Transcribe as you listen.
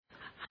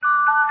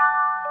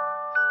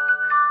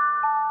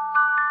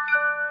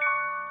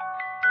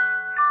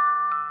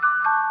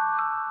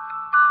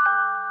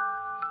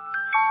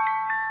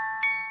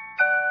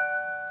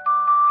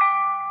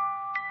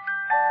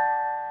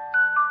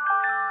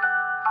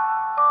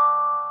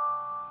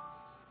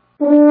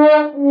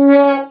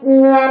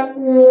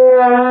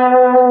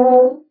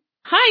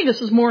Hi, this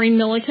is Maureen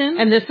Milliken.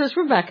 And this is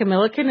Rebecca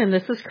Milliken, and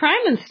this is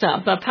Crime and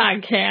Stuff. The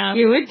podcast.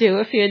 You would do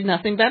if you had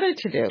nothing better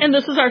to do. And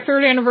this is our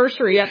 3rd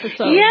anniversary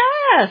episode.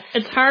 Yes!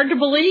 It's hard to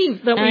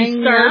believe that we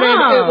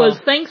started. It was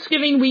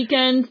Thanksgiving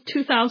weekend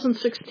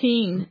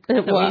 2016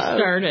 that we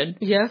started.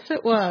 Yes,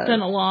 it was. It's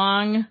been a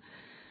long...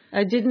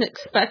 I didn't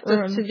expect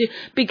us to do...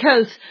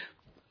 Because...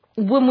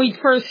 When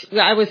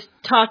I was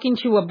talking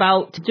to you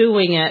about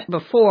doing it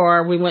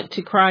before we went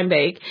to Crime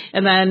Bake,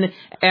 and then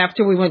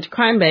after we went to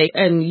Crime Bake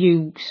and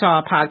you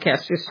saw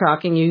podcasters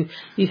talking,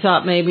 you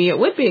thought maybe it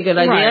would be a good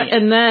idea. Right.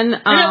 And then...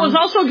 and it was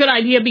also a good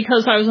idea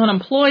because I was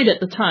unemployed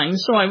at the time,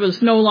 so I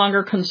was no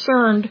longer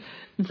concerned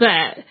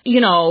that,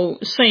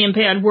 saying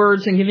bad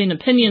words and giving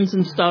opinions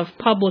and stuff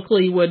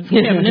publicly would have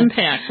an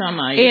impact on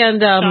my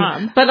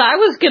job. But I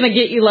was going to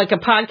get you like a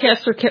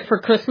podcaster kit for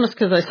Christmas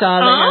because I saw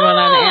that one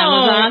on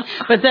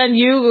Amazon. But then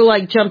you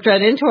jumped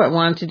right into it and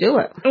wanted to do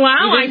it.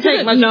 Wow, I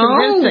didn't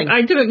know.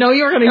 I didn't know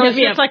you were going to get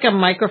me just like a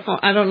microphone.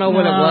 I don't know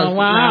what it was.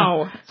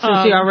 Wow.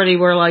 Since you already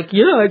were like,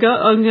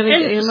 I'm going to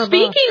get Amazon.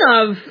 Speaking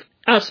of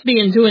us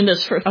being doing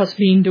this for 3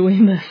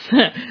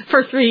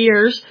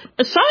 years.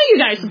 Some of you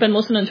guys have been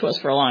listening to us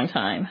for a long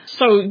time,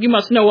 so you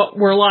must know what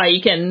we're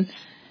like and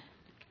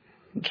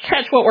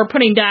catch what we're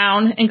putting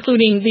down,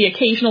 including the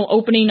occasional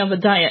opening of a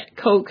Diet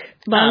Coke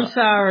bottle. I'm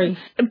sorry.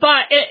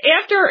 But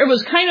after it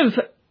was kind of,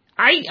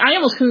 I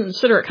almost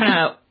consider it kind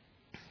of...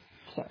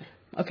 Sorry.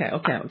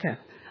 Okay.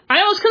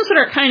 I almost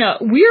consider it kind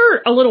of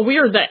a little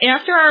weird that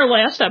after our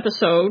last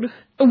episode,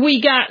 we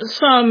got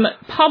some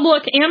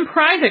public and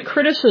private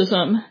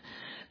criticism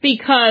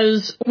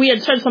because we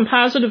had said some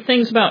positive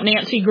things about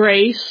Nancy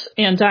Grace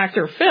and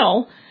Dr.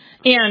 Phil,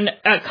 and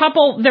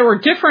there were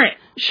different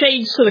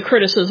shades to the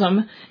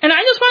criticism. And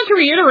I just want to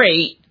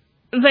reiterate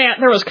that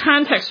there was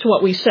context to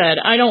what we said.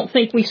 I don't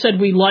think we said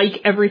we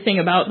like everything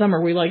about them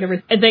or we like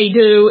everything they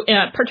do,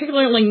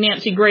 particularly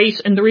Nancy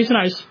Grace. And the reason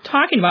I was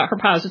talking about her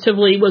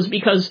positively was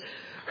because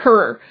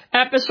her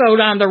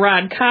episode on the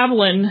Rod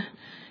Coughlin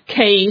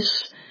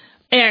case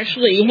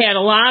actually had a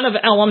lot of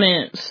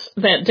elements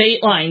that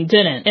Dateline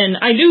didn't. And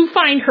I do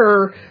find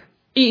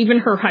even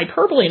her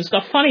hyperbole and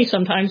stuff funny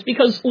sometimes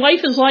because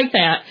life is like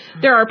that.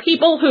 There are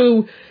people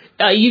who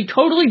you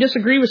totally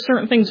disagree with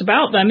certain things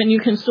about them and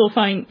you can still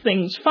find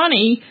things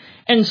funny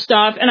and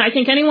stuff. And I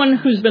think anyone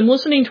who's been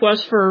listening to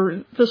us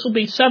this will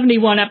be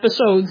 71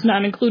 episodes,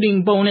 not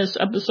including bonus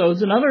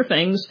episodes and other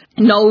things,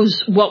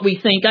 knows what we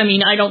think. I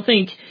mean, I don't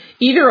think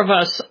either of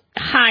us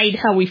hide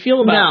how we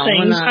feel about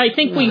things. I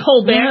think we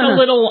hold back a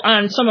little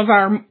on some of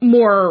our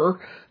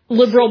more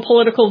liberal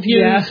political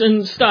views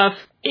and stuff.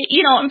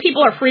 And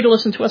people are free to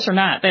listen to us or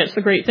not. That's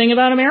the great thing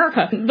about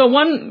America. The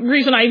one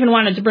reason I even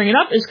wanted to bring it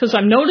up is because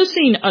I'm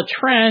noticing a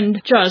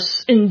trend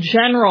just in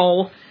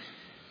general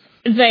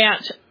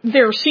that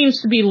there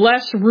seems to be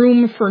less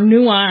room for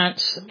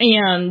nuance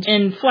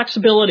and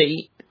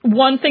flexibility.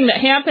 One thing that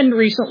happened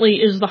recently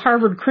is the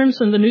Harvard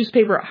Crimson, the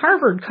newspaper at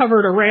Harvard,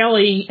 covered a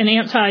rally, an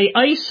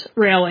anti-ICE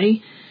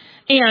rally.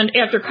 And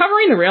after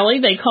covering the rally,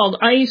 they called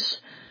ICE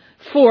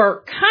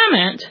for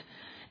comment.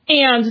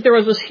 And there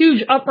was this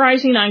huge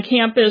uprising on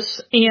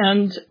campus.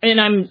 And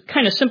I'm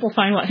kind of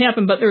simplifying what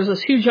happened, but there was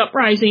this huge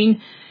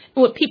uprising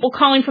with people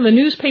calling for the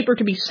newspaper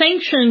to be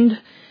sanctioned,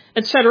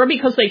 etc.,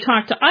 because they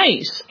talked to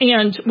ICE,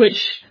 and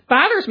which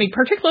bothers me,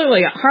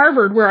 particularly at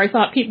Harvard, where I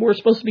thought people were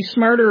supposed to be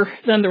smarter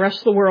than the rest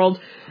of the world,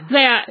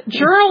 that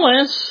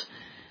journalists,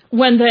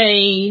 when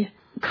they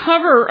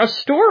cover a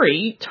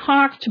story,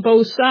 talk to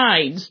both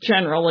sides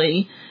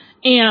generally,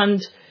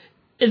 and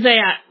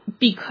that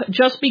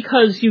just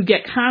because you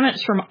get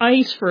comments from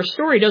ICE for a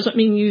story doesn't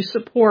mean you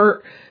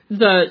support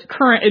the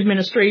current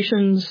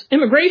administration's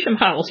immigration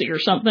policy or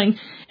something.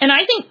 And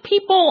I think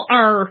people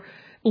are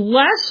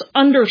less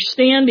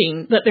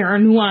understanding that there are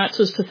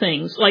nuances to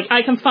things. Like,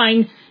 I can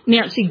find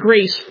Nancy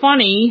Grace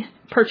funny,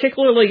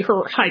 particularly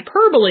her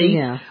hyperbole,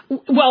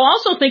 while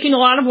also thinking a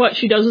lot of what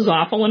she does is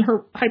awful and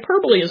her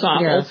hyperbole is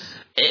awful. Yes.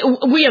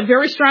 We have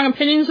very strong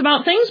opinions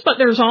about things, but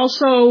there's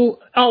also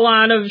a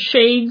lot of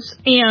shades,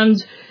 and,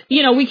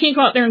 we can't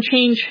go out there and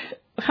change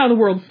how the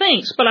world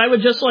thinks, but I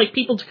would just like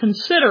people to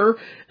consider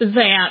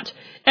that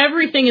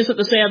everything isn't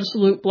this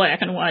absolute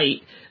black and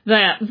white,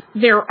 that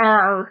there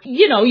are,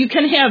 you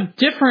can have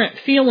different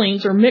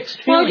feelings or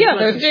mixed feelings.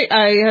 Well,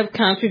 I have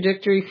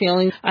contradictory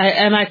feelings.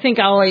 I think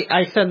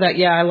I said that,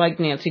 I like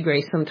Nancy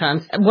Grace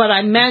sometimes. What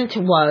I meant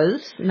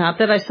was, not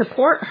that I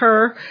support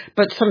her,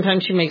 but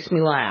sometimes she makes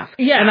me laugh.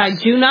 Yes. And I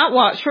do not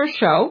watch her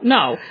show.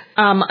 No.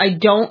 I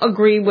don't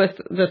agree with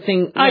the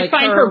thing. I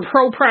find her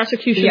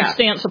pro-prosecution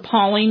stance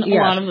appalling a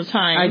lot of the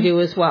time. I do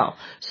as well.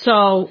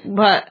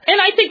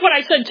 And I think what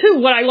I said too,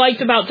 what I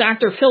liked about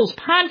Dr. Phil's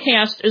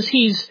podcast is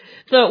he's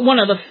one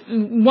of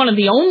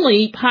the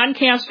only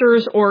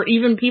podcasters or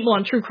even people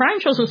on true crime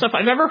shows and stuff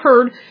I've ever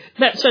heard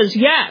that says,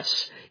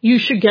 yes, you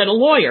should get a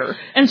lawyer.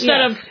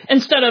 Instead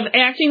of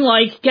acting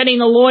like getting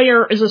a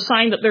lawyer is a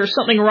sign that there's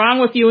something wrong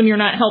with you and you're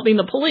not helping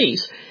the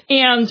police.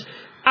 And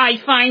I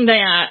find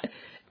that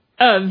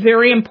a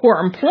very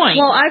important point.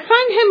 Well, I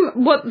find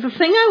the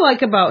thing I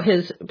like about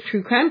his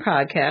true crime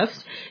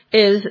podcast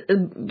is,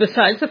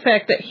 besides the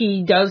fact that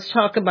he does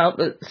talk about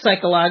the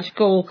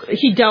psychological,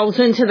 he delves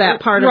into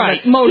that part of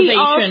it. Motivation. He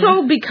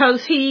also,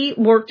 because he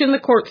worked in the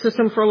court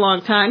system for a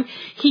long time,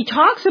 he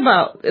talks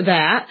about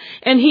that,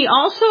 and he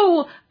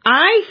also,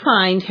 I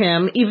find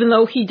him, even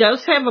though he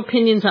does have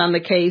opinions on the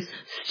case,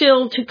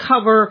 still to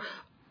cover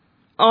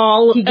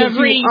he gives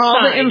you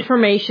all the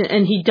information,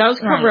 and he does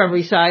cover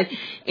every side.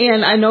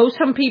 And I know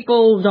some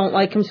people don't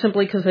like him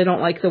simply because they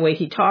don't like the way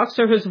he talks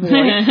or his voice.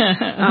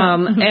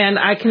 And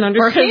I can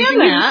understand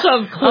use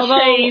of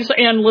cliches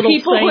and little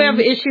people sayings. Who have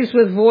issues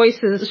with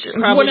voices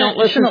probably don't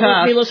listen to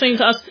us. Be listening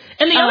to us.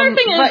 And the other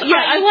thing is,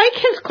 I like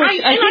his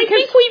cliches. I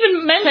think we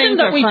even mentioned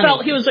that we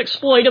felt he was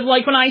exploitive.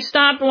 Like when I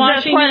stopped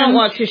watching, that's why I don't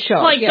watch his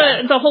show. Like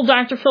the whole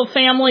Dr. Phil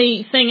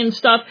family thing and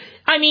stuff.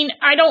 I mean,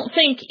 I don't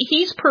think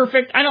he's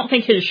perfect. I don't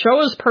think his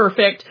show is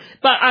perfect.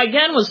 But I,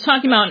 again, was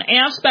talking about an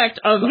aspect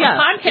of a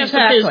podcast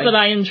of his that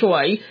I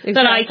enjoy,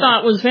 that I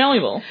thought was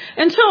valuable.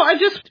 And so I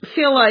just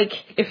feel like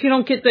if you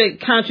don't get the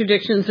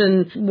contradictions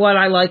in what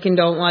I like and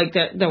don't like,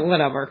 that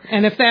whatever.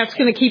 And if that's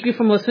going to keep you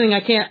from listening,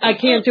 I can't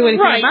do anything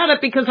about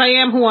it, because I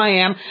am who I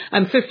am.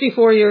 I'm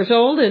 54 years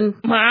old, and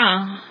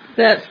wow.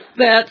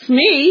 That's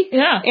me.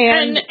 Yeah.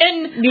 And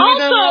you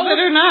also, either love it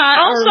or not.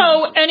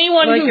 Also,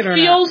 anyone who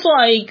feels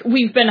like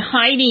we've been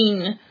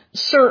hiding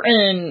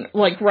certain,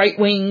 like,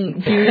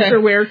 right-wing views or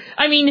weird.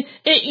 I mean,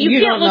 you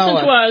can't listen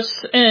to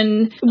us.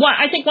 And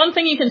I think one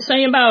thing you can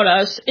say about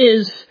us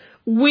is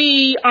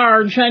we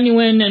are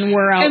genuine and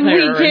we're out there. And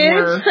we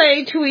did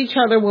say to each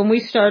other when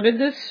we started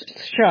this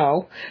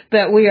show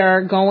that we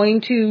are going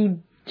to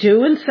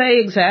do and say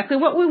exactly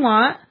what we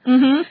want.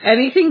 Mm-hmm.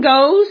 Anything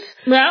goes.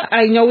 Yeah.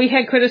 I know we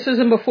had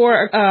criticism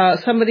before.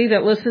 Somebody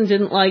that listened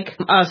didn't like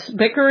us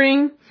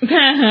bickering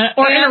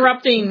or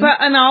interrupting.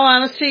 But in all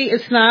honesty,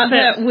 it's not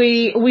that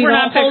we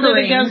don't hold it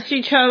against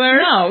each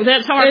other. No,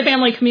 that's how our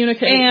family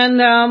communicates.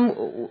 And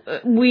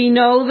we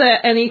know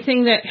that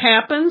anything that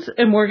happens,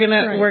 and we're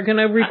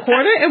gonna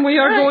record it, and we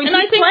are going to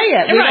play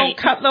it. We don't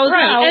cut those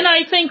out. And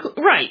I think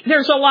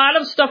there's a lot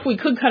of stuff we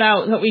could cut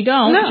out that we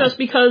don't, just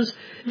because.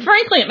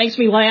 Frankly, it makes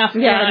me laugh.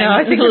 Yeah,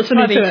 I think it's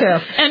funny too.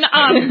 And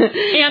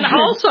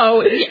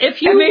also,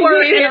 if you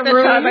were in a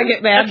room,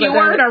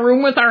 in a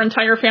room with our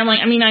entire family,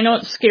 I mean, I know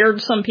it scared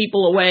some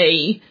people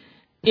away.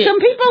 Some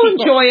people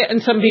enjoy it,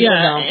 and some people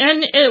don't.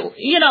 And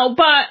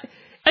but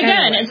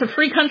again, it's a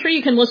free country.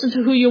 You can listen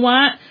to who you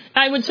want.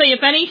 I would say,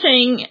 if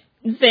anything,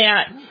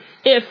 that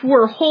if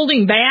we're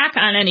holding back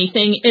on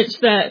anything, it's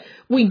that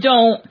we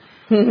don't.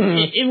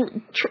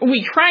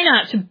 We try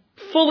not to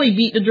fully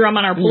beat the drum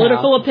on our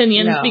political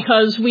opinions,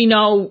 because we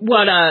know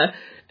what a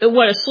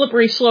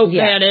slippery slope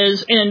that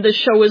is, and this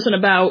show isn't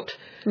about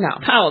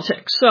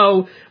politics.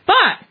 So,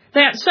 but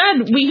that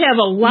said, we have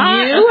a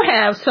lot. You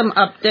have some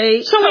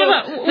updates.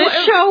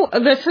 So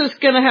this is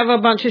going to have a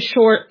bunch of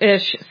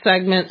short-ish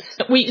segments.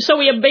 We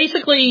have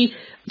basically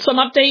some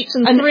updates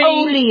and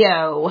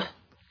Olio.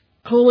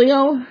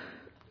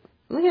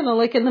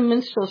 Like in the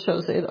minstrel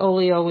shows, they had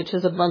Olio, which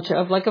is a bunch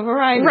of, like, a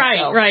variety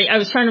show. Right. I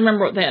was trying to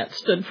remember what that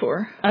stood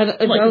for. I don't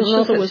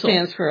know if it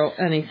stands for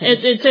anything.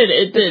 It did.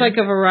 It's like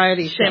a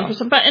variety show.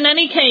 But in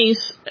any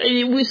case,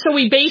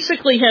 we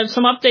basically have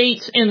some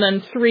updates and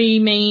then 3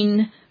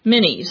 main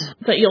minis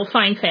that you'll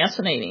find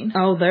fascinating.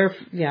 Oh,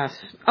 yes.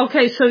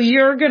 Okay, so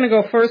you're going to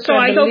go first. So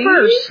I go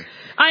first.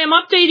 I am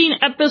updating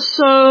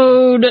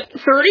episode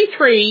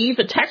 33,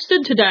 The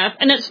Texted to Death,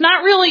 and it's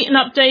not really an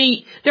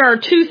update. There are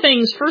 2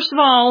 things. First of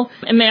all,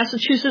 in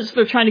Massachusetts,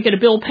 they're trying to get a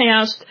bill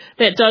passed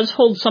that does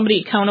hold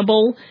somebody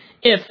accountable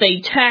if they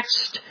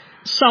text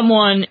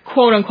someone,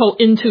 quote unquote,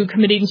 into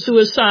committing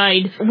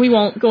suicide. We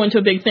won't go into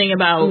a big thing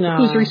about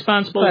who's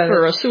responsible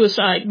for a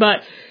suicide,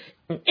 but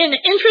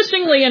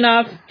interestingly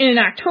enough, in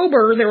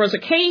October, there was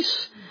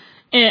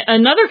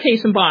another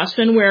case in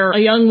Boston where a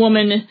young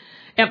woman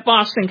at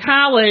Boston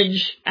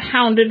College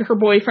hounded her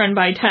boyfriend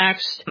by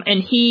text,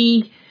 and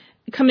he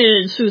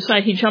committed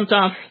suicide. He jumped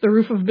off the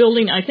roof of a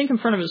building, I think in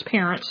front of his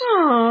parents.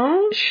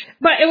 Aww.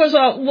 But it was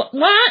a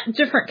lot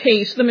different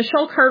case. The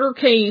Michelle Carter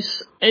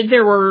case,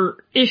 there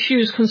were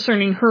issues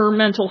concerning her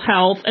mental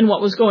health and what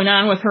was going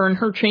on with her and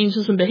her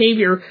changes in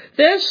behavior.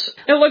 This,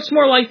 it looks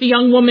more like the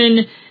young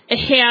woman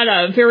had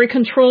a very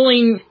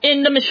controlling.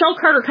 In the Michelle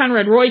Carter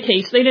Conrad Roy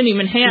case, they didn't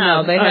even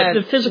have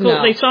the physical.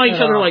 They saw each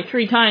other like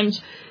 3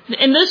 times.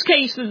 In this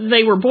case,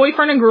 they were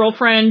boyfriend and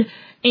girlfriend,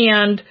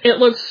 and it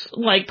looks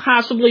like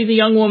possibly the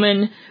young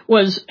woman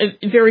was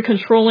very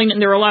controlling,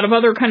 and there were a lot of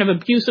other kind of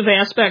abusive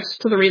aspects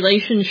to the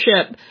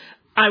relationship.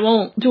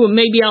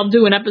 Maybe I'll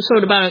do an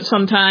episode about it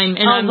sometime.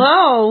 And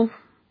although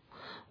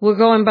we're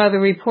going by the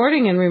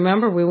reporting, and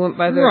remember, we went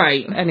by the...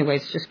 Right.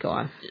 Anyways, just go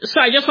on. So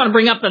I just want to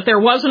bring up that there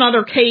was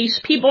another case.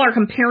 People are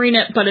comparing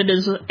it, but it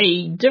is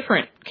a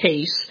different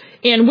case.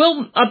 And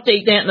we'll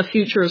update that in the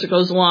future as it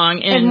goes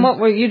along. And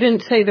what you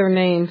didn't say their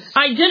names?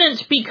 I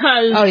didn't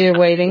because... Oh, you're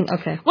waiting?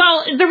 Okay.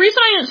 Well, the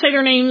reason I didn't say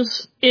their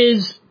names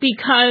is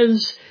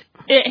because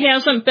it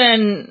hasn't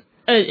been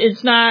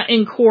It's not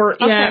in court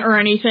yet or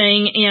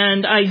anything,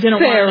 and I didn't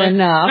Fair want to.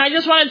 enough. I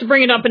just wanted to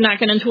bring it up and not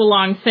get into a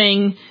long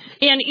thing.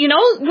 And,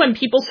 when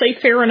people say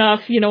fair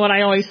enough, you know what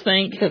I always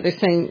think? That they're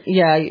saying,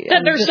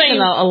 that they're saying,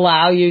 going to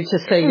allow you to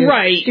say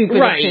your stupid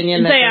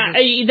opinion.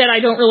 That I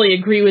don't really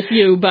agree with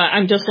you, but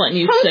I'm just letting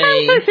you say.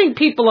 Sometimes I think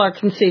people are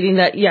conceding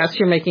that, yes,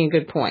 you're making a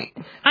good point.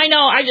 I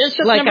know. It's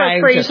just never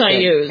a phrase I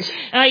use.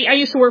 I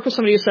used to work with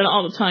somebody who said it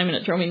all the time, and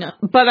it drove me nuts.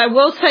 But I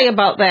will say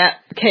about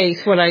that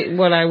case, what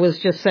I was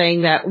just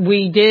saying, that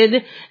we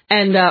did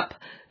end up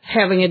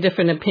having a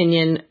different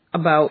opinion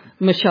about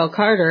Michelle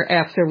Carter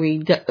after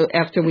we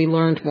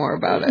learned more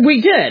about it. We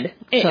did.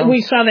 So,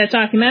 we saw that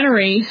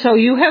documentary. So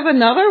you have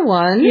another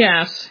one.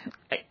 Yes.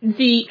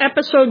 What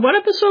episode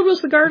was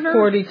the Gardner?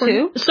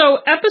 42. So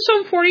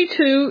episode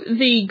 42,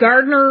 the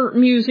Gardner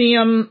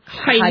Museum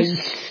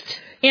heist.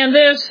 And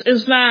this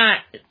is not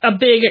a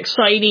big,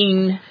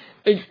 exciting,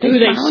 they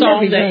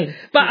solved it.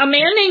 But a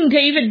man named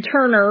David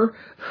Turner,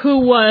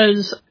 who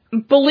was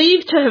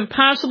believed to have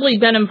possibly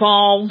been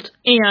involved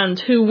and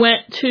who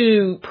went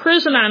to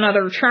prison on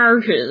other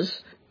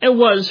charges,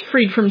 was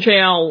freed from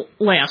jail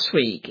last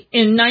week.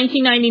 In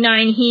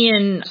 1999, he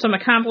and some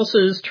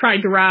accomplices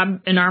tried to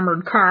rob an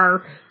armored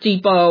car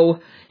depot,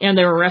 and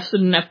they were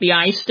arrested in an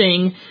FBI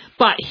sting.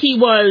 But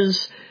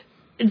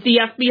the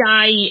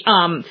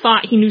FBI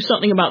thought he knew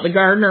something about the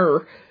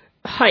Gardner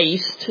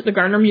heist, the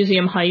Gardner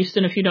Museum heist,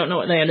 and if you don't know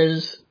what that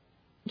is,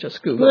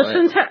 just Google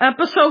Listen to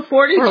episode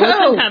 42. Or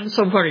listen to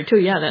episode 42,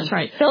 yeah, that's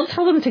right. Don't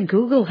tell them to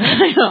Google it.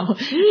 I know.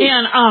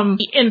 And,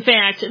 in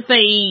fact,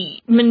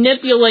 they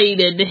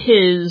manipulated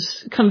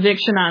his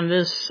conviction on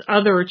this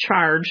other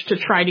charge to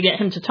try to get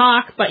him to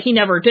talk, but he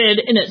never did,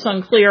 and it's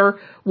unclear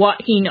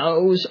what he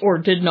knows or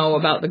did know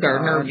about the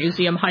Gardner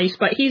Museum heist,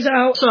 but he's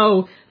out,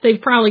 so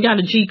they've probably got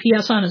a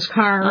GPS on his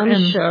car.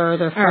 I'm sure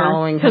they're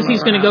following him because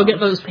he's going to go get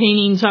those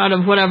paintings out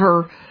of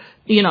whatever,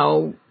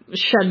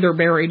 shed they're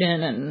buried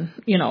in and,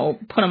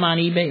 put them on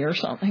eBay or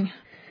something.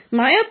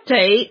 My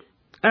update,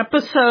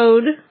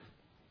 episode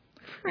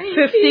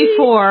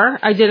 54,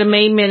 I did a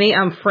Maine mini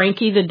on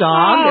Frankie the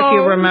dog, if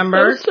you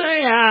remember. So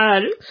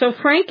sad. So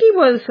Frankie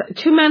was,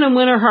 2 men in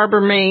Winter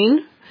Harbor,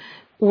 Maine,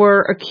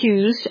 were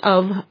accused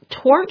of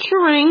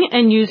torturing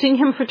and using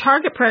him for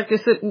target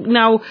practice.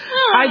 Now,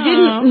 I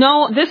didn't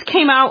know, this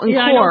came out in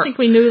court. I don't think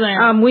we knew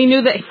that. We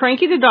knew that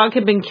Frankie the dog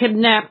had been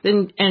kidnapped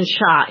and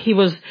shot. He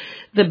was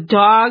the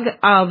dog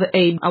of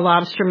a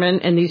lobsterman,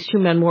 and these 2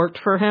 men worked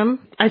for him.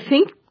 I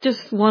think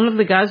just one of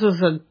the guys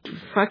was a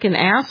fucking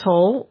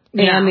asshole,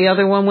 and the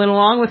other one went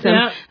along with him.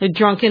 Yeah. The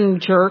drunken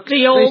jerk.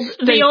 The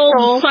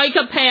old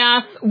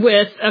psychopath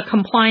with a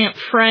compliant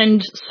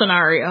friend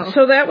scenario.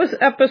 So that was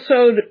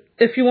episode,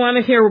 if you want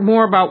to hear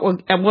more about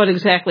what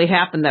exactly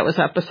happened, that was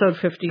episode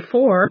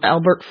 54,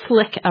 Albert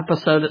Flick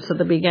episode. It's at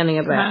the beginning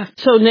of that.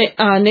 So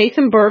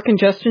Nathan Burke and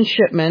Justin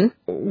Shipman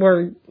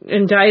were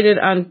indicted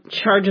on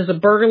charges of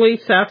burglary,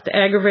 theft,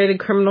 aggravated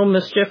criminal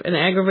mischief, and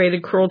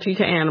aggravated cruelty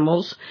to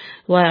animals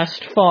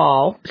last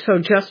fall. So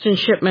Justin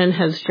Shipman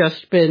has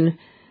just been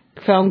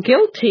found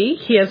guilty.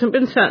 He hasn't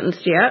been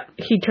sentenced yet.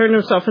 He turned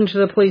himself into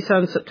the police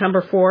on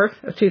September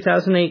 4th of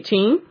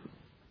 2018.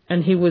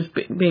 And he was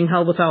being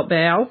held without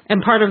bail.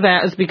 And part of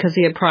that is because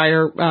he had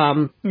prior...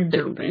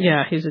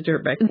 dirtbag. He's a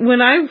dirtbag.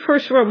 When I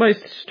first wrote my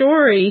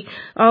story,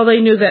 all they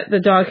knew that the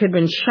dog had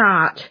been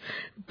shot,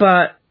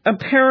 but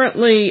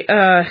apparently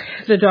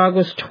the dog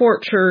was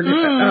tortured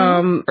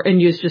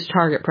and used as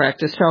target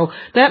practice. So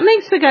that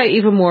makes the guy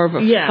even more of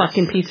a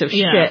fucking piece of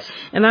shit.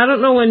 And I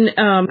don't know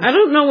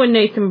when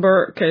Nathan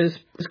Burke is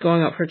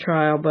going up for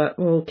trial, but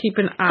we'll keep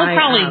an eye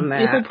on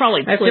that. He'll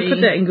probably I have to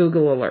put that in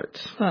Google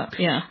Alerts.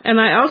 Yeah. And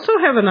I also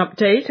have an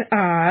update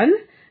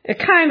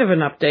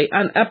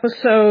on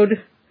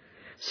episode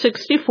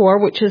 64,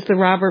 which is the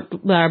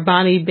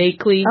Bonnie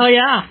Bakley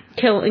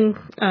killing,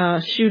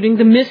 shooting,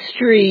 the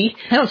mystery.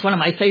 That was one of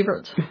my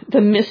favorites.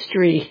 The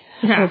mystery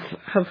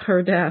of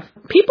her death.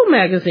 People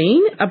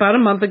magazine, about a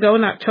month ago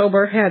in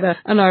October, had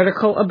an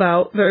article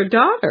about their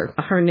daughter.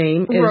 Her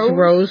name is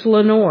Rose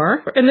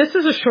Lenore. And this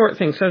is a short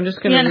thing, so I'm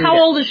just going to read and how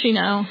old is she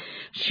now?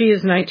 She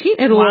is 19,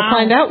 and we'll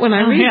find out when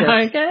I read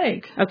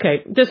it.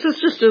 Okay. This is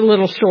just a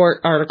little short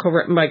article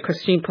written by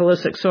Christine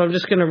Pulisic, so I'm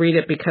just going to read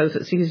it because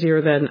it's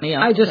easier than...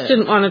 I just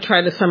didn't want to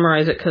try to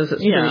summarize it because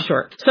it's pretty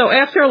short. So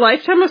after a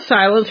lifetime of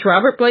silence,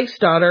 Robert Blake's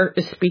daughter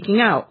is speaking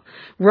out.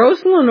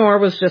 Rose Lenore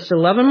was just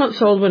 11 months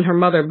old when her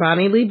mother,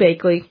 Bonnie Lee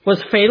Bakley,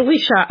 was fatally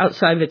shot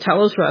outside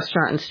Vitello's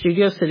restaurant in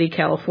Studio City,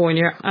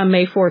 California on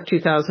May 4,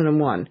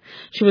 2001.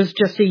 She was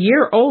just a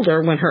year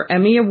older when her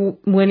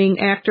Emmy-winning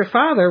actor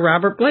father,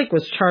 Robert Blake,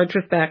 was charged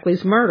with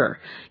Bakley's murder.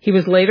 He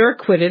was later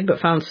acquitted but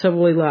found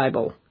civilly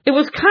liable. It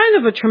was kind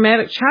of a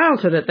traumatic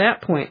childhood at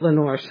that point,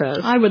 Lenore says.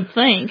 I would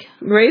think.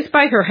 Raised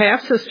by her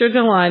half-sister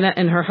Delina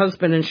and her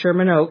husband in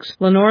Sherman Oaks,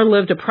 Lenore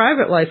lived a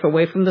private life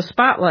away from the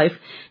spotlight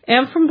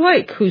and from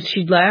Blake, who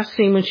she'd last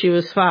seen when she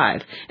was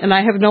 5. And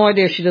I have no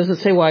idea. She doesn't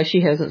say why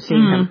she hasn't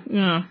seen him.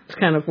 Yeah. It's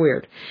kind of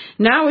weird.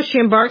 Now, as she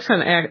embarks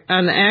on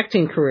an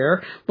acting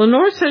career,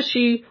 Lenore says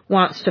she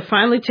wants to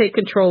finally take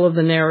control of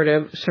the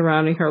narrative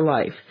surrounding her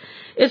life.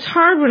 It's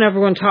hard when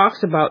everyone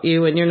talks about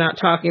you and you're not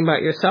talking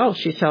about yourself,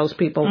 she tells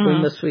people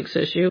in this week's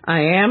issue. I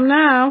am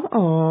now.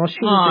 Oh,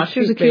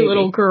 she's a cute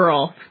little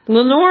girl.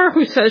 Lenore,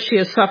 who says she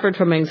has suffered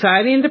from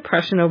anxiety and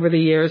depression over the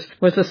years,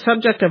 was the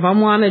subject of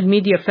unwanted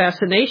media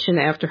fascination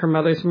after her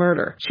mother's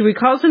murder. She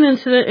recalls an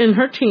incident in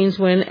her teens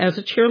when, as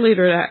a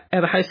cheerleader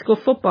at a high school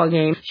football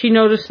game, she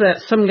noticed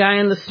that some guy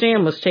in the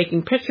stand was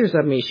taking pictures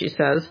of me, she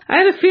says. I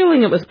had a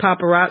feeling it was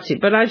paparazzi,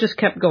 but I just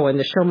kept going.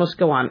 The show must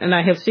go on. And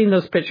I have seen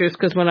those pictures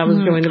because when I was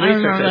doing the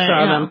research, I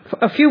saw them.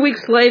 A few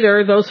weeks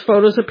later, those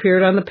photos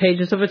appeared on the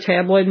pages of a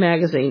tabloid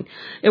magazine.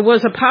 It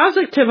was a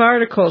positive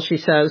article, she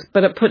says,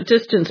 but it put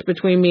distance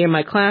between me and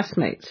my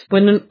classmates.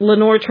 When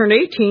Lenore turned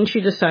 18, she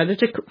decided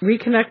to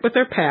reconnect with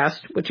her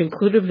past, which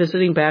included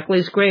visiting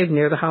Backley's grave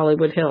near the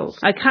Hollywood Hills.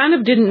 I kind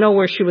of didn't know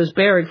where she was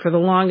buried for the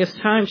longest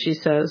time, she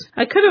says.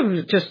 I could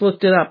have just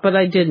looked it up, but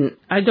I didn't.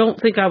 I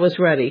don't think I was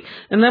ready.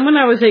 And then when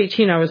I was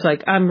 18, I was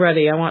like, I'm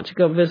ready. I want to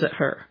go visit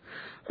her.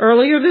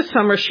 Earlier this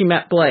summer, she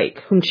met Blake,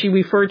 whom she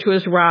referred to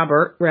as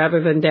Robert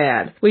rather than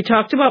Dad. We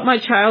talked about my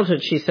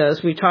childhood, she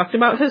says. We talked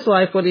about his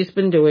life, what he's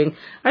been doing.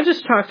 I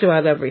just talked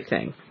about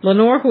everything.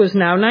 Lenore, who is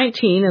now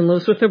 19 and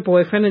lives with her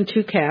boyfriend and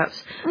 2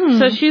 cats,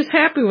 says she is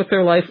happy with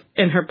her life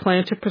and her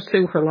plan to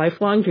pursue her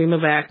lifelong dream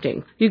of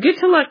acting. You get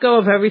to let go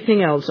of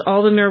everything else,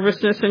 all the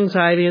nervousness,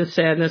 anxiety, and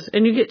sadness,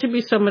 and you get to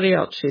be somebody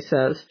else, she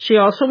says. She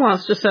also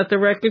wants to set the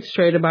record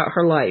straight about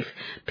her life.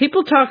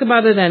 People talk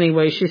about it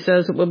anyway, she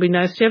says. It would be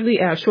nice to have the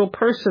actual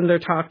person they're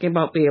talking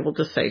about be able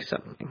to say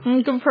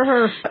something. Good for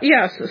her.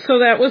 Yes, so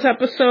that was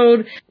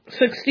episode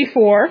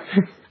 64.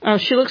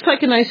 She looks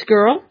like a nice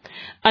girl.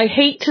 I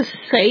hate to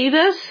say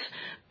this,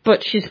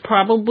 but she's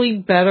probably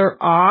better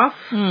off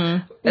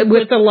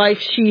with the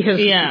life she has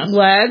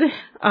led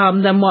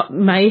than what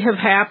may have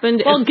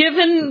happened. Well,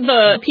 given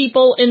the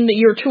people in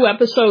your 2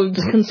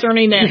 episodes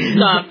concerning that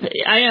stuff,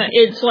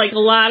 it's like a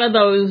lot of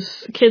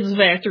those kids of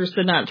actors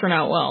did not turn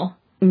out well.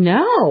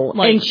 No.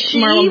 Like and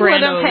she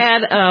would have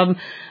had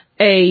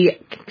a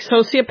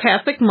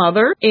sociopathic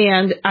mother,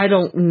 and I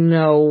don't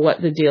know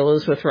what the deal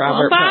is with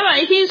Robert. Well,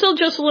 he's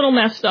just a little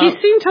messed up. He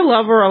seemed to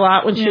love her a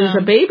lot when she was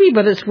a baby,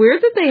 but it's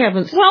weird that they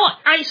haven't... Well,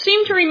 I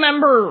seem to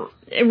remember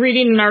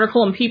reading an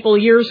article in People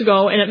years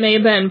ago, and it may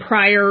have been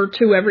prior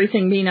to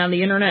everything being on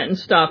the internet and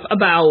stuff,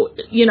 about,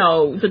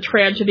 the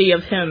tragedy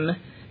of him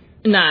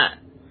not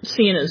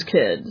seeing his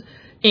kid.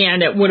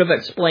 And it would have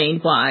explained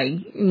why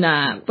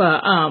not,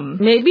 but,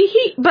 maybe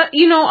but,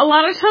 a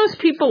lot of times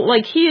people,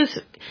 he is,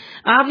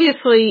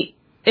 obviously,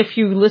 if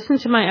you listen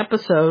to my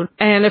episode,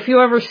 and if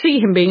you ever see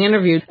him being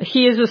interviewed,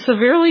 he is a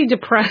severely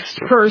depressed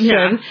person.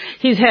 Yeah.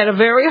 He's had a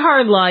very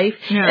hard life,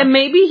 and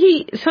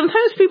maybe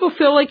sometimes people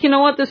feel like,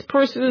 this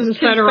person is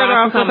better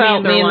off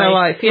without me in their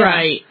life. Yeah.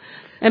 Right.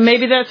 And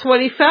maybe that's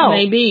what he felt.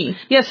 Maybe.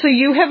 Yeah, so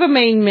you have a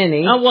Maine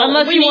mini.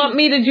 Unless you want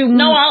me to do...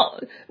 No,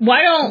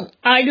 why don't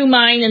I do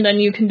mine and then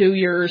you can do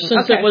yours,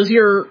 since it was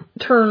your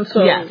turn.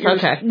 So yes,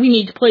 okay. We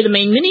need to play the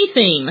Maine mini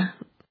theme.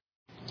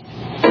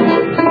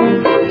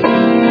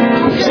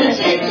 The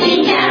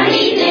 16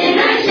 counties in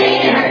our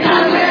state are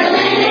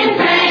Cumberland and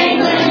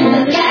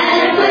Franklin,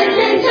 Scottsbluff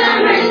and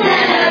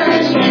Somerset,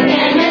 Richmond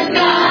and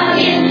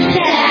Muscogin,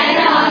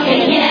 Sagahawken,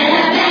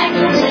 Kennebec,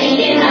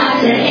 Lincoln,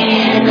 Oxford,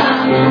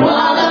 Hancock,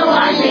 Waldo,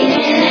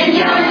 Washington, and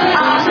York,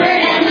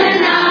 Oxford, and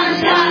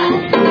Penobscot.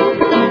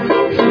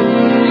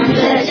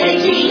 The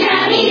 16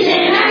 counties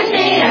in our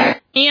state are...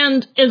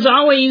 And, as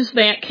always,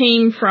 that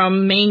came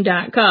from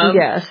Maine.gov.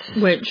 Yes.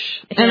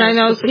 And I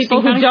know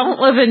people who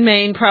don't live in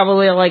Maine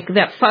probably are like,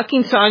 that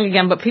fucking song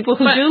again, but people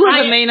who do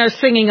live in Maine are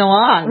singing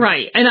along.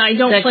 Right, and I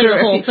don't play the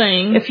whole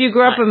thing. If you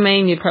grew up in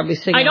Maine, you'd probably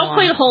sing along. I don't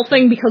play the whole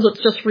thing because it's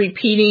just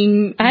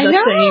repeating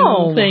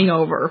the same thing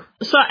over.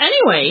 So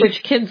anyway.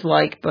 Which kids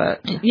like,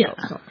 but... Yeah.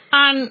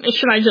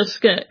 Should I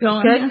just get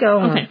going? Get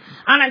going. Okay.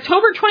 On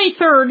October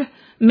 23rd,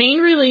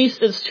 Maine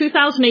released its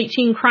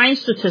 2018 crime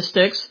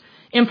statistics,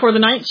 and for the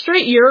 9th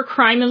straight year,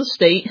 crime in the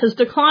state has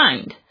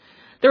declined.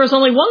 There was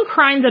only one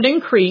crime that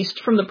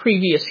increased from the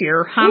previous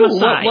year,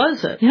 homicide. Ooh, what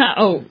was it? Yeah,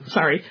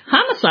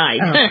 homicide.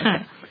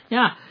 Oh.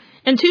 Yeah.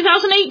 In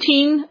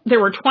 2018, there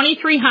were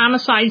 23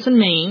 homicides in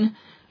Maine,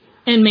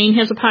 and Maine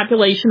has a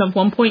population of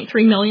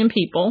 1.3 million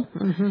people,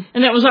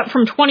 and that was up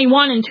from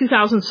 21 in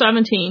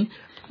 2017.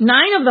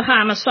 9 of the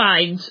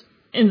homicides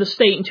in the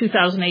state in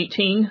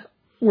 2018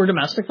 were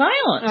domestic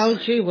violence. Oh,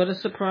 gee, what a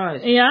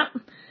surprise. Yeah.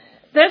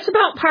 That's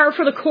about par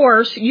for the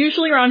course.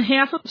 Usually around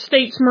half of the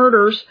state's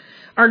murders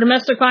are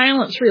domestic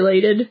violence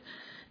related.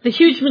 The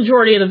huge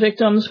majority of the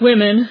victims,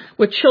 women,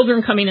 with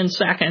children coming in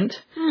second.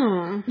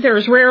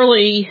 There's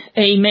rarely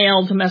a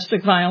male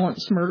domestic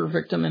violence murder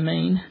victim in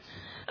Maine.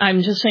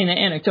 I'm just saying that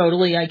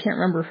anecdotally. I can't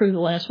remember who the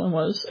last one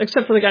was,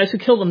 except for the guys who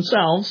killed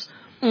themselves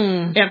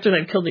after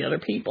they've killed the other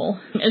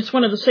people. It's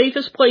one of the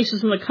safest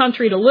places in the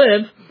country to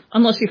live,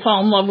 unless you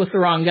fall in love with the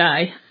wrong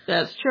guy.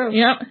 That's true.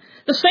 Yep.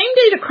 The same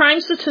day the crime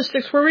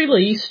statistics were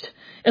released,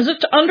 as if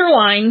to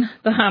underline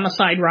the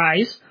homicide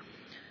rise,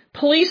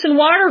 police in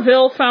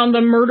Waterville found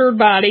the murdered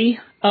body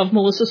of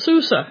Melissa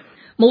Sousa.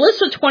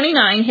 Melissa,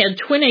 29, had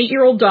twin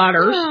 8-year-old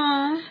daughters.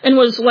 Aww. and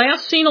was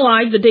last seen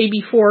alive the day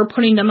before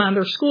putting them on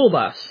their school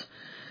bus.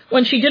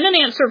 When she didn't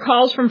answer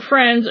calls from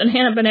friends and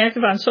hadn't been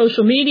active on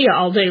social media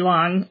all day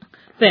long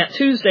that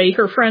Tuesday,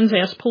 her friends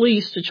asked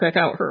police to check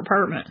out her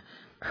apartment.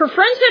 Her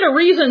friends had a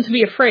reason to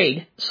be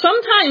afraid.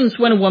 Sometimes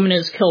when a woman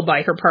is killed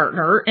by her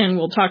partner, and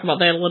we'll talk about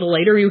that a little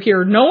later, you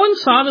hear, no one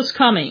saw this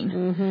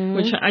coming,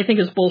 which I think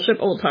is bullshit,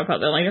 but we'll talk about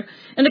that later.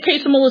 In the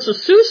case of Melissa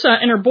Sousa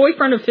and her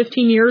boyfriend of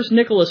 15 years,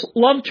 Nicholas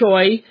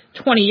Lovejoy,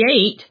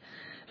 28,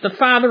 the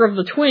father of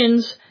the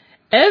twins,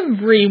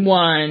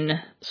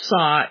 everyone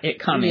saw it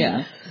coming.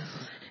 Yes.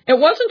 It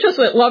wasn't just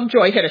that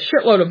Lovejoy had a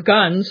shitload of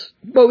guns,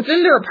 both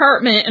in their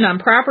apartment and on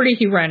property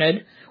he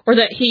rented, or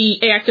that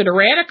he acted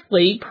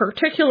erratically,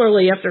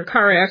 particularly after a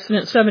car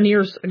accident 7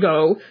 years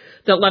ago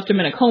that left him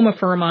in a coma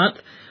for a month,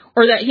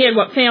 or that he had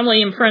what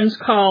family and friends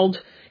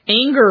called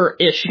anger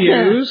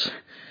issues.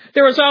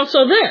 There was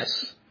also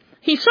this.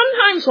 He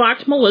sometimes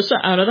locked Melissa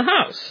out of the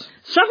house.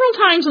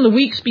 Several times in the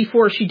weeks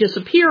before she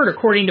disappeared,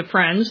 according to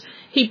friends,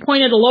 he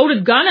pointed a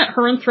loaded gun at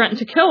her and threatened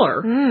to kill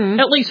her.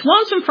 At least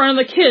once in front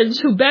of the kids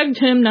who begged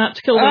him not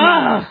to kill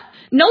them.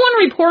 No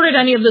one reported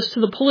any of this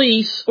to the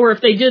police, or if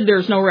they did,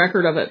 there's no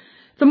record of it.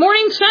 The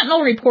Morning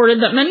Sentinel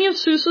reported that many of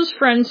Sousa's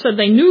friends said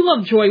they knew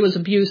Lovejoy was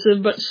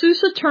abusive, but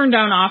Sousa turned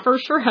down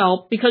offers for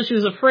help because she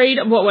was afraid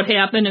of what would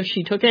happen if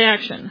she took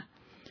action.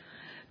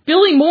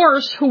 Billy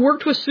Morse, who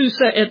worked with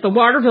Sousa at the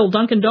Waterville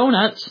Dunkin'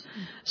 Donuts,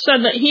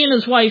 said that he and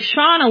his wife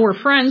Shauna were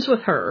friends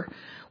with her.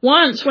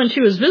 Once, when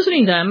she was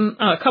visiting them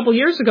a couple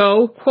years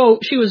ago,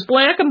 quote, she was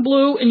black and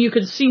blue and you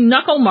could see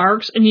knuckle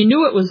marks and you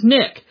knew it was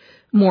Nick,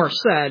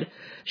 Morse said.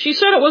 She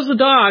said it was the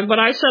dog, but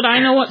I said, I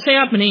know what's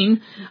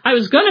happening. I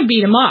was going to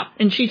beat him up.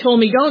 And she told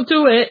me, don't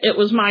do it. It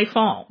was my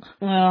fault.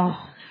 Well,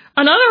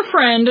 another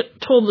friend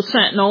told the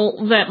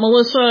Sentinel that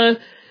Melissa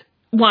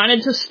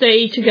wanted to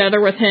stay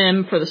together with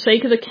him for the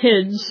sake of the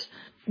kids.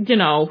 You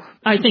know,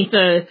 I think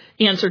the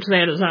answer to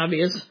that is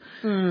obvious.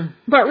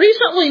 But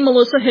recently,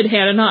 Melissa had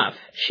had enough.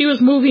 She was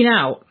moving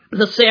out.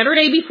 The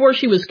Saturday before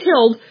she was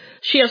killed,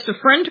 she asked a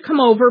friend to come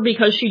over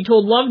because she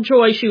told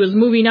Lovejoy she was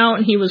moving out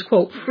and he was,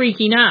 quote,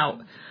 freaking out.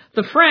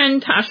 The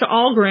friend, Tasha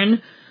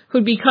Algren,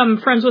 who'd become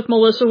friends with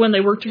Melissa when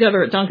they worked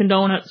together at Dunkin'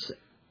 Donuts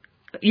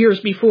years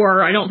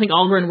before, I don't think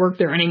Algren worked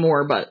there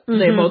anymore, but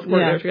they both worked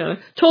there together,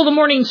 told the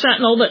Morning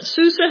Sentinel that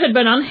Sousa had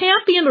been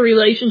unhappy in the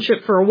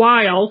relationship for a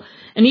while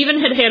and even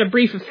had had a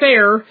brief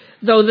affair,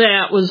 though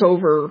that was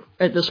over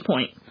at this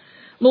point.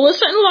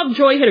 Melissa and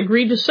Lovejoy had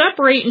agreed to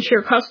separate and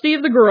share custody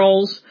of the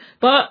girls,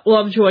 but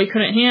Lovejoy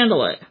couldn't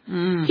handle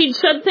it. He'd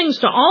said things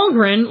to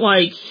Algren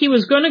like he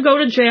was going to go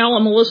to jail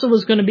and Melissa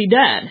was going to be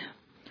dead.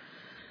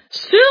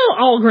 Still,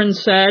 Algren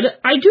said,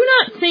 I do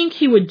not think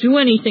he would do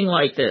anything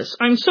like this.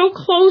 I'm so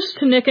close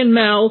to Nick and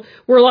Mel.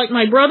 We're like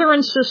my brother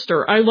and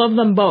sister. I love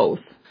them both.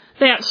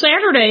 That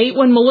Saturday,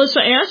 when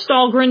Melissa asked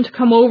Algren to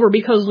come over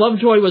because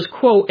Lovejoy was,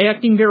 quote,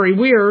 acting very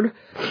weird,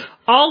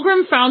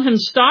 Algren found him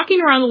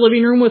stalking around the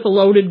living room with a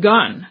loaded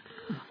gun.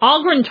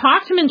 Algren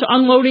talked him into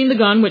unloading the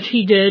gun, which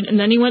he did, and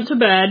then he went to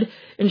bed,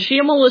 and she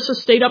and Melissa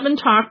stayed up and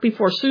talked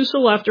before Sousa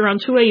left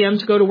around 2 a.m.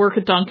 to go to work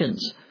at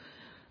Dunkin's.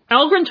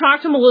 Algren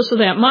talked to Melissa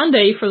that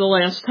Monday for the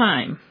last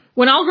time.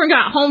 When Algren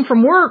got home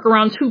from work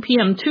around 2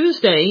 p.m.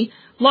 Tuesday,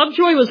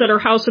 Lovejoy was at her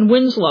house in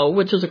Winslow,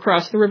 which is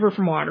across the river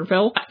from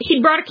Waterville.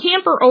 He'd brought a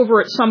camper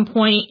over at some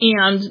point,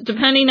 and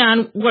depending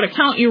on what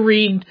account you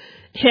read,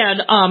 had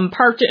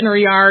parked it in her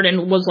yard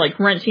and was like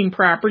renting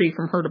property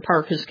from her to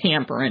park his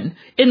camper in.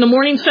 In the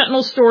Morning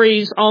Sentinel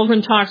stories,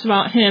 Algren talks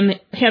about him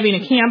having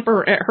a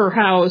camper at her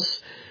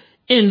house.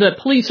 In the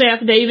police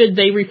affidavit,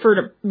 they refer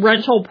to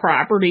rental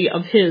property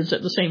of his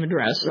at the same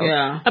address. So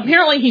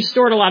apparently he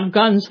stored a lot of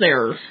guns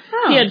there.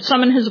 He had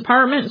some in his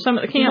apartment and some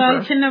at the camper.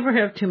 Well, you can never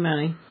have too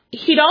many.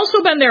 He'd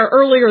also been there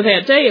earlier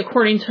that day,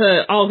 according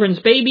to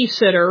Algren's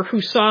babysitter, who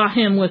saw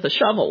him with a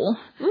shovel.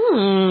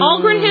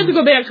 Algren had to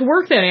go back to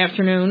work that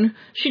afternoon.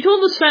 She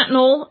told the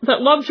Sentinel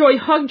that Lovejoy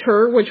hugged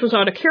her, which was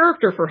out of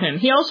character for him.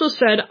 He also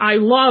said, I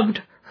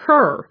loved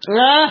her.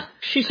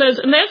 She says,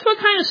 and that's what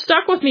kind of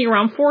stuck with me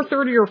around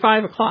 4:30 or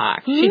 5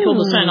 o'clock, she told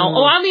the Sentinel. A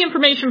lot of the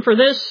information for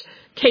this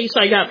case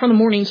I got from the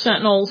Morning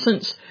Sentinel,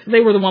 since they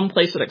were the one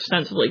place that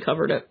extensively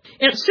covered it.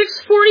 At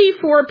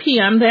 6:44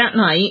 p.m. that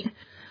night,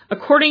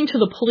 according to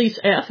the police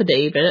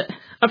affidavit,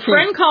 a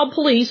friend called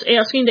police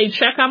asking they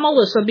check on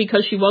Melissa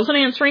because she wasn't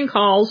answering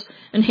calls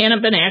and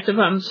hadn't been active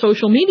on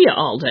social media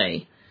all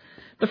day.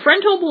 The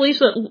friend told police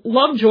that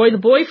Lovejoy, the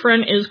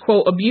boyfriend, is,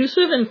 quote,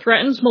 abusive and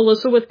threatens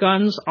Melissa with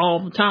guns all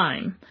the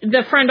time.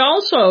 The friend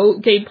also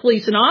gave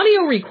police an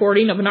audio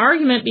recording of an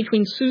argument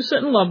between Sousa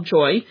and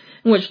Lovejoy,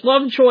 in which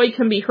Lovejoy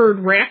can be heard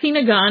racking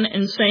a gun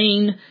and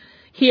saying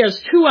he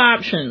has two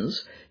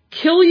options,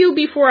 kill you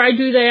before I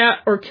do that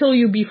or kill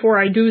you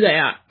before I do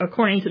that,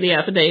 according to the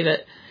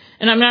affidavit.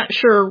 And I'm not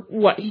sure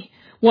what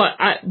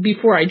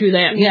before I do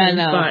that means,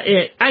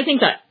 but I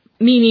think that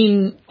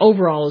meaning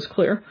overall is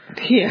clear.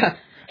 Yeah.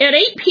 At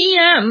 8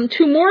 p.m.,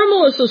 two more of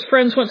Melissa's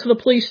friends went to the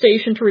police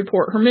station to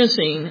report her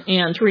missing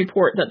and to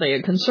report that they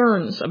had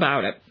concerns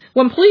about it.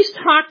 When police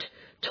talked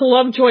to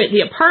Lovejoy at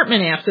the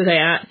apartment after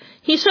that,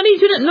 he said he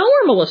didn't know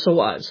where Melissa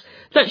was,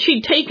 that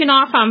she'd taken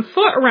off on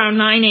foot around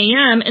 9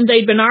 a.m. and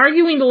they'd been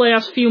arguing the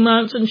last few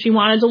months and she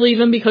wanted to leave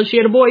him because she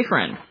had a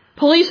boyfriend.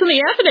 Police in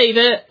the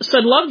affidavit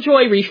said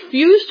Lovejoy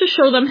refused to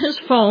show them his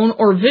phone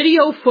or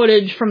video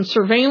footage from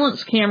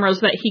surveillance cameras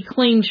that he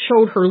claimed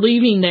showed her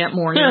leaving that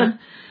morning,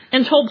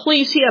 and told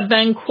police he had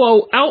been,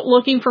 quote, out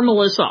looking for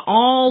Melissa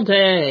all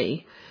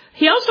day.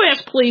 He also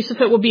asked police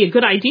if it would be a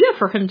good idea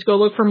for him to go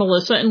look for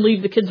Melissa and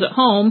leave the kids at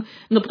home,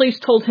 and the police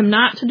told him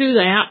not to do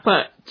that,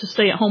 but to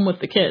stay at home with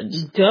the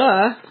kids.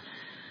 Duh.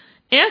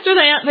 After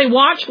that, they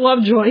watched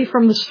Lovejoy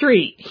from the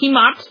street. He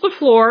mopped the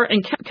floor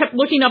and kept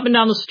looking up and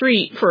down the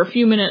street for a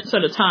few minutes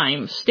at a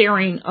time,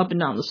 staring up and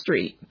down the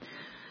street.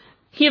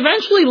 He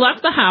eventually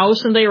left the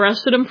house, and they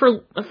arrested him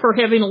for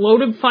having a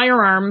loaded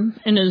firearm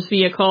in his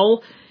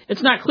vehicle.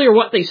 It's not clear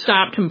what they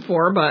stopped him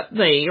for, but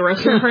they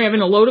arrested him for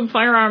having a loaded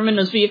firearm in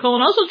his vehicle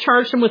and also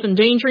charged him with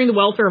endangering the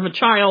welfare of a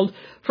child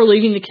for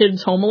leaving the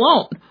kids home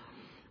alone,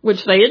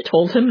 which they had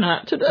told him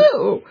not to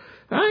do.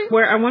 Right.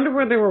 I wonder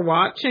where they were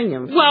watching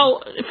him.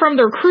 Well, from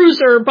their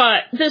cruiser,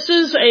 but this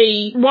is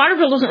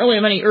Waterville doesn't really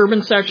have any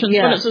urban sections,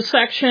 but it's a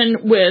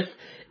section with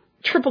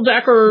triple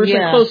deckers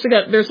and close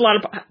together. There's a lot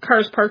of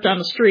cars parked on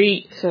the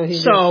street.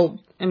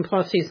 And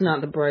plus he's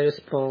not the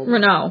brightest bulb.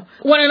 No.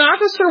 When an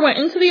officer went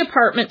into the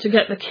apartment to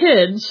get the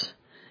kids,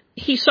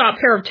 he saw a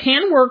pair of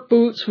tan work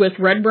boots with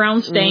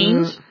red-brown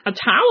stains, a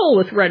towel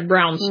with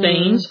red-brown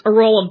stains, a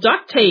roll of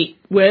duct tape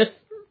with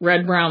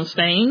red-brown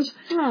stains,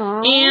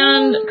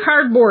 and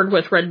cardboard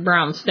with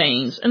red-brown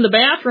stains. In the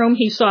bathroom,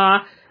 he saw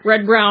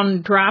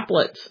red-brown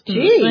droplets in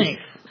the sink.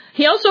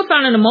 He also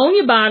found an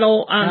ammonia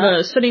bottle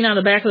sitting on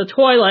the back of the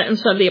toilet and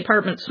said the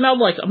apartment smelled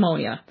like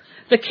ammonia.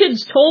 The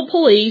kids told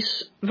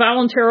police,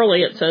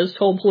 voluntarily it says,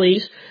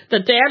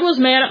 that Dad was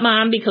mad at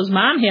Mom because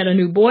Mom had a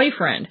new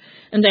boyfriend,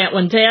 and that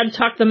when Dad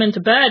tucked them into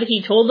bed,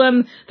 he told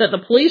them that the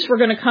police were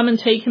going to come and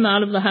take him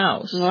out of the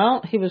house.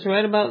 Well, he was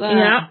right about that.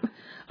 Yeah.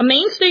 A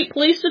Maine State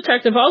Police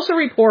detective also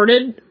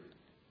reported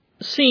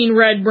seeing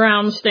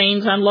red-brown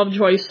stains on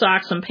Lovejoy's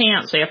socks and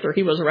pants after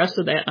he was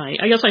arrested that night.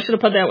 I guess I should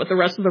have put that with the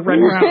rest of the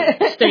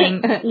red-brown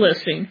stain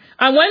listing.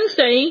 On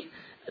Wednesday,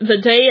 the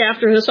day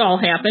after this all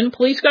happened,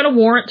 police got a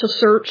warrant to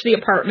search the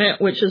apartment,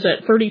 which is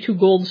at 32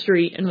 Gold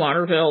Street in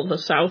Waterville, the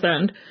south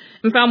end,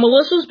 and found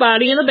Melissa's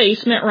body in the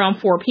basement around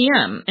 4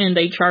 p.m., and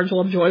they charged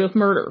Lovejoy with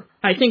murder.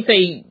 I think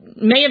they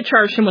may have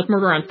charged him with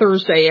murder on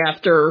Thursday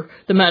after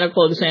the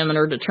medical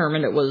examiner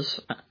determined it was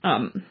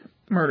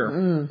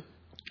murder.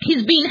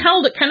 He's being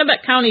held at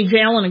Kennebec County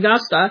Jail in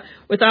Augusta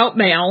without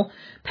bail,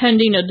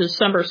 pending a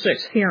December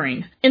 6th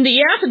hearing. In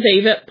the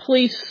affidavit,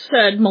 police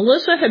said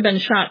Melissa had been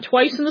shot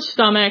twice in the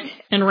stomach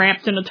and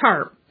wrapped in a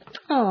tarp.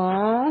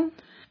 Aww.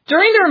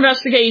 During their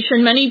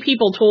investigation, many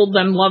people told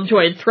them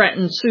Lovejoy had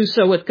threatened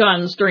Sousa with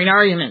guns during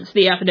arguments.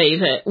 The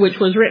affidavit, which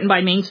was written by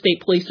Maine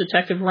State Police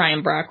Detective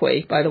Ryan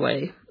Brockway, by the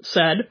way,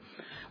 said,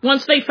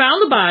 once they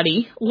found the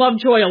body,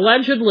 Lovejoy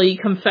allegedly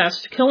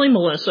confessed to killing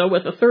Melissa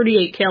with a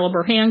 .38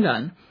 caliber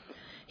handgun.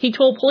 He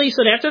told police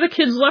that after the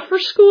kids left for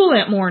school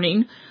that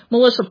morning,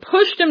 Melissa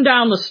pushed him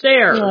down the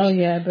stairs. Oh,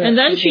 yeah, and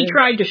then she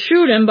tried to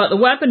shoot him, but the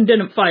weapon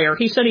didn't fire.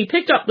 He said he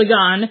picked up the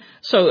gun,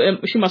 so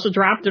she must have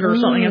dropped it or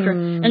something after,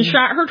 and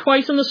shot her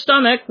twice in the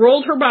stomach,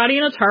 rolled her body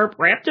in a tarp,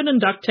 wrapped it in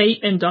duct tape,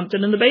 and dumped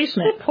it in the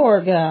basement. That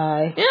poor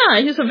guy.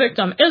 Yeah, he's a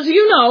victim. As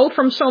you know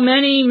from so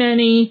many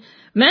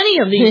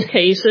of these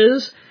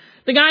cases,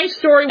 the guy's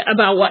story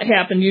about what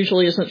happened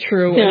usually isn't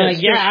true. And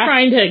it's just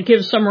trying to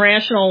give some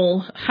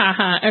rational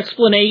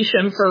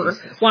explanation for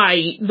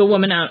why the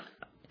woman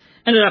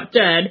ended up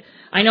dead.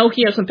 I know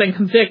he hasn't been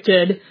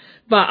convicted,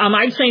 but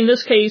I'd say in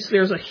this case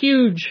there's a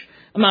huge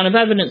amount of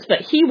evidence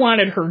that he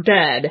wanted her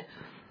dead.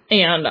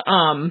 And,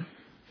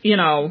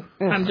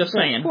 I'm just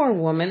saying. Poor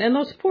woman. And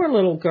those poor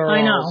little girls.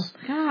 I know.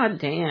 God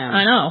damn.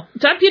 I know.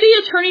 Deputy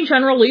Attorney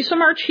General Lisa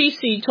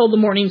Marchese told the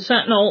Morning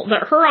Sentinel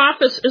that her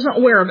office isn't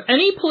aware of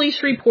any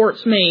police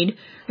reports made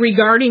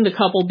regarding the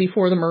couple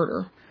before the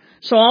murder.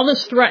 So all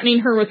this threatening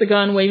her with a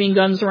gun, waving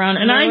guns around.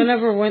 And I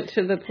never went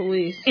to the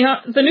police.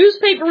 The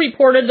newspaper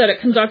reported that it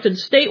conducted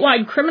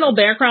statewide criminal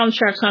background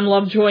checks on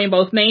Lovejoy in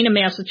both Maine and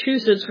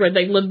Massachusetts, where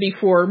they lived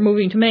before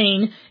moving to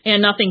Maine,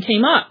 and nothing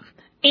came up.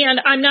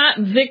 And I'm not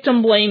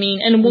victim blaming,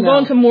 and we'll go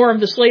into more of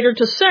this later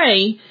to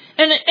say,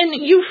 and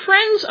you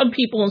friends of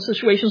people in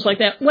situations like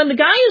that, when the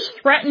guy is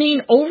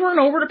threatening over and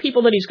over to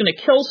people that he's going to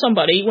kill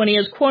somebody, when he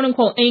has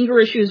quote-unquote anger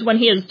issues, when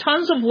he has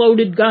tons of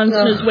loaded guns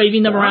and is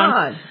waving them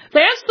around,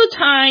 that's the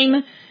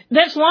time,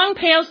 that's long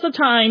past the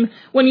time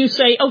when you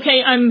say,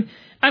 okay, I'm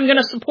going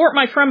to support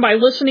my friend by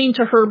listening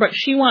to her, but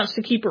she wants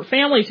to keep her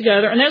family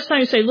together. And that's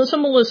time you say,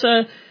 listen,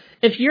 Melissa,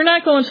 if you're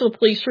not going to the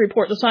police to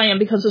report this, I am,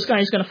 because this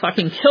guy's going to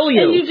fucking kill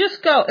you. And you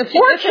just go. If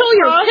kill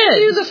your kids.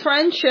 You the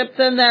friendship,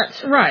 then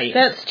that's right.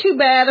 That's too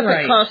bad if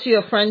it costs you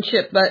a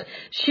friendship. But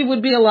she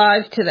would be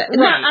alive today.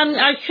 Right.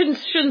 I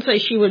shouldn't say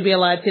she would be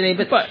alive today,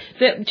 but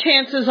the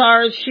chances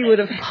are she would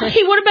have.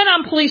 He would have been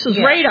on police's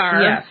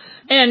radar. Yeah.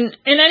 And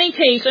in any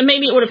case, and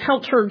maybe it would have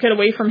helped her get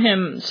away from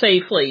him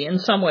safely in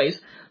some ways.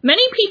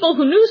 Many people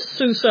who knew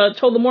Sousa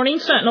told the Morning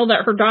Sentinel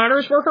that her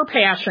daughters were her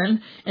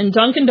passion and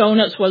Dunkin'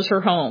 Donuts was her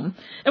home.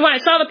 And when I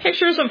saw the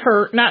pictures of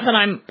her, not that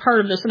I'm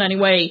part of this in any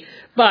way,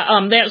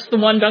 but that's the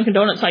one Dunkin'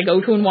 Donuts I go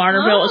to in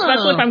Waterville,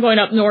 especially if I'm going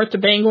up north to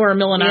Bangor or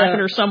Millinocket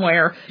or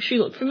somewhere. She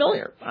looked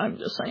familiar, I'm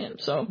just saying.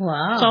 So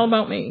It's all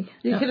about me.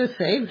 You could have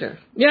saved her.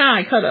 Yeah,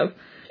 I could have.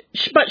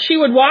 But she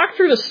would walk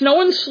through the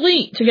snow and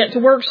sleet to get to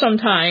work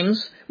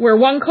sometimes, where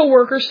one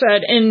coworker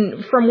said,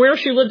 and from where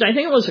she lived, I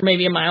think it was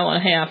maybe a mile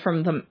and a half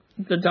from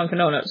the Dunkin'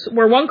 Donuts,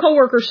 where one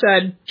coworker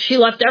said she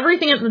left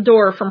everything at the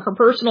door from her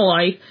personal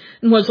life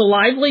and was a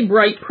lively,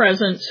 bright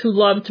presence who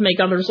loved to make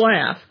others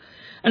laugh.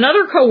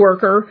 Another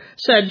coworker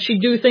said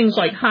she'd do things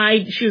like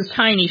hide. She was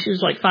tiny. She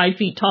was like 5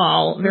 feet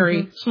tall,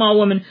 very small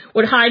woman,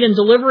 would hide in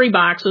delivery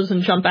boxes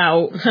and jump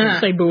out and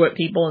say boo at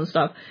people and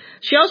stuff.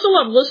 She also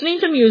loved listening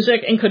to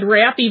music and could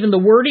rap even the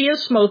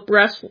wordiest, most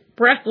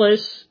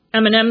breathless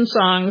Eminem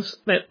songs,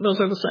 those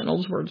are the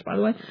Sentinel's words, by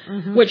the way,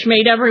 which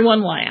made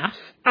everyone laugh.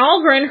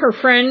 Algren, her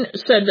friend,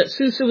 said that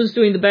Sousa was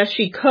doing the best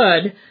she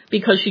could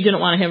because she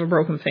didn't want to have a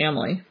broken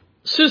family.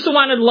 Sousa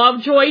wanted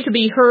Lovejoy to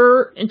be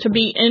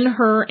in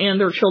her and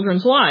their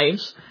children's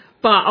lives,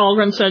 but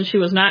Algren said she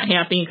was not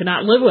happy and could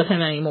not live with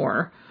him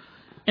anymore.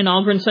 And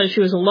Algren said she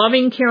was a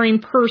loving, caring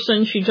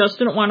person. She just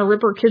didn't want to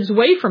rip her kids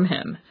away from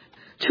him.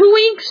 2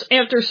 weeks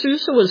after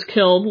Sousa was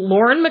killed,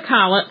 Lauren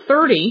McCollett,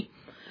 30,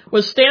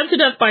 was stabbed to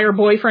death by her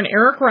boyfriend,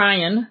 Eric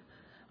Ryan,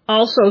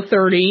 also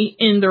 30,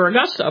 in their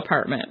Augusta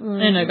apartment.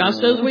 And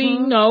Augusta, as we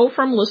know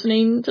from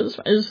listening to this,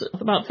 is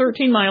about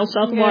 13 miles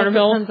south of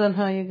Waterville. Depends on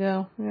how you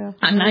go. Yeah.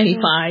 On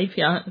 95,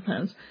 it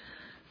depends.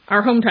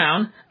 Our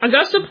hometown.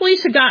 Augusta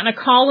police had gotten a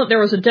call that there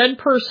was a dead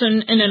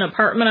person in an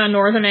apartment on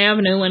Northern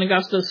Avenue in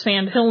Augusta's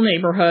Sand Hill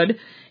neighborhood,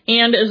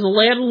 and as the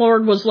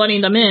landlord was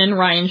letting them in,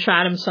 Ryan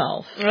shot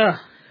himself. Ugh.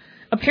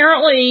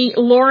 Apparently,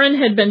 Lauren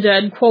had been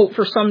dead, quote,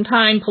 for some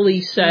time,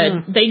 police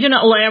said. They didn't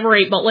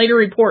elaborate, but later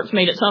reports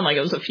made it sound like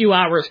it was a few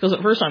hours, because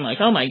at first I'm like,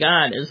 oh my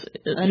God, is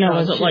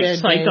it like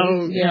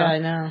psycho? Yeah, I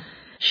know.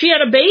 She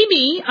had a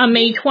baby on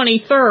May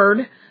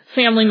 23rd,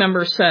 family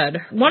members said.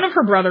 One of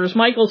her brothers,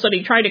 Michael, said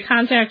he tried to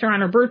contact her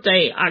on her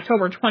birthday,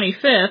 October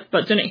 25th,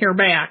 but didn't hear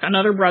back.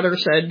 Another brother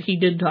said he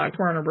did talk to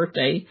her on her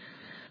birthday.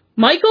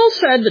 Michael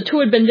said the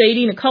two had been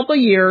dating a couple of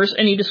years,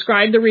 and he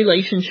described the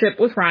relationship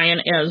with Ryan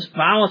as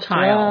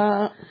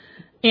volatile.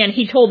 And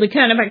he told the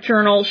Kennebec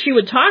Journal she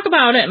would talk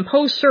about it and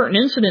post certain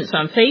incidents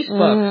on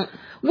Facebook.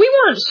 We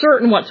weren't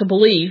certain what to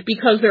believe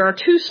because there are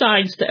two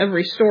sides to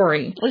every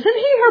story. Isn't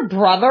he her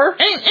brother?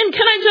 And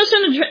can I just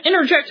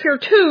interject here,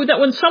 too, that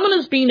when someone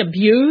is being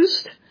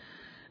abused,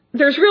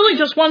 there's really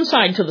just one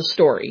side to the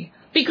story.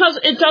 Because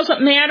it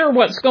doesn't matter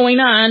what's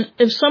going on.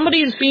 If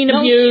somebody is being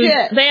abused,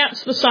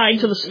 that's the side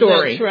to the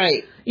story. That's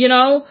right. You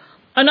know?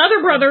 Another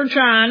brother,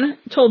 John,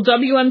 told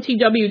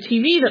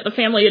WMTW-TV that the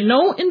family had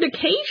no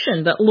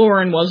indication that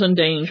Lauren was in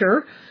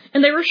danger,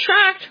 and they were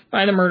shocked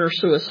by the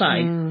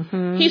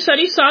murder-suicide. He said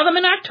he saw them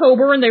in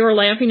October, and they were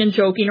laughing and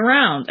joking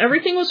around.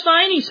 Everything was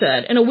fine, he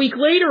said. And a week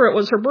later, it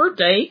was her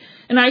birthday,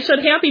 and I said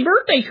happy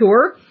birthday to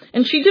her,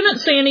 and she didn't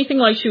say anything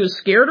like she was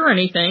scared or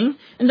anything,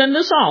 and then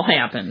this all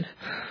happened.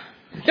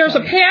 There's a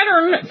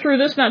pattern through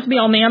this, not to be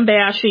all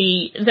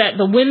man-bashy, that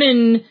the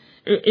women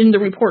in the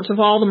reports of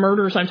all the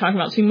murders I'm talking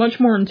about seem much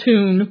more in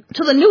tune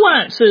to the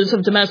nuances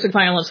of domestic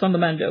violence than the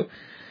men do.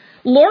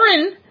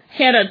 Lauren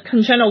had a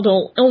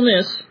congenital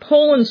illness,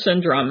 Poland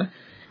syndrome,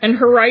 and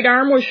her right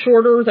arm was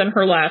shorter than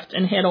her left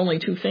and had only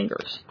 2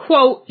 fingers.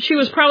 Quote, she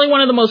was probably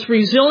one of the most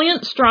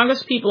resilient,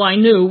 strongest people I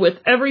knew with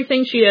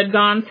everything she had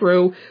gone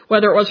through,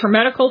 whether it was her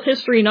medical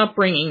history and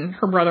upbringing,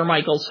 her brother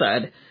Michael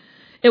said.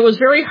 It was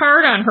very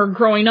hard on her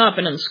growing up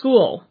and in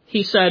school,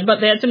 he said, but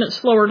that didn't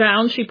slow her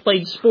down. She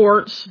played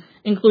sports,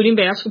 including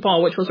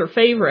basketball, which was her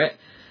favorite.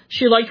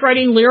 She liked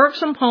writing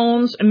lyrics and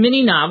poems and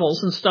mini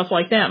novels and stuff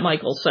like that,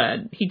 Michael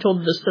said. He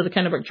told this to the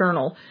Kennebec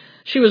Journal.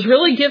 She was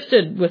really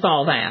gifted with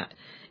all that.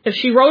 If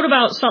she wrote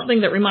about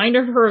something that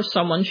reminded her of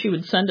someone, she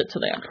would send it to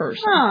that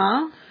person.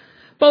 Aww.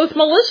 Both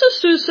Melissa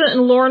Sousa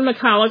and Lauren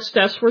McCulloch's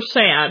deaths were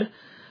sad,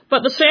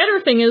 but the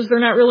sadder thing is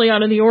they're not really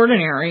out of the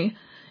ordinary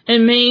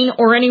in Maine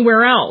or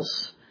anywhere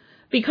else.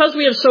 Because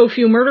we have so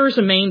few murders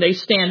in Maine, they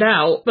stand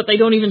out, but they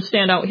don't even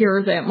stand out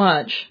here that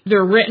much.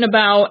 They're written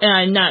about,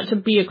 and not to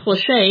be a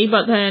cliche,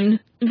 but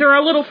then they're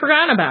a little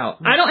forgotten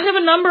about. I don't have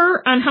a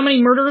number on how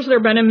many murders there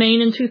have been in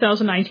Maine in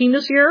 2019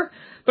 this year,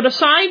 but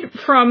aside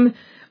from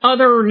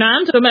other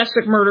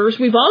non-domestic murders,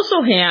 we've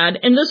also had,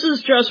 and this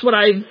is just what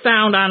I've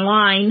found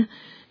online,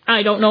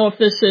 I don't know if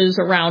this is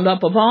a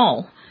roundup of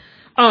all.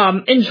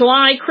 In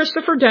July,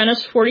 Christopher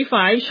Dennis,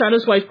 45, shot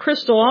his wife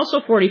Crystal,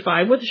 also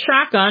 45, with a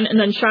shotgun and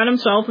then shot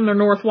himself in their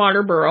North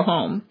Waterboro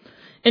home.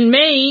 In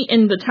May,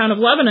 in the town of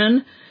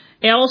Lebanon,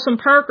 Allison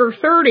Parker,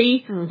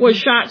 30, was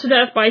shot to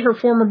death by her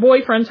former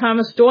boyfriend,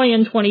 Thomas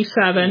Doyen,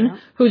 27,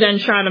 who then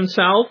shot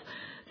himself.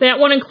 That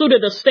one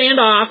included a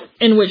standoff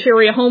in which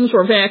area homes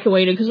were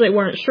evacuated because they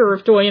weren't sure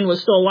if Doyen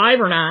was still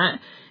alive or not.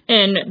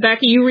 And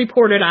Becky, you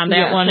reported on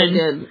that one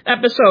in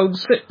episode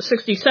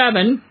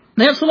 67.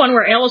 That's the one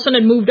where Allison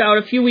had moved out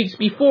a few weeks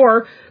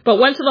before, but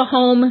went to the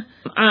home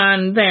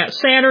on that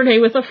Saturday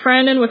with a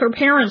friend and with her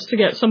parents to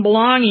get some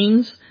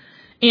belongings.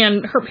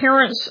 And her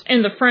parents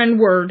and the friend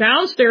were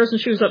downstairs,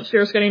 and she was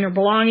upstairs getting her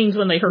belongings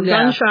when they heard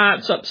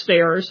gunshots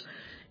upstairs,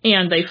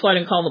 and they fled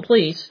and called the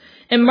police.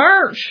 In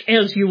March,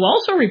 as you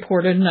also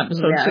reported in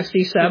episode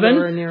 67,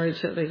 were near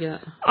each other,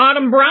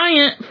 Autumn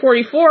Bryant,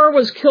 44,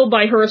 was killed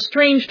by her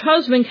estranged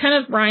husband,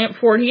 Kenneth Bryant,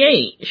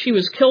 48. She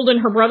was killed in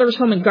her brother's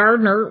home in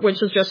Gardner,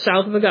 which is just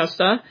south of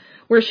Augusta,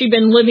 where she'd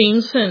been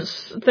living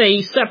since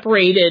they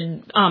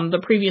separated the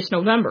previous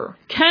November.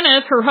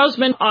 Kenneth, her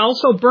husband,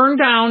 also burned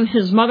down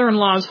his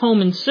mother-in-law's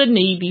home in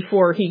Sydney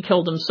before he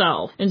killed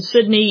himself. And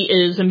Sydney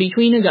is in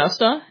between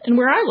Augusta and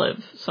where I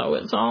live, so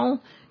it's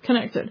all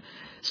connected.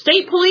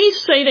 State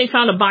police say they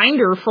found a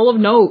binder full of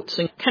notes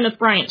in Kenneth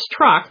Bryant's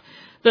truck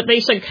that they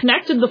said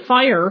connected the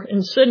fire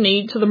in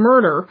Sydney to the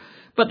murder,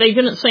 but they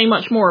didn't say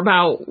much more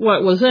about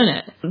what was in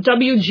it.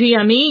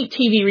 WGME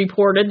TV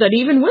reported that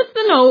even with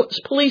the notes,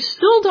 police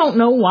still don't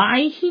know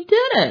why he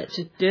did it.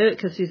 He did it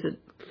because he's a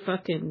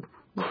fucking...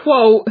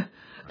 Quote,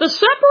 the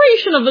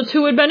separation of the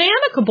two had been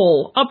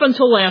amicable up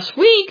until last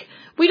week.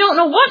 We don't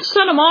know what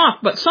set him off,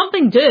 but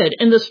something did,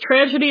 and this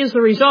tragedy is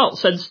the result,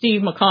 said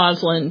Steve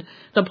McCausland,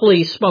 the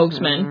police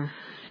spokesman. Mm-hmm.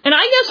 And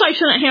I guess I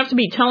shouldn't have to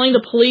be telling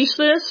the police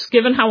this,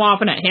 given how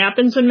often it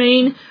happens in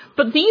Maine,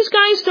 but these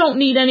guys don't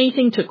need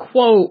anything to,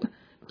 quote,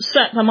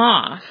 set them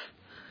off.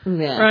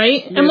 Yeah.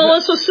 Right? In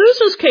Melissa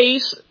Sousa's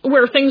case,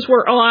 where things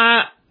were a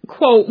lot,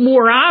 quote,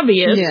 more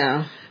obvious,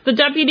 the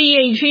deputy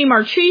AG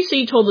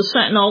Marchese told the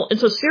Sentinel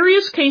it's a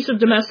serious case of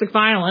domestic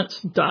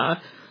violence,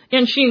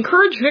 and she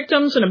encouraged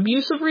victims in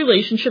abusive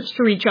relationships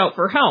to reach out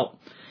for help.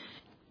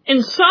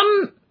 In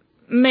some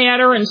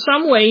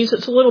ways,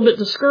 it's a little bit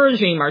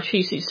discouraging,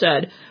 Marchese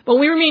said, but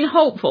we remain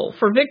hopeful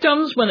for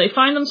victims when they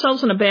find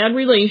themselves in a bad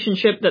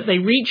relationship that they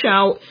reach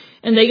out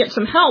and they get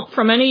some help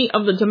from any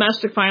of the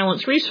domestic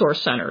violence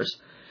resource centers.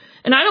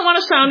 And I don't want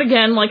to sound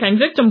again like I'm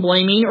victim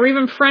blaming or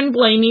even friend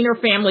blaming or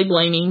family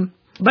blaming,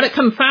 but it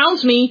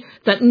confounds me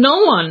that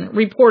no one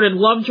reported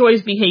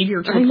Lovejoy's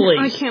behavior to the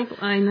police.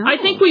 I know. I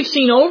think we've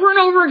seen over and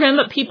over again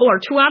that people are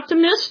too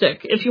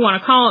optimistic, if you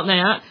want to call it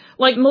that,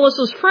 like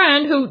Melissa's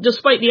friend, who,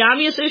 despite the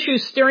obvious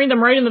issues staring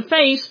them right in the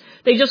face,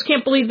 they just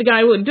can't believe the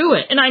guy would do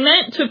it. And I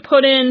meant to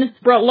put in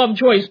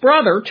Lovejoy's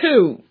brother,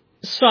 too,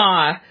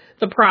 saw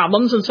the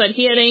problems and said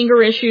he had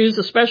anger issues,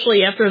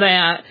 especially after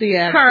that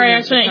car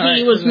accident.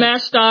 He was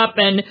messed up,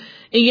 and,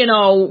 you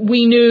know,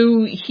 we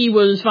knew he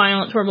was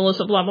violent toward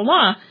Melissa, blah, blah,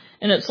 blah.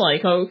 And it's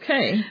like,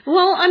 okay.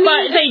 Well, I mean,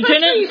 but they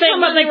didn't say,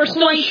 but they were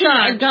still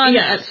shocked. A gun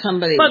at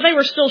somebody. But they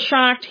were still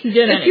shocked he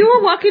didn't. If you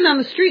were walking on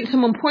the street and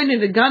someone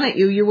pointed a gun at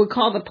you, you would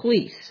call the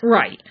police.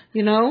 Right.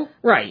 You know?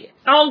 Right.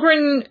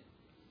 Algren,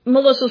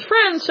 Melissa's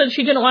friend, said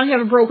she didn't want to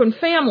have a broken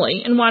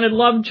family and wanted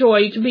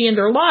Lovejoy to be in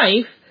their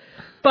life,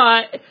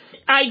 but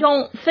I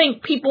don't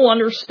think people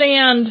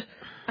understand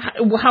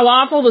how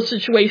awful the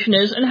situation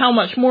is and how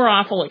much more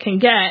awful it can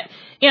get.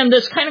 And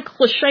this kind of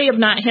cliche of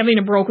not having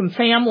a broken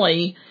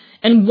family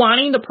and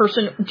wanting the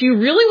person, do you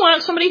really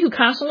want somebody who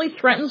constantly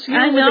threatens you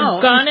with a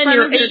gun in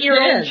your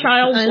 8-year-old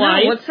child's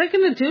life? What's that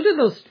going to do to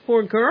those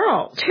poor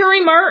girls? Terry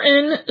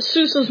Martin,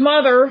 Sousa's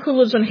mother, who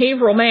lives in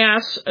Haverhill,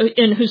 Mass.,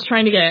 and who's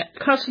trying to get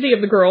custody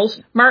of the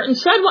girls, Martin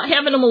said what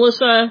happened to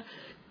Melissa,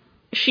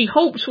 she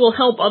hopes will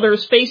help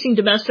others facing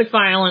domestic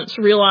violence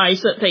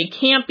realize that they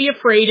can't be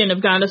afraid and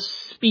have got to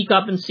speak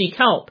up and seek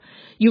help.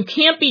 You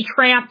can't be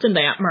trapped in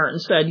that, Martin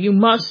said. You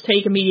must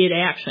take immediate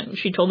action.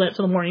 She told that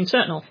to the Morning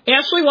Sentinel.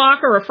 Ashley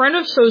Walker, a friend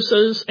of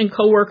Sousa's and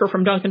co-worker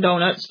from Dunkin'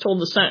 Donuts,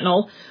 told the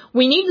Sentinel,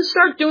 we need to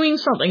start doing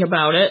something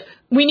about it.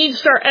 We need to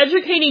start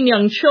educating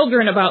young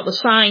children about the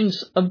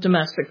signs of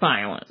domestic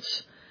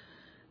violence.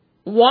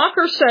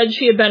 Walker said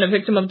she had been a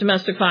victim of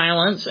domestic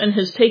violence and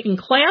has taken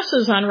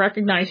classes on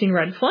recognizing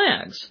red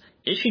flags.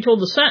 She told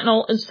the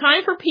Sentinel, it's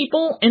time for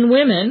people and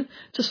women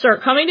to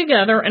start coming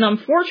together, and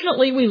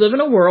unfortunately we live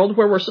in a world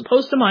where we're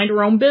supposed to mind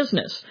our own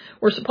business.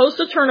 We're supposed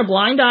to turn a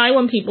blind eye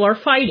when people are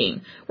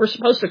fighting. We're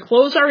supposed to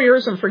close our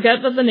ears and forget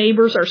that the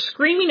neighbors are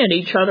screaming at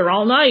each other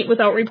all night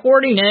without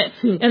reporting it,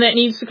 and that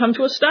needs to come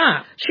to a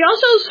stop. She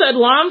also said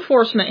law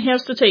enforcement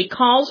has to take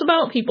calls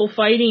about people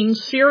fighting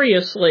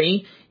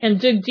seriously and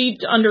dig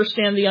deep to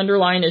understand the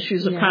underlying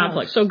issues of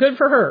conflict. So good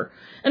for her.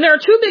 And there are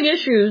two big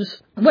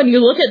issues when you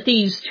look at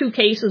these two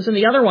cases and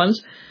the other ones.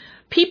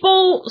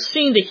 People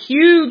seeing the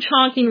huge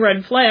honking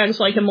red flags,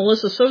 like in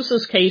Melissa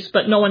Sousa's case,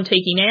 but no one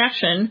taking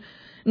action.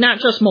 Not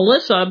just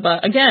Melissa,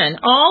 but again,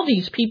 all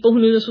these people who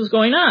knew this was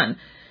going on.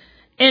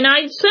 And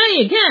I'd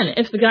say, again,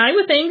 if the guy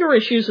with anger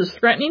issues is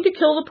threatening to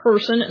kill the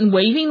person and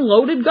waving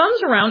loaded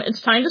guns around, it's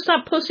time to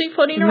stop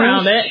pussyfooting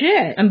around it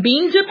and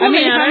being diplomatic. I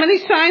mean, how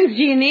many signs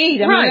do you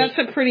need? I mean,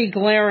 that's a pretty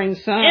glaring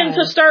sign. And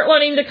to start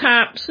letting the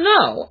cops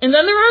know. And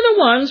then there are the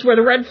ones where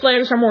the red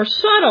flags are more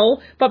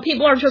subtle, but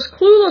people are just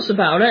clueless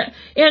about it.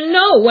 And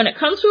no, when it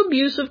comes to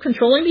abusive,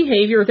 controlling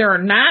behavior, there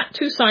are not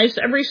two sides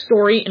to every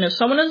story. And if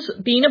someone is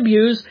being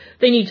abused,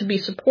 they need to be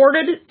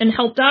supported and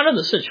helped out of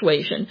the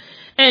situation.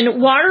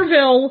 And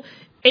Waterville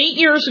 8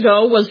 years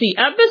ago was the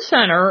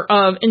epicenter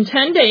of, in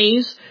 10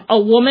 days, a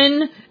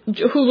woman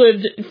who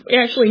lived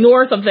actually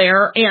north of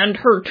there, and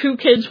her 2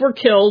 kids were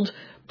killed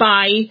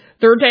by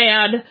their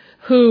dad,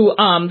 who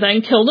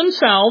then killed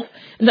himself.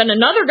 And then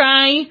another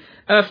guy,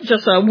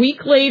 just a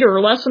week later,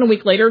 or less than a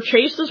week later,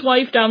 chased his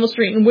wife down the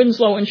street in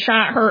Winslow and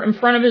shot her in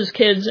front of his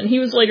kids, and he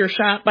was later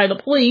shot by the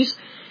police.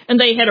 And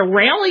they had a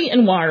rally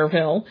in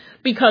Waterville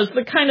because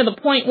the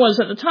point was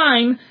at the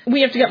time,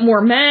 we have to get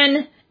more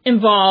men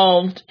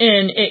involved,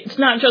 and it's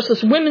not just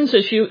this women's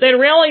issue. They had a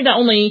rally that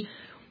only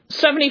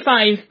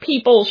 75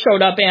 people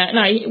showed up at,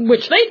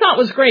 which they thought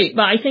was great,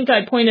 but I think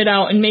I pointed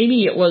out, and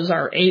maybe it was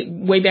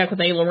way back with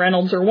Ayla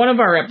Reynolds or one of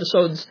our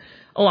episodes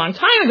a long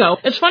time ago.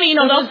 It's funny, It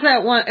was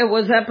that one. It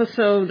was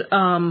episode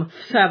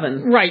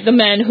 7. Right, the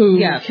men who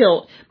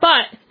killed.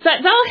 But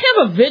they'll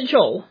have a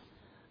vigil.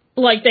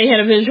 Like they had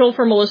a vigil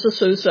for Melissa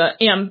Sousa,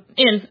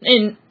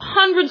 and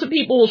hundreds of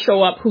people will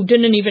show up who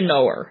didn't even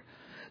know her.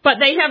 But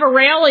they have a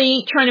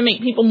rally trying to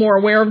make people more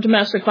aware of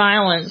domestic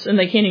violence, and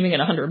they can't even get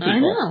 100 people. I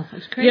know,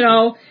 it's crazy.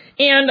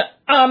 And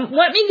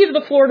let me give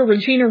the floor to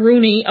Regina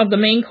Rooney of the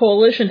Maine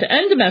Coalition to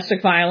End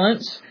Domestic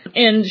Violence.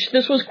 And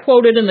this was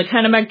quoted in the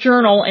Kennebec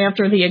Journal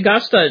after the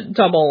Augusta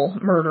double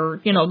murder,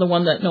 the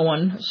one that no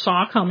one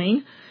saw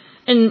coming.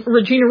 And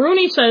Regina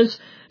Rooney says,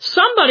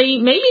 somebody,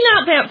 maybe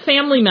not that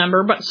family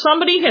member, but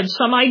somebody had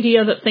some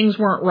idea that things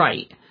weren't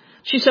right.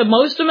 She said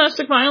most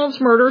domestic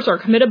violence murders are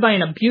committed by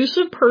an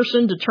abusive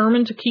person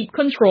determined to keep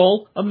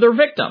control of their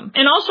victim.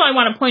 And also I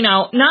want to point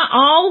out, not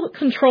all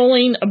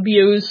controlling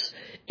abuse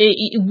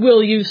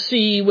will you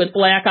see with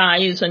black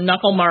eyes and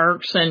knuckle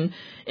marks, and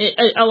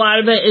a lot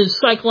of it is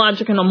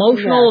psychological and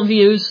emotional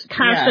abuse,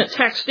 constant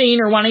texting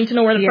or wanting to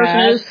know where the person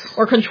is,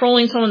 or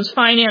controlling someone's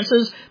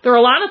finances. There are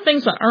a lot of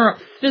things that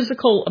aren't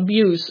physical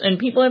abuse, and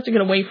people have to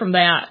get away from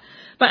that.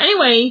 But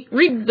anyway,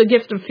 read The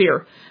Gift of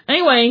Fear.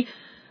 Anyway,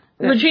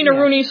 Regina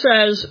Rooney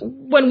says,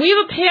 when we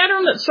have a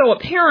pattern that's so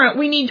apparent,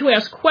 we need to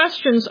ask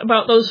questions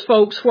about those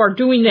folks who are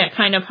doing that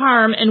kind of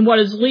harm and what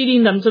is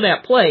leading them to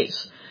that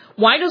place.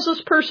 Why does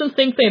this person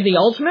think they have the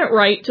ultimate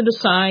right to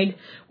decide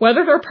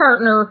whether their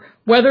partner,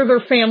 whether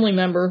their family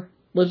member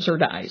lives or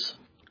dies?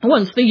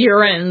 Once the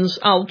year ends,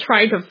 I'll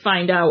try to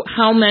find out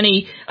how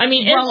many. I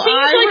mean, it seems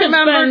like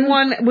remember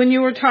one when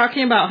you were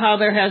talking about how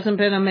there hasn't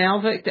been a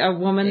male victim, a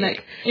woman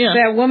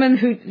that woman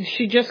who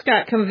she just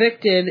got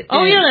convicted.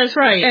 Oh, that's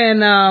right.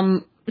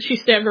 And she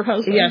stabbed her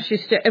husband. Yeah, she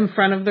in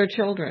front of their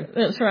children.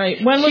 That's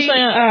right. When was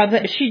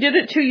that? She did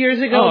it 2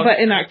 years ago, but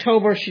in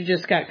October she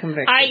just got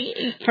convicted.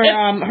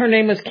 Her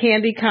name was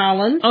Candy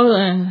Collins. Oh,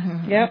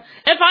 yep.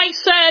 If I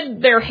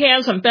said there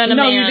hasn't been a man,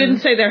 no, you didn't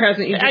say there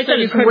hasn't. You just I said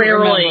it's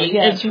rarely.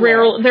 Yeah, it's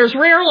rare. There's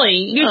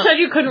rarely. You said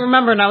you couldn't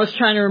remember, and I was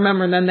trying to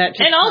remember, and then that.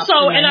 Just and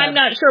also, and I'm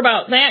not sure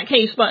about that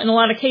case, but in a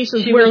lot of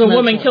cases where the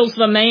woman kills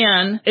the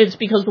man, it's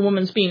because the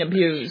woman's being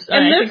abused.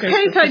 In this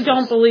case, I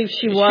don't believe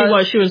she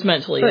was. She was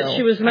mentally ill. But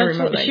she was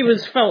mentally. She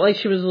felt like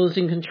she was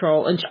losing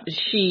control, and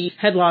she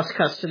had lost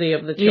custody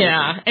of the children.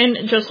 Yeah,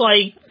 and just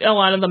like a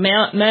lot of the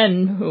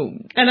men who...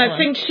 And I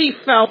think she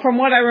felt, from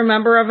what I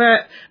remember of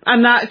it,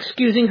 I'm not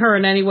excusing her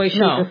in any way,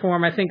 shape, or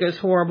form. I think it was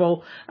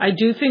horrible. I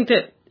do think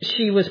that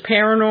she was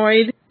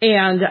paranoid,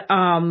 and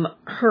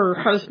her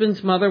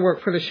husband's mother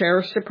worked for the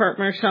sheriff's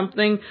department or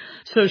something,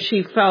 so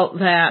she felt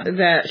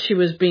that she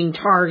was being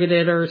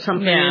targeted or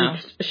something. Yeah.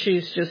 And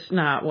she's just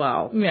not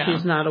well. Yeah.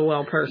 She's not a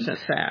well person.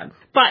 It's sad.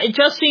 But it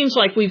just seems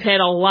like we've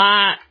had a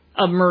lot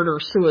of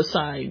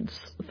murder-suicides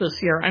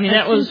this year. I mean,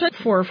 that was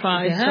 4 or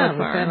 5 so far. We've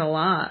had a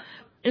lot.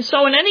 And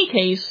so in any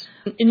case,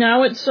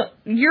 now it's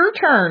your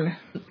turn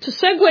to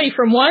segue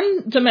from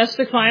one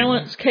domestic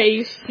violence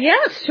case.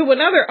 Yes, to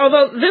another.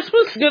 Although this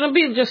was going to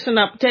be just an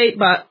update,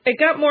 but it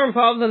got more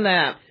involved than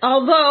that.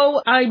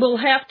 Although I will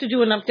have to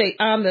do an update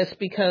on this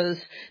because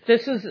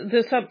this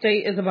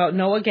update is about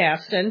Noah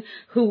Gaston,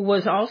 who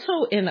was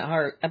also in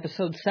our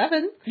episode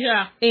 7.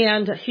 Yeah.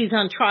 And he's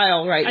on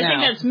trial right now. I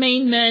think that's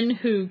Maine men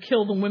who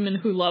kill the women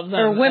who love them.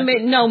 Or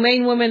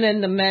Maine women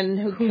and the men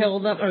who kill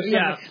them. Or something.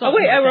 Yeah. Oh,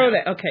 wait, I wrote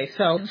it. Okay,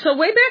 so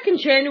way back in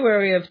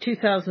January of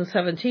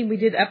 2017, we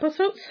did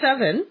episode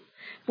 7,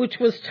 which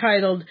was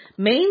titled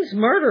Maine's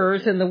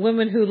Murderers and the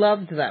Women Who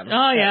Loved Them.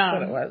 Oh, yeah. That's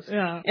what it was.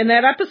 Yeah. In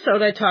that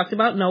episode, I talked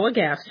about Noah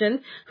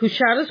Gaston, who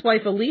shot his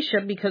wife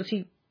Alicia because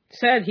he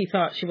said he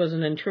thought she was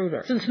an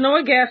intruder. Since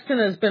Noah Gaston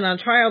has been on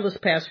trial this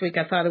past week,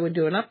 I thought I would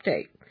do an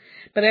update.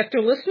 But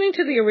after listening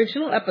to the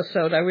original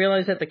episode, I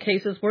realized that the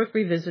case is worth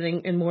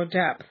revisiting in more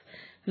depth.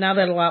 Now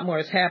that a lot more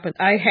has happened.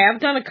 I have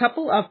done a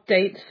couple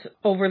updates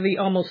over the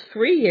almost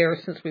 3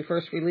 years since we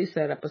first released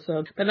that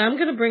episode, but I'm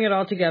going to bring it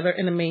all together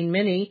in a Maine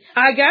mini.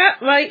 I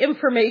got my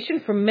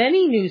information from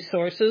many news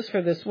sources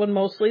for this one,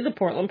 mostly the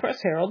Portland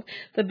Press-Herald,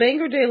 the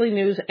Bangor Daily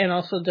News, and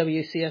also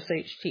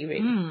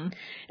WCSH-TV.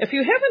 If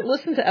you haven't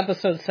listened to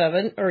episode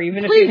 7, or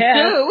even Please if you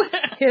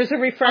have, here's a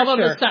refresher.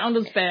 Although the sound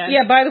is bad.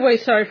 Yeah, by the way,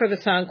 sorry for the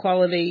sound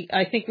quality.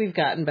 I think we've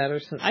gotten better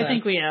since then. I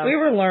think we have. We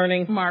were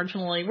learning.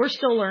 Marginally. We're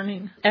still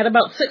learning. At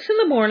about 6 in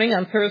the morning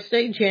on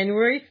Thursday,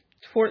 January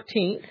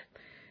 14th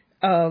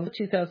of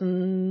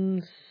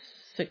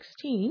 2016,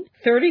 2016,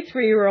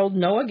 33-year-old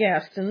Noah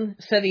Gaston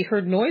said he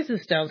heard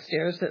noises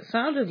downstairs that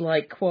sounded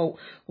like, quote,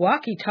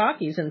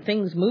 walkie-talkies and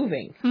things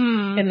moving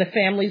in the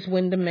family's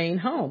Windham, Maine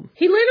home.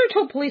 He later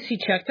told police he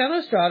checked on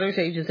his daughters,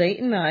 ages 8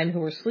 and 9, who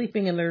were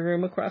sleeping in their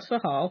room across the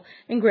hall,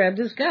 and grabbed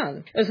his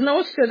gun. As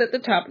Noah stood at the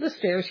top of the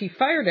stairs, he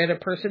fired at a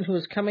person who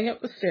was coming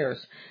up the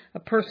stairs, a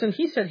person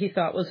he said he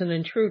thought was an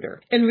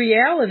intruder. In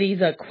reality,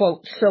 the,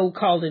 quote,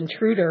 so-called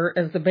intruder,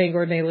 as the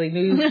Bangor Daily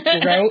News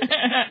wrote,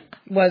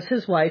 was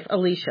his wife,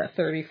 Alicia,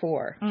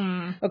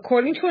 34.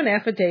 According to an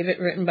affidavit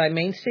written by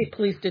Maine State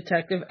Police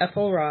Detective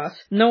Ethel Ross,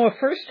 Noah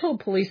first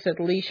told police that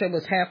Alicia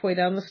was halfway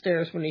down the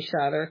stairs when he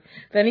shot her.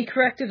 Then he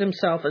corrected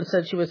himself and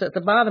said she was at the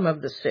bottom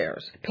of the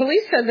stairs.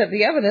 Police said that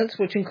the evidence,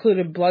 which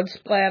included blood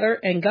splatter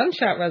and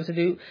gunshot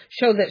residue,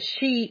 showed that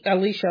she,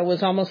 Alicia,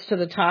 was almost to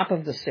the top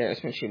of the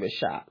stairs when she was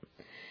shot,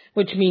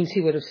 which means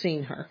he would have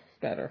seen her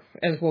better,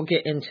 as we'll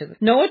get into.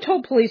 Noah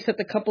told police that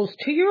the couple's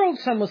 2-year-old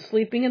son was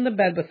sleeping in the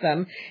bed with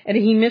them, and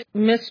he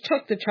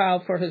mistook the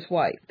child for his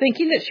wife.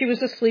 Thinking that she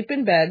was asleep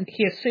in bed,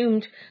 he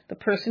assumed the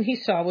person he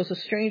saw was a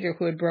stranger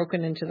who had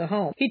broken into the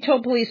home. He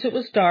told police it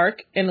was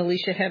dark, and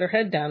Alicia had her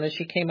head down as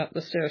she came up the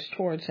stairs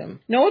towards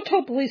him. Noah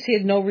told police he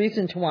had no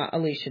reason to want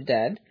Alicia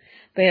dead.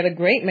 They had a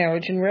great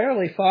marriage and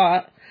rarely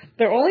fought.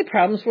 Their only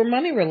problems were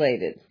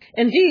money-related.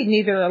 Indeed,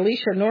 neither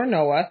Alicia nor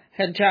Noah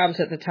had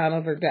jobs at the time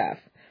of her death.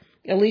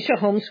 Alicia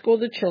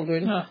homeschooled the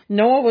children.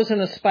 Noah was an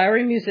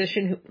aspiring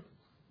musician who...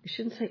 You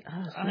shouldn't say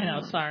us. I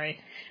know, sorry.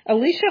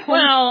 Alicia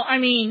Well, I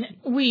mean,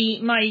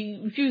 my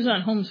views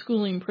on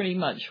homeschooling pretty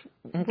much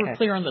were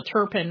clear on the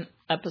Turpin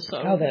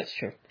episode. Oh, that's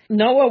true.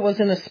 Noah was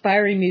an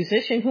aspiring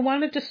musician who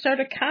wanted to start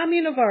a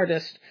commune of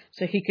artists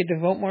so he could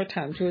devote more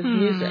time to his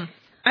music.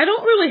 I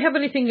don't really have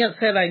anything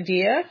against that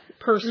idea,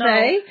 per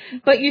se,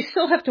 but you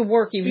still have to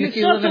work even if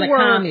you live in a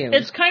commune.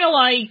 It's kind of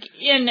like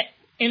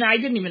and I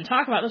didn't even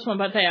talk about this one,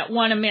 but that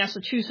one in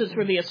Massachusetts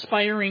where the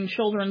aspiring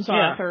children's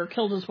author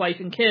killed his wife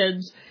and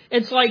kids.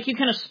 It's like you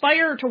can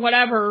aspire to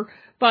whatever,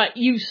 but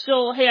you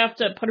still have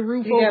to put a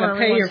roof over everyone's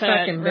head. You got to pay your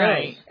fucking bills.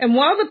 Right. And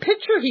while the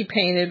picture he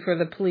painted for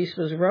the police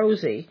was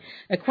rosy,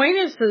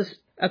 acquaintances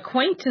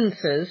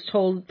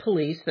told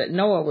police that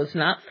Noah was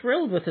not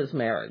thrilled with his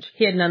marriage.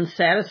 He had an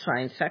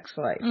unsatisfying sex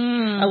life.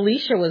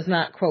 Alicia was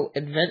not, quote,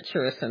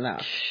 adventurous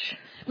enough.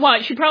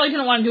 Well, she probably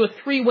didn't want to do a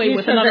three-way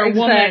with another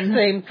woman.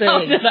 Same thing.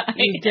 Oh, did I?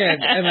 You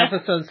did. In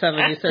episode 7,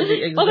 you said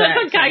the exact Well, that's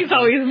what guys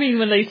always mean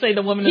when they say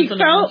the woman is an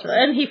adventurous.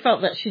 And he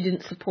felt that she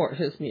didn't support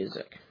his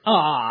music.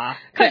 Aw.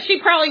 Because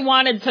she probably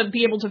wanted to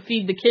be able to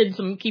feed the kids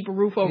and keep a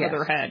roof over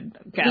their head,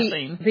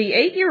 guessing. The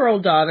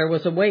 8-year-old daughter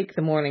was awake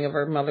the morning of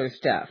her mother's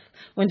death.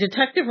 When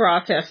Detective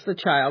Ross asked the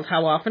child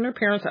how often her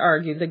parents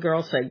argued, the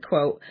girl said,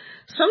 quote,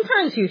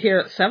 sometimes you hear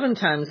it 7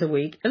 times a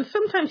week, and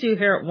sometimes you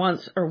hear it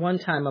once or 1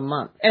 time a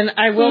month. And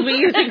I will be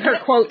using her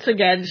quotes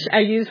again.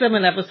 I used them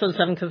in episode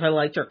 7 because I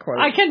liked her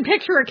quotes. I can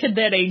picture a kid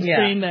that age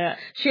saying that.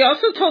 She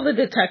also told the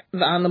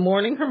detective on the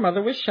morning her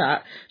mother was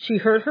shot, she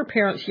heard her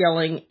parents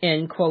yelling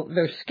in, quote,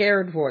 their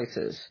scared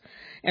voices.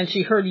 And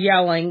she heard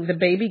yelling, the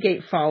baby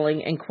gate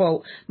falling, and,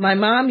 quote, my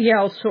mom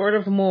yelled sort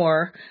of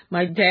more,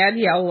 my dad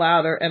yelled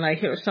louder, and I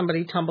hear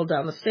somebody tumble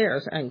down the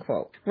stairs, end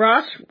quote.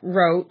 Ross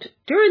wrote,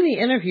 during the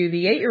interview,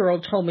 the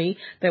 8-year-old told me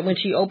that when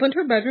she opened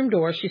her bedroom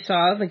door, she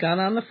saw the gun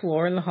on the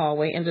floor in the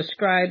hallway and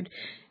described,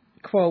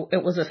 quote,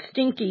 it was a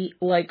stinky,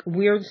 like,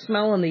 weird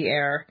smell in the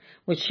air,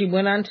 which she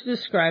went on to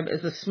describe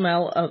as a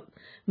smell of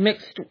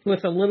mixed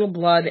with a little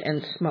blood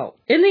and smoke.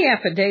 In the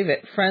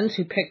affidavit, friends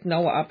who picked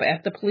Noah up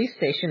at the police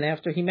station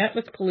after he met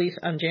with police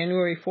on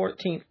January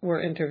 14th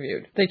were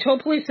interviewed. They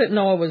told police that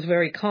Noah was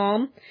very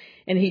calm,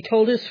 and he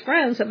told his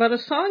friends about a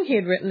song he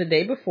had written the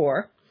day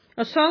before,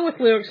 a song with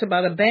lyrics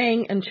about a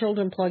bang and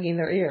children plugging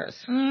their ears.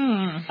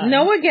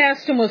 Noah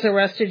Gaston was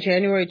arrested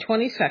January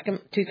 22nd,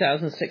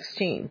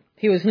 2016.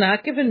 He was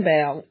not given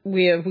bail.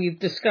 We've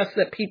discussed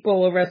that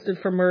people arrested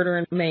for murder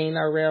in Maine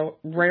are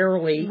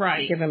rarely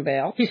given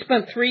bail. He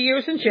spent 3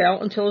 years in jail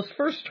until his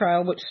first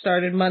trial, which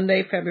started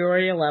Monday,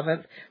 February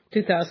 11th,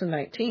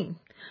 2019.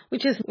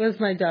 Which was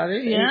my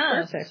daughter's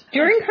birthday.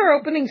 During her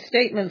opening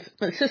statements,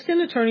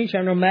 Assistant Attorney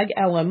General Meg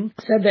Ellum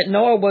said that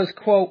Noah was,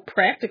 quote,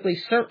 practically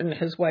certain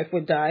his wife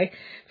would die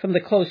from the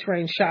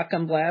close-range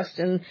shotgun blast,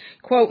 and,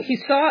 quote, he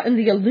saw in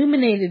the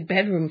illuminated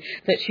bedroom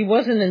that she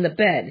wasn't in the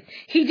bed.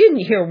 He didn't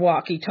hear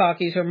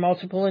walkie-talkies or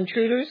multiple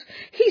intruders.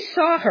 He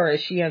saw her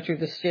as she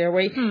entered the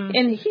stairway,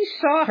 and he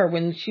saw her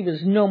when she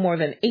was no more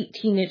than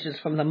 18 inches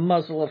from the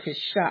muzzle of his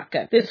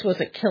shotgun. This was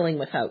a killing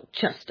without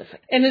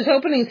justification. In his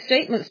opening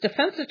statements,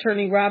 defense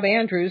attorney Rob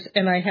Andrews,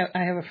 and I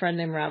have a friend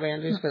named Rob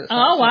Andrews. But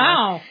oh,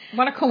 wow.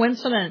 What a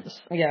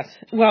coincidence. Yes.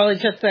 Well,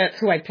 it's just that's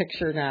who I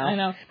picture now. I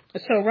know.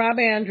 So Rob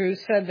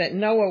Andrews said that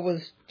Noah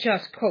was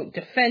just, quote,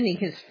 defending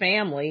his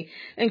family,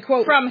 and,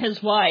 quote, from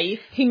his wife.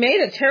 He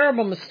made a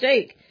terrible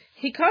mistake.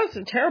 He caused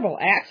a terrible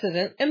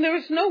accident, and there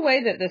is no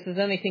way that this is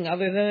anything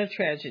other than a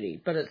tragedy,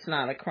 but it's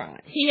not a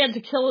crime. He had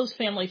to kill his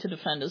family to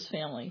defend his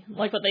family.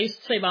 Like what they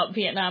say about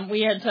Vietnam,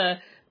 we had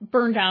to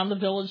burn down the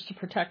village to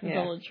protect the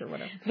village or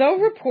whatever. Though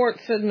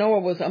reports said Noah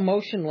was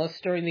emotionless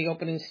during the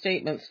opening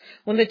statements,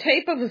 when the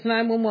tape of his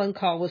 911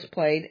 call was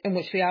played, in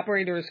which the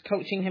operator is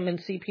coaching him in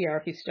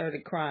CPR, he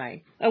started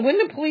crying. A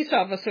Wyndham police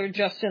officer,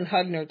 Justin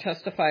Hudner,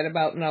 testified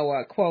about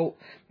Noah, quote,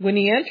 when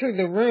he entered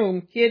the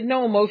room, he had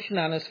no emotion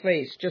on his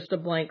face, just a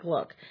blank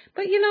look.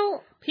 But,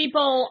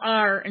 people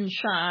are in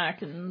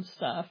shock and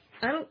stuff.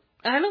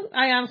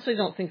 I honestly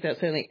don't think that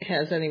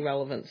has any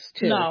relevance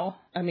to. No.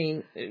 I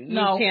mean,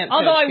 no. You can't.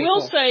 Although I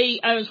will say,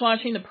 I was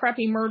watching the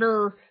Preppy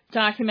Murder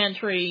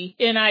documentary,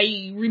 and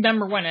I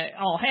remember when it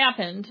all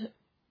happened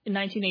in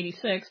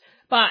 1986.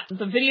 But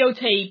the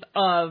videotape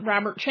of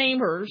Robert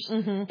Chambers,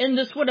 and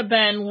this would have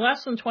been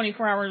less than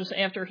 24 hours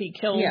after he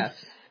killed.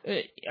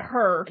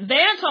 Her.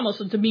 That's almost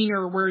a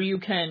demeanor where you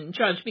can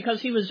judge,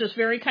 because he was just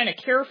very kind of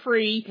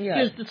carefree. He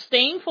was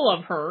disdainful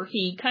of her.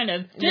 He kind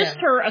of dissed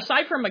her,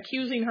 aside from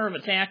accusing her of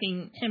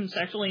attacking him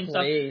sexually and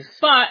stuff.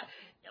 But,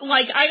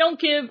 I don't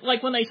give,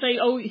 when they say,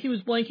 oh, he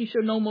was blank, he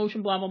showed no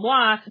emotion, blah, blah,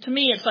 blah. To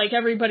me, it's like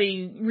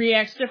everybody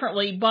reacts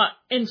differently. But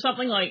in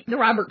something like the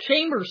Robert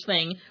Chambers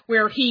thing,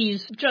 where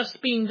he's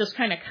just being this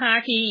kind of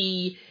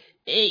cocky,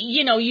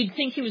 you'd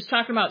think he was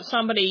talking about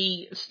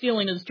somebody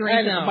stealing his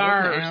drink at the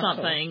bar or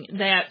something.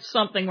 That's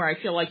something where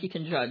I feel like you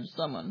can judge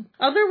someone.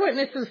 Other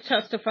witnesses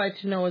testified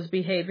to Noah's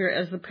behavior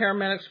as the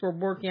paramedics were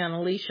working on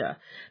Alicia.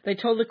 They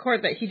told the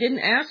court that he didn't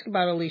ask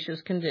about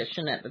Alicia's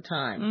condition at the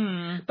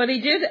time. But he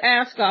did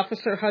ask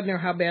Officer Hudner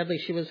how badly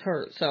she was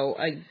hurt, so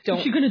I don't...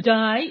 Is she going to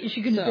die? Is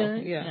she going to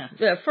die? Yeah.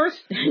 That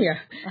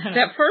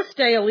first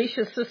day,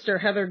 Alicia's sister,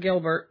 Heather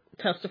Gilbert,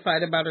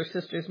 testified about her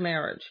sister's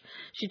marriage.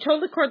 She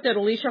told the court that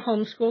Alicia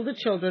homeschooled the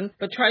children,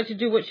 but tried to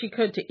do what she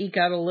could to eke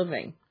out a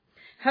living.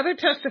 Heather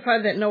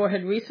testified that Noah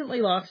had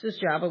recently lost his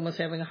job and was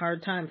having a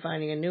hard time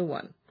finding a new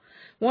one.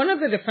 One of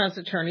the defense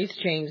attorneys,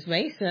 James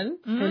Mason,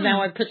 and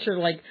now I picture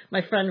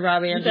my friend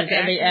Rob Andrews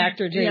and the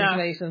actor James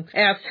Mason,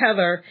 asked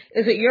Heather,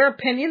 is it your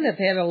opinion that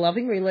they had a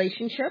loving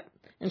relationship?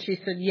 And she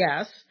said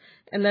yes.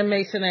 And then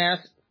Mason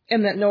asked,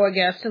 and that Noah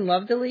Gaston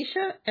loved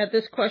Alicia? At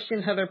this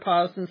question, Heather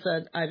paused and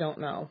said, I don't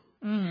know.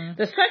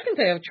 The second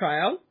day of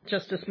trial,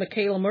 Justice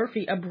Michaela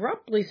Murphy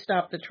abruptly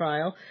stopped the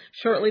trial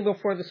shortly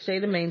before the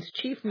state of Maine's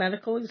chief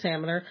medical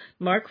examiner,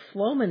 Mark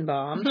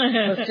Flomenbaum,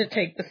 was to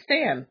take the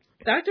stand.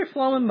 Dr.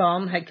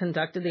 Flomenbaum had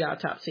conducted the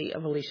autopsy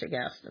of Alicia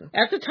Gaston.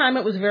 At the time,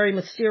 it was very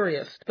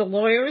mysterious. The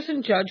lawyers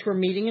and judge were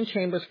meeting in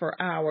chambers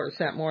for hours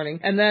that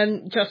morning, and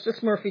then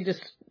Justice Murphy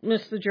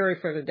dismissed the jury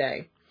for the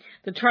day.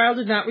 The trial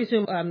did not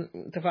resume on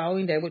the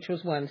following day, which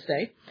was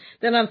Wednesday.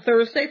 Then on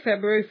Thursday,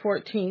 February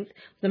 14th,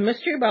 the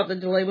mystery about the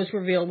delay was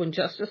revealed when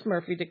Justice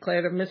Murphy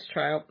declared a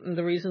mistrial, and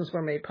the reasons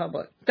were made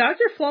public.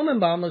 Dr.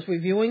 Flomenbaum was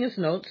reviewing his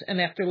notes, and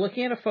after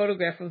looking at a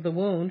photograph of the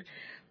wound,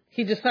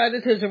 he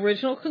decided his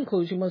original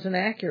conclusion was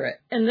inaccurate.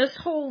 And this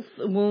whole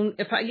wound,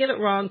 if I get it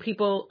wrong,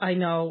 people, I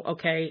know,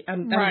 okay,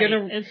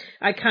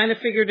 I kind of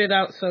figured it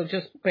out, so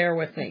just bear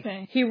with me.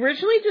 Okay. He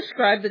originally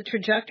described the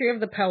trajectory of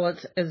the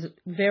pellets as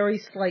very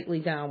slightly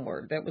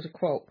downward. That was a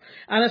quote.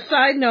 On a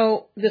side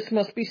note, this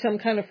must be some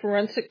kind of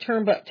forensic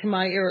term, but to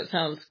my ear it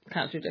sounds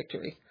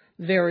contradictory.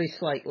 Very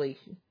slightly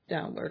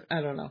downward.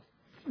 I don't know.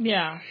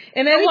 Yeah.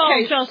 In any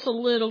case, just a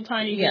little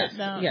tiny bit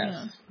down. Yes.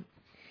 Yeah.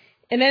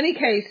 In any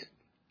case,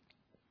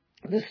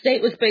 the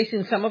state was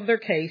basing some of their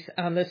case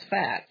on this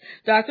fact.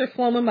 Dr.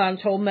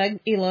 Flomenbaum told Meg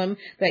Elam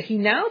that he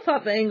now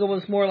thought the angle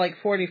was more like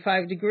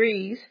 45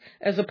 degrees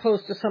as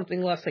opposed to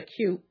something less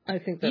acute. I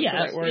think that's the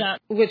right word. Yeah.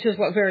 Which is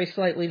what very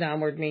slightly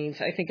downward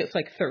means. I think it's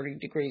like 30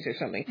 degrees or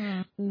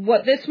something.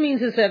 What this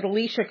means is that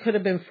Alicia could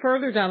have been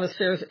further down the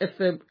stairs if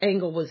the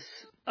angle was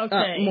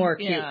more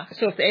acute. Yeah.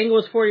 So if the angle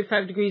was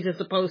 45 degrees as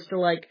opposed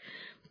to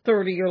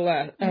 30 or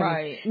less.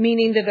 Right.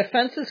 Meaning the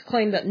defense's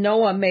claim that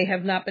Noah may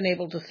have not been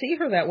able to see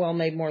her that well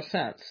made more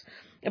sense.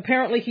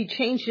 Apparently he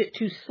changed it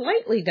to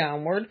slightly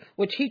downward,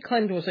 which he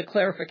claimed was a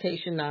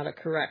clarification, not a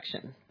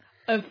correction.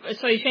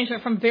 So he changed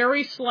it from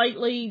very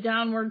slightly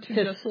downward to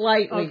just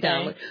slightly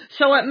downward.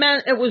 So it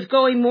meant it was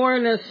going more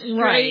in a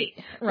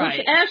straight, right.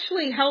 Which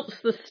actually helps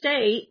the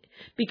state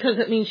because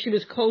it means she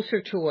was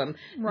closer to him.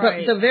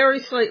 Right. But the very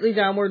slightly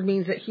downward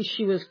means that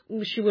she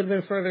would have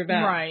been further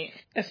down. Right.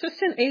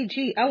 Assistant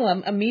AG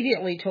Elam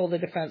immediately told the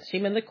defense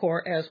team in the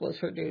court, as was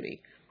her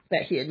duty,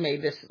 that he had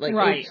made this,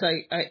 oops,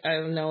 I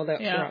know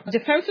that's wrong.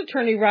 Defense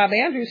attorney Rob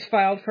Andrews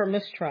filed for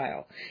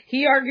mistrial.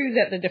 He argued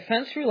that the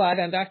defense relied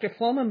on Dr.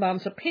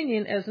 Flomenbaum's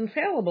opinion as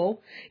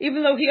infallible,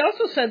 even though he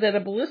also said that a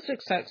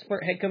ballistics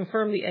expert had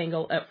confirmed the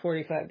angle at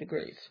 45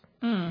 degrees.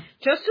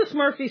 Justice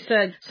Murphy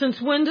said,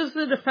 since when does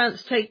the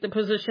defense take the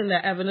position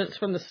that evidence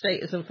from the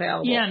state is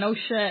infallible? Yeah, no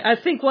shit. I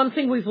think one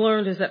thing we've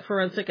learned is that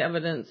forensic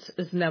evidence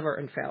is never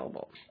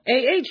infallible.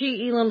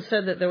 AAG Elam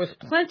said that there was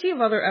plenty of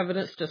other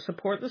evidence to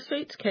support the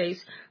state's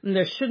case and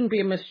there shouldn't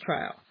be a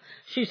mistrial.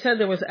 She said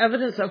there was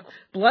evidence of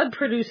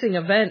blood-producing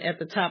event at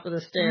the top of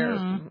the stairs.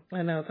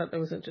 I know, I thought that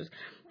was interesting.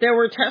 There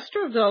were test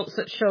results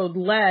that showed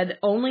lead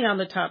only on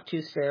the top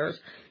 2 stairs,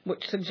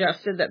 which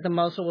suggested that the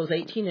muzzle was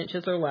 18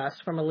 inches or less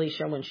from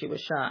Alicia when she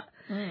was shot.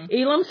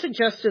 Elam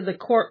suggested the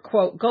court,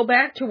 quote, go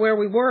back to where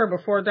we were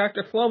before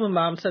Dr.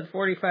 Flomenbaum said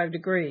 45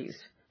 degrees.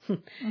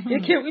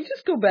 Can't we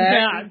just go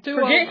back? Yeah,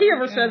 Forget he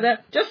ever said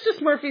that.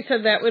 Justice Murphy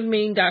said that would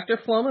mean Dr.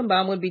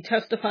 Flomenbaum would be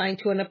testifying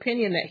to an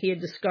opinion that he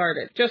had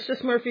discarded.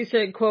 Justice Murphy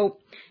said, quote,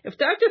 if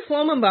Dr.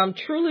 Flomenbaum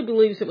truly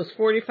believes it was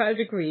 45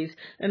 degrees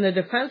and the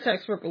defense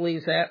expert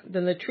believes that,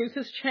 then the truth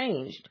has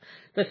changed.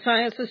 The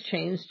science has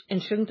changed,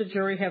 and shouldn't the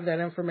jury have that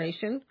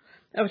information?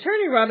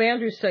 Attorney Rob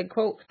Andrews said,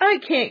 quote, I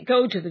can't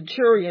go to the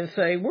jury and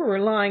say we're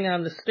relying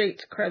on the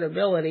state's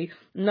credibility.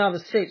 Now the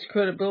state's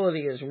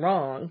credibility is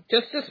wrong.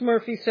 Justice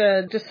Murphy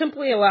said to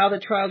simply allow the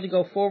trial to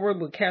go forward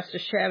would cast a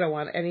shadow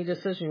on any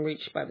decision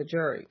reached by the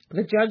jury.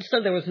 The judge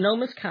said there was no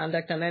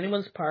misconduct on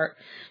anyone's part.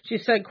 She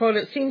said, quote,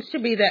 it seems to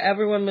be that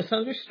everyone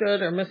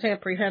misunderstood or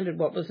misapprehended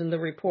what was in the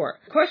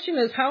report. The question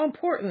is, how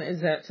important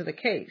is that to the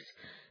case?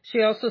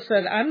 She also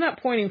said, I'm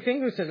not pointing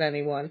fingers at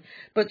anyone,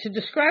 but to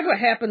describe what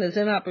happened as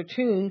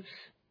inopportune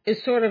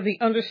is sort of the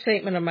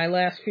understatement of my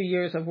last few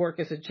years of work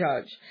as a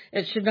judge.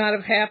 It should not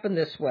have happened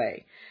this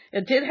way.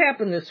 It did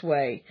happen this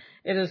way.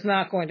 It is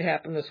not going to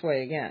happen this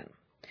way again.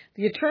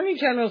 The Attorney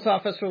General's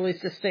office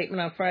released a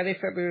statement on Friday,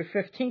 February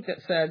 15th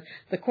that said,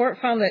 the court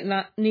found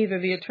that neither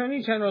the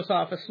Attorney General's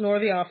office nor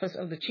the office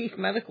of the Chief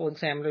Medical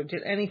Examiner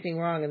did anything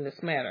wrong in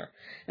this matter,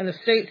 and the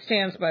state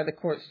stands by the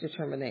court's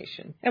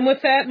determination. And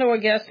with that, Noah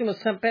Gaston was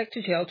sent back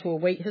to jail to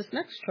await his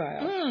next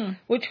trial,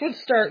 which would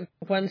start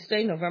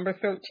Wednesday, November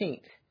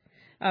 13th.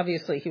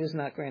 Obviously, he was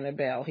not granted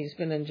bail. He's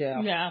been in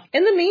jail. Yeah.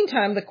 In the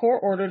meantime, the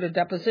court ordered a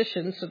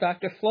deposition so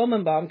Dr.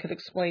 Flomenbaum could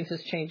explain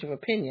his change of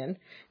opinion,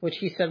 which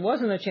he said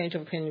wasn't a change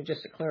of opinion,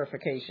 just a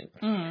clarification.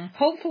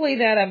 Hopefully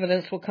that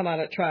evidence will come out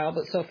at trial,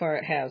 but so far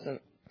it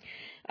hasn't.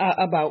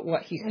 About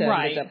what he said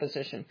in the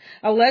deposition.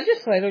 A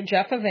legislator,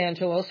 Jeff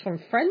Evangelos from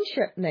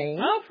Friendship,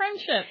 Maine,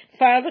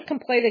 filed a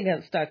complaint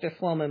against Dr.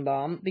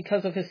 Flomenbaum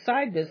because of his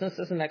side business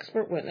as an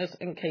expert witness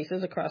in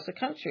cases across the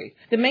country.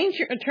 The Maine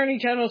Attorney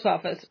General's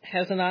office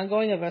has an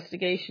ongoing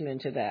investigation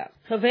into that.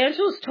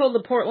 Evangelos told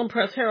the Portland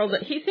Press-Herald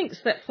that he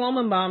thinks that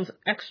Flomenbaum's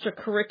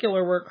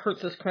extracurricular work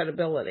hurts his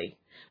credibility,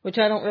 which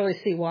I don't really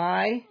see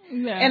why.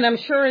 Yeah. And I'm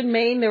sure in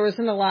Maine there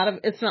isn't a lot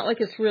of, it's not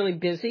like it's really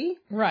busy.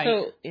 Right.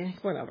 So,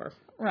 whatever.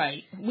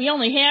 Right. We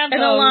only have a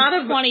lot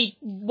of 20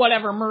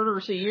 whatever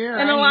murders a year.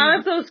 And a lot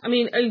of those, I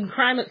mean, in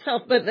crime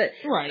itself, but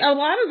a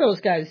lot of those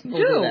guys do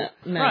that,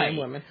 men and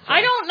women. So. I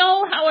don't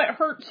know how it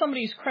hurts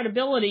somebody's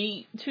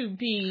credibility to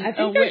be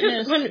a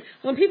witness. Just,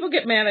 when people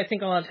get mad, I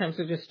think a lot of times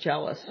they're just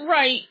jealous.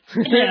 Right.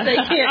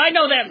 I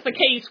know that's the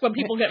case when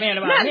people get mad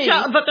about me.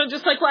 But they're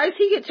just like, why does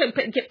he get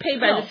paid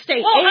by the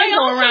state? Well, I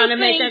go around and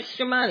make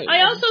extra money.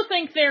 I also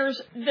think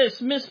there's this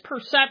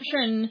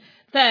misperception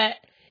that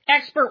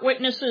expert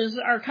witnesses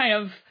are kind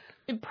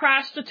of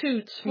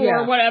prostitutes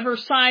for whatever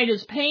side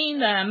is paying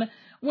them,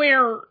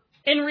 where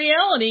in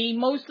reality,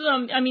 most of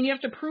them, I mean, you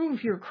have to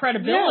prove your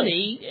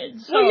credibility. Yeah.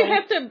 So, well,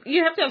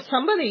 you have to have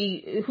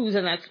somebody who's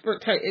an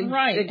expert to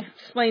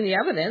explain the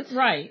evidence.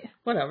 Right.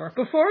 Whatever.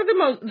 Before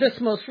this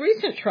most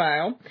recent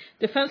trial,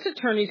 defense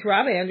attorneys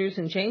Rob Andrews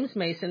and James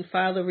Mason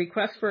filed a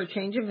request for a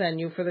change of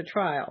venue for the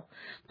trial.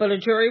 But a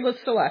jury was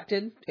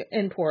selected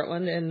in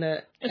Portland. So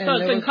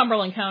it's in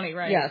Cumberland County,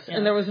 right? Yes,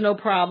 and there was no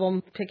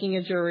problem picking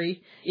a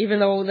jury, even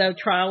though the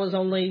trial was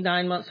only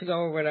 9 months ago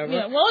or whatever.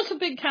 Yeah, well, it's a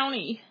big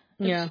county.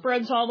 It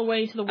spreads all the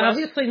way to the west.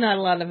 Obviously not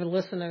a lot of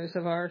listeners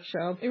of our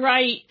show.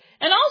 Right.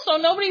 And also,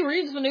 nobody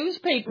reads the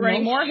newspaper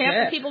anymore.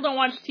 Half the people don't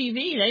watch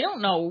TV. They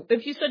don't know.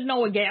 If you said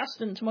Noah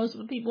Gaston to most of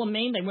the people in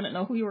Maine, they wouldn't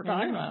know who you were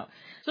talking about.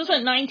 So it's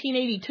like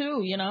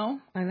 1982, you know?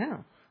 I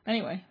know.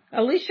 Anyway.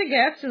 Alicia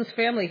Gaston's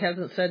family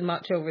hasn't said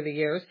much over the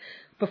years.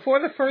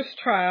 Before the first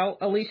trial,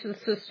 Alicia's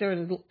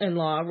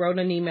sister-in-law wrote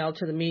an email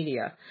to the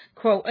media.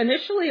 Quote,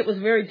 initially it was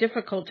very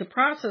difficult to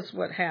process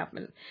what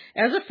happened.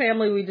 As a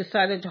family, we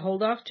decided to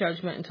hold off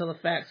judgment until the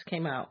facts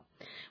came out.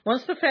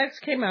 Once the facts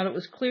came out, it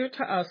was clear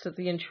to us that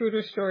the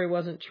intruder story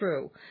wasn't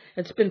true.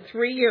 It's been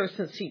 3 years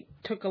since he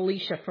took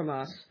Alicia from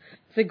us.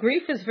 The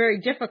grief is very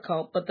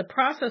difficult, but the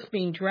process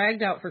being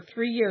dragged out for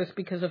 3 years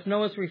because of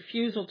Noah's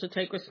refusal to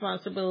take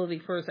responsibility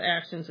for his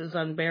actions is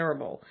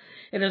unbearable.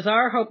 It is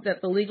our hope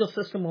that the legal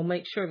system will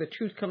make sure the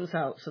truth comes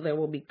out so there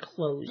will be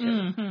closure.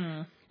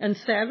 Mm-hmm. And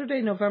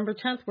Saturday, November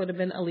 10th, would have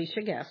been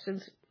Alicia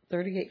Gaston's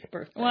 38th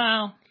birthday.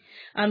 Wow.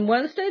 On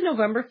Wednesday,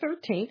 November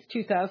 13th,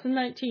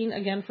 2019,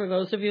 again, for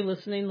those of you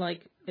listening,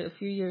 like a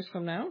few years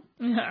from now.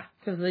 Yeah.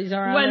 Because these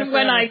are on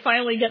when I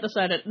finally get this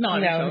edit. No,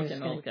 I'm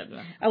joking.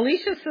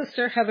 Alicia's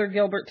sister, Heather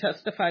Gilbert,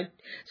 testified.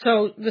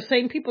 So the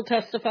same people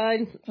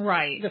testified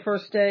the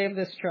first day of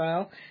this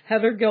trial.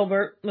 Heather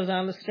Gilbert was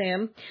on the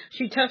stand.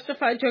 She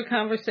testified to a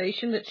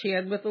conversation that she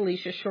had with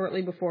Alicia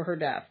shortly before her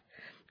death.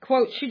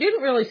 quote, she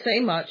didn't really say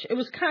much. It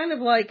was kind of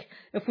like,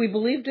 if we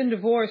believed in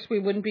divorce, we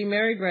wouldn't be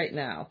married right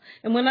now.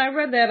 And when I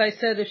read that, I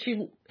said, if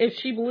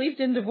she believed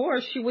in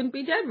divorce, she wouldn't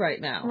be dead right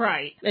now.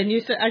 Right. And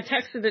you said, I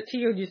texted it to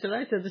you, and you said,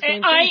 I said the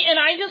same thing. And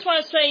I just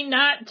want to say,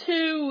 not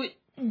to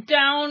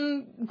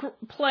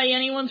downplay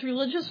anyone's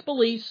religious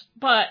beliefs,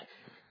 but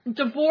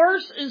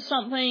divorce is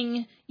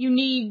something you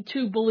need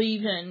to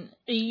believe in.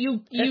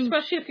 You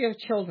especially if you have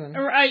children.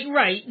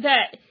 Right.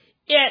 That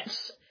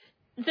it's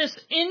this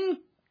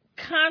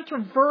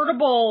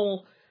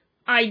incontrovertible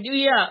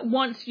idea.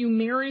 Once you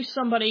marry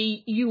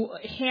somebody, you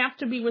have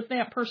to be with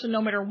that person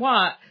no matter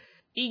what.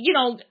 You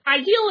know,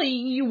 ideally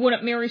you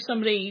wouldn't marry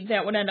somebody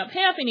that would end up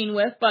happening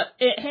with, but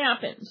it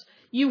happens.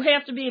 You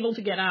have to be able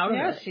to get out of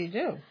it. Yes, you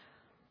do.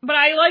 But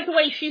I like the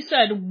way she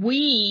said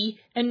we,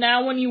 and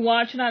now when you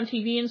watch it on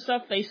TV and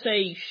stuff, they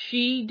say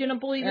she didn't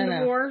believe in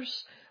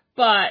divorce,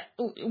 but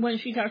when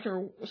she talked to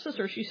her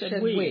sister, she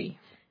said we.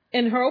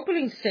 In her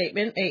opening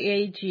statement,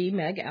 AAG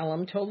Meg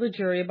Ellum told the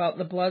jury about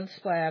the blood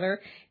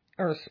splatter,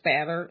 or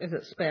spatter, is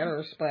it spatter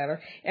or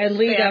splatter, and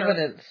lead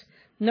evidence.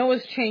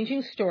 Noah's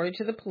changing story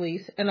to the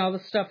police and all the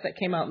stuff that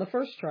came out in the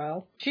first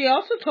trial. She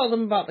also told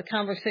them about the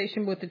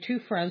conversation with the two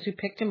friends who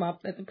picked him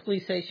up at the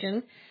police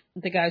station,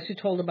 the guys who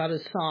told about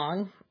his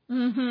song.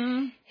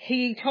 Mm-hmm.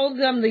 He told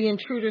them the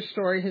intruder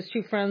story, his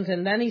two friends,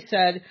 and then he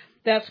said,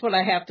 that's what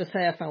I have to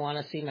say if I want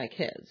to see my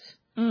kids.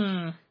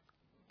 Mm.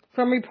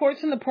 From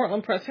reports in the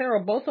Portland Press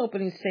Herald, both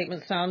opening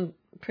statements sound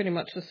pretty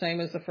much the same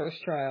as the first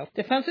trial.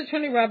 Defense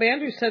attorney Rob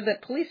Andrews said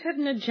that police had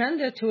an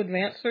agenda to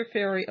advance their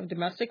theory of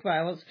domestic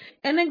violence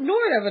and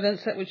ignored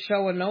evidence that would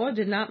show Noah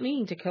did not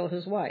mean to kill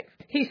his wife.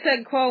 He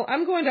said, quote,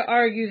 I'm going to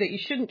argue that you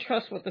shouldn't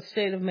trust what the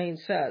state of Maine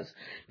says,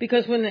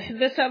 because when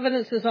this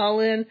evidence is all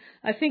in,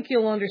 I think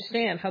you'll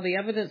understand how the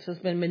evidence has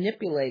been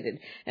manipulated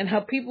and how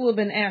people who have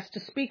been asked to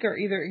speak are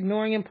either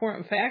ignoring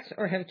important facts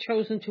or have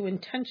chosen to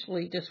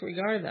intentionally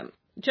disregard them.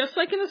 Just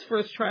like in his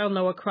first trial,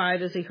 Noah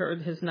cried as he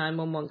heard his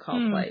 911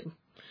 call played.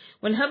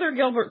 When Heather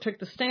Gilbert took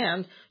the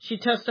stand, she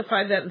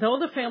testified that though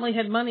the family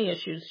had money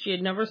issues, she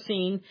had never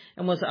seen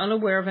and was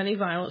unaware of any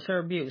violence or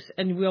abuse.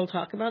 And we'll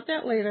talk about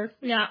that later.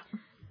 Yeah.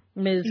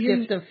 Ms.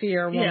 Gift of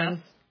Fear woman. Yes.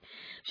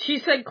 She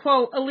said,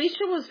 quote,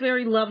 Alicia was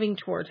very loving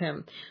toward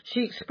him.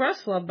 She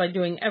expressed love by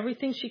doing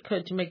everything she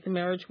could to make the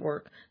marriage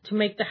work, to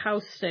make the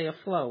house stay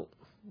afloat.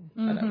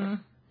 Mm-hmm.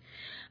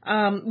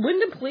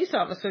 Wyndham police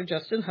officer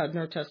Justin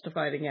Hudner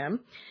testified again.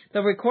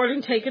 The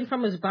recording taken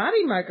from his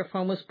body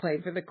microphone was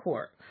played for the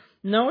court.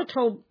 Noah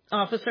told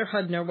Officer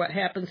Hudner what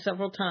happened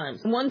several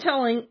times. In one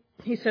telling,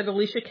 he said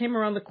Alicia came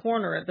around the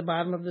corner at the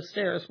bottom of the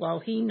stairs while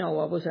he,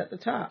 Noah, was at the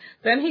top.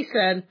 Then he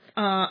said,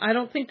 I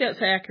don't think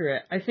that's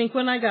accurate. I think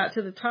when I got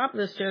to the top of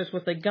the stairs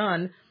with a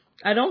gun,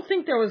 I don't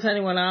think there was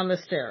anyone on the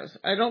stairs.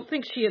 I don't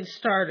think she had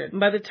started.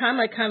 By the time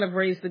I kind of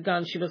raised the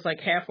gun, she was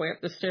like halfway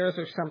up the stairs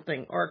or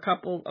something, or a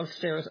couple of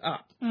stairs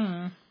up.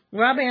 Mm.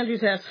 Rob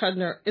Andrews asked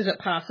Hudner, is it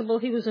possible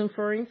he was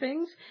inferring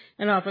things?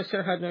 And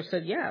Officer Hudner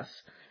said yes.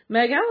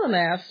 Meg Ellum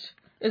asked,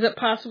 is it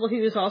possible he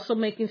was also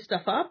making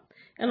stuff up?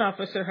 And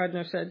Officer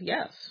Hudner said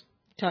yes,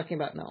 talking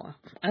about Noah.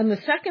 On the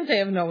second day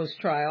of Noah's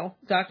trial,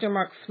 Dr.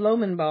 Mark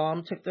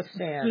Flomenbaum took the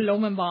stand.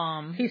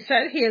 Flomenbaum. He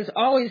said he has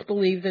always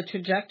believed the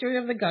trajectory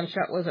of the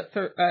gunshot was at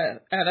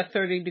a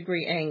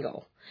 30-degree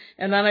angle.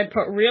 And then I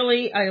put,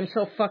 really, I am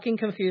so fucking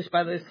confused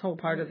by this whole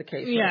part of the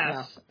case right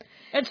now.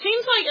 It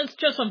seems like it's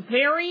just a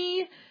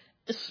very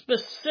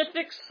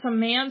specific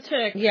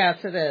semantic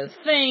it is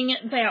thing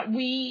that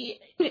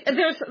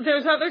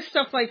there's other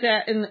stuff like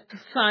that in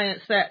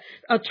science that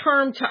a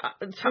term to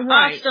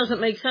us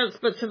doesn't make sense,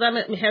 but to them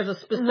it has a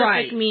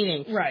specific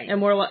meaning, and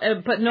we're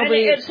but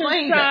nobody and it's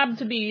explains his job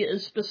to be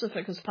as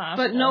specific as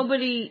possible, but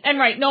nobody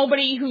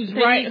who's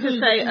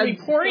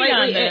reporting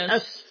on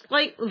this.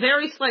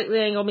 Very slightly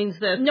angle means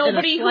this.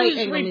 Nobody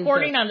who's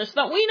reporting on this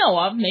that we know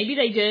of, maybe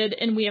they did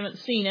and we haven't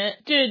seen it,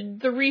 did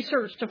the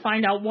research to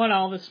find out what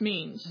all this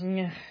means.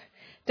 Yeah.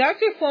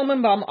 Dr.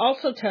 Flomenbaum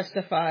also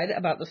testified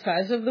about the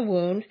size of the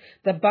wound,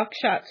 the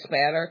buckshot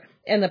spatter,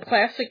 and the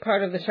plastic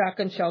part of the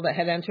shotgun shell that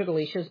had entered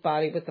Alicia's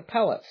body with the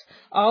pellets.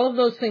 All of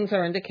those things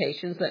are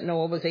indications that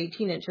Noah was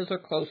 18 inches or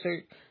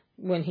closer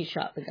when he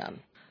shot the gun.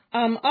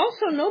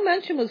 Also, no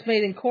mention was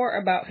made in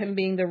court about him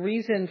being the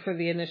reason for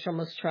the initial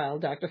mistrial,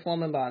 Dr.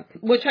 Flomenbaum,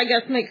 which I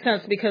guess makes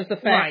sense because the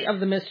fact of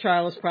the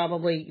mistrial is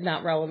probably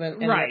not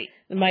relevant and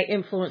it might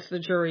influence the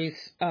jury's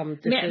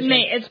decision.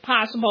 It's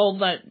possible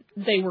that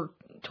they were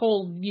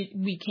told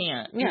we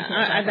can't.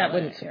 That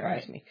wouldn't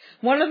surprise me.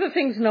 One of the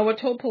things Noah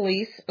told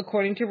police,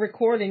 according to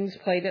recordings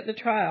played at the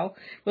trial,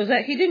 was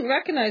that he didn't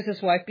recognize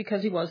his wife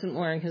because he wasn't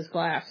wearing his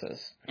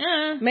glasses.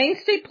 Maine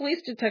State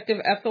Police Detective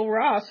Ethel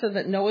Ross said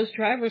that Noah's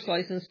driver's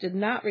license did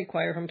not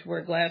require him to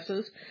wear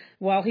glasses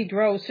while he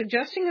drove,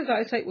 suggesting his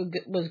eyesight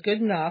was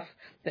good enough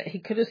that he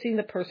could have seen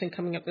the person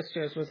coming up the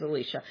stairs was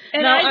Alicia.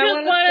 And now, I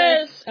just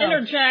want to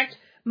interject.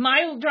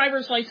 My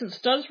driver's license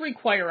does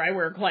require I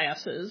wear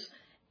glasses.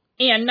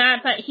 And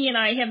not that he and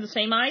I have the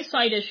same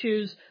eyesight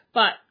issues,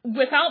 but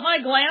without my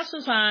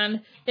glasses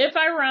on, if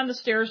I were on the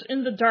stairs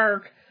in the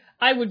dark,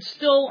 I would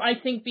still, I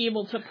think, be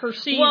able to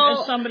perceive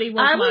as somebody was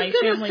my family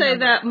member. I was going to say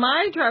that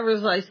my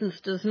driver's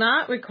license does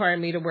not require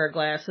me to wear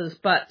glasses,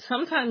 but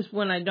sometimes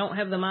when I don't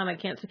have them on, I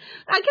can't see.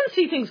 I can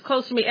see things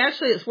close to me.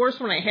 Actually, it's worse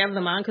when I have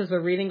them on because they're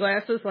reading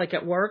glasses, like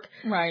at work.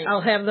 Right.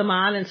 I'll have them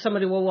on, and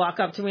somebody will walk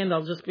up to me, and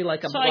they'll just be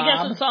like a blob. So I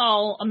guess it's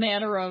all a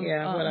matter of...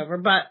 Yeah, whatever.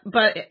 But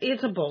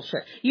it's a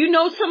bullshit. You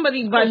know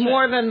somebody by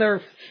more than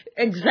their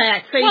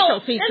exact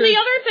facial features. And the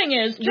other thing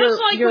is,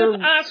 just like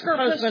with Oscar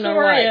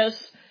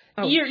Pistorius...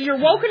 You're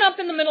woken up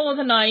in the middle of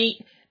the night.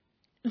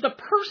 The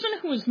person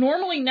who is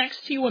normally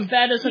next to you in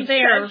bed isn't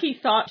there. He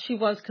thought she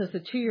was because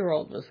the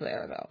 2-year-old was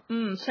there,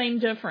 though. Same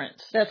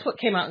difference. That's what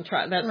came out in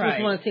trial. That's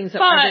one of the things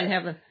that I didn't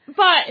have.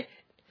 But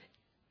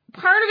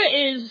part of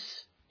it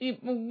is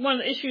one of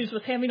the issues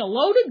with having a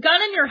loaded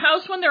gun in your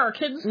house when there are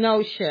kids.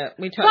 No shit.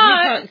 We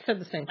said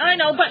the same thing. I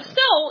know, but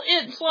still,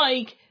 it's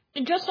like,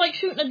 just like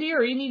shooting a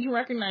deer, you need to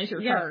recognize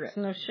your target.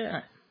 No shit.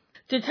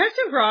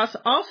 Detective Ross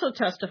also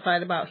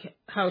testified about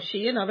how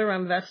she and other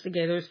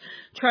investigators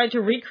tried to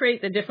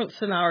recreate the different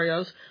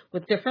scenarios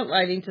with different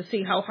lighting to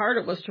see how hard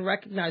it was to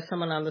recognize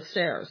someone on the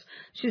stairs.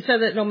 She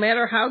said that no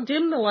matter how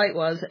dim the light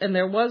was, and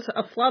there was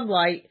a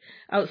floodlight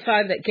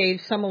outside that gave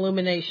some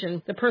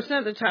illumination, the person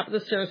at the top of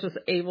the stairs was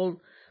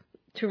able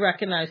to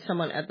recognize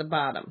someone at the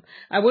bottom.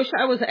 I wish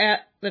I was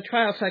at the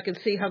trial so I could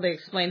see how they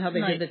explain how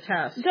they did the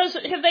test.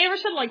 Have they ever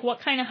said, like,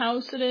 what kind of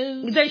house it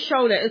is? They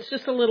showed it. It's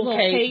just a little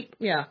cape.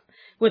 Yeah.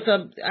 With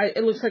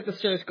it looks like the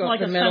stairs go up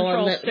the middle. Like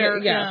a central stair,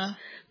 yes. Yeah.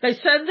 They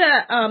said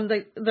that,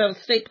 the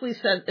state police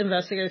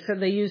investigators said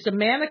they used a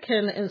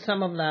mannequin in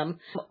some of them.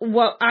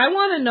 What I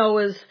want to know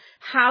is,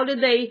 how did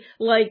they,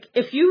 like,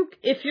 if you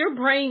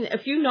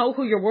know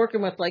who you're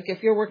working with, like,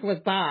 if you're working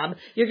with Bob,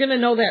 you're going to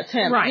know that's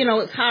him. Right. You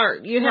know, it's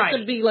hard. You have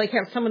to be, like,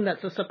 have someone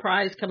that's a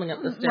surprise coming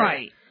up the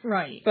stairs.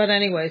 Right. But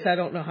anyways, I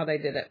don't know how they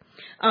did it.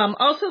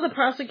 Also, the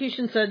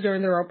prosecution said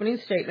during their opening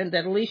statement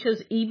that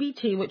Alicia's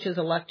EBT, which is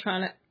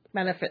electronic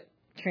benefit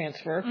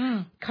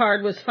transfer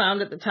card, was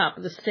found at the top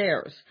of the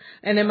stairs.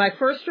 And in my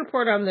first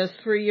report on this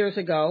 3 years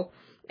ago,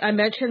 I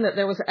mentioned that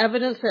there was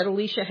evidence that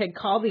Alicia had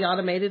called the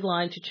automated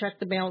line to check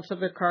the balance of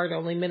her card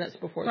only minutes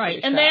before she was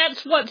shot. And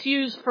that's what's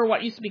used for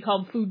what used to be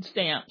called food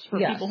stamps, for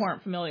people who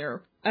aren't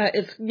familiar.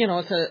 It's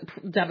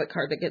a debit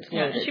card that gets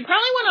loaded. And she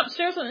probably went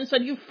upstairs and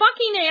said, "You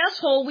fucking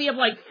asshole, we have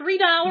like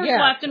 $3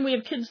 left and we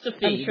have kids to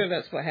feed." I'm sure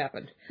that's what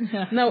happened.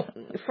 No,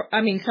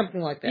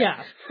 something like that.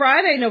 Yeah.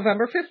 Friday,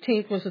 November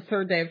 15th was the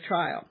third day of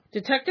trial.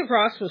 Detective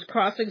Ross was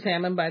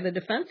cross-examined by the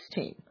defense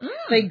team.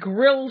 They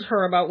grilled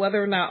her about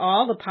whether or not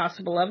all the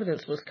possible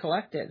evidence was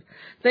collected.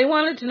 They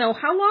wanted to know,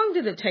 how long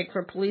did it take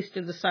for police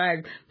to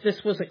decide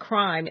this was a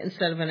crime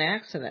instead of an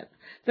accident?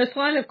 This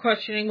line of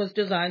questioning was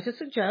designed to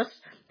suggest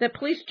that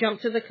police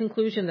jumped to the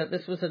conclusion that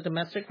this was a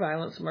domestic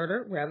violence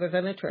murder rather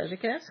than a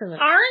tragic accident.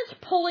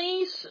 Aren't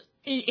police,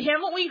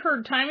 haven't we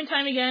heard time and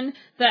time again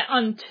that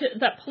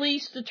that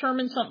police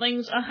determine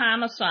something's a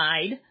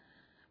homicide,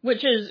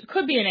 which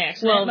could be an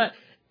accident, but...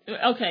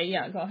 Okay,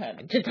 yeah, go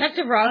ahead.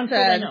 Detective Ross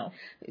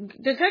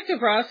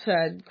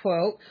said,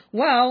 quote,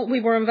 "Well, we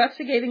were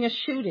investigating a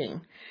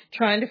shooting,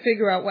 trying to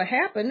figure out what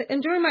happened,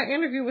 and during my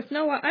interview with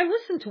Noah, I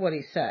listened to what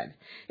he said.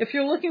 If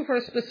you're looking for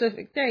a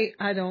specific date,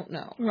 I don't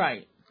know."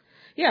 Right.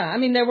 Yeah, I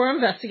mean, they were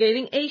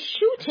investigating a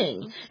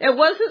shooting. It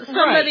wasn't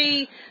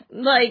somebody,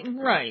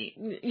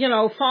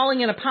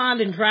 falling in a pond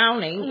and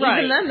drowning.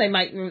 Right. Even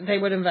then, they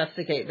would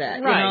investigate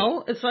that, right. You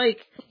know? It's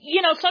like...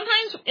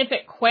 sometimes if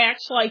it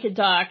quacks like a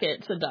duck,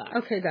 it's a duck.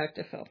 Okay,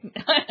 Dr. Phil.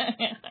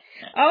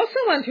 Also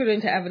entered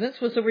into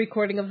evidence was the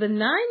recording of the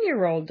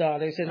 9-year-old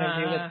daughter's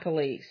interview with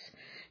police.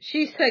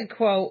 She said,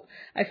 quote,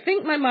 "I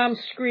think my mom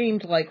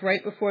screamed like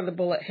right before the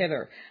bullet hit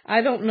her.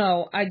 I don't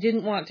know. I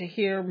didn't want to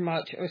hear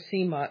much or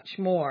see much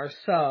more,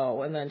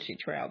 so," and then she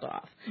trailed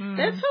off.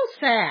 That's so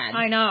sad.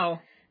 I know.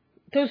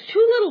 Those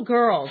two little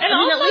girls. And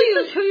at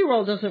least the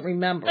 2-year-old doesn't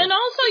remember. And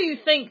also you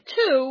think,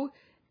 too,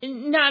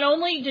 not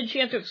only did she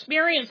have to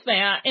experience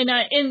that,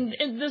 and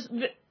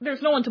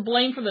there's no one to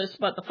blame for this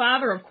but the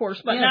father, of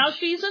course, but now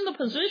she's in the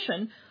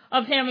position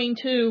of having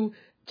to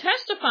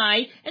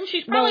testify, and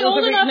she's probably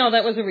old enough... No,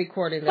 that was a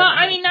recording. Well,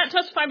 I mean, not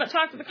testify, but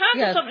talk to the cops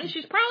or something, and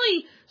she's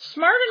probably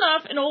smart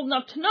enough and old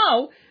enough to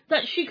know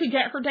that she could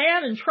get her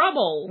dad in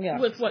trouble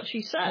with what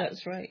she says.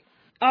 That's right.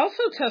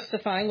 Also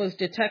testifying was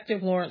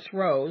Detective Lawrence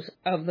Rose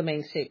of the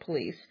Maine State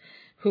Police,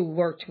 who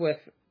worked with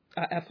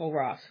Ethel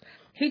Ross.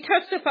 He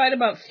testified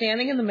about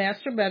standing in the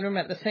master bedroom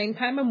at the same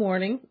time of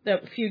morning.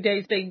 A few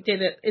days they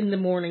did it in the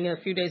morning, a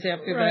few days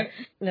after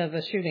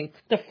the shooting.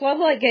 The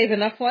floodlight gave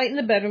enough light in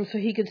the bedroom so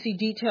he could see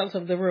details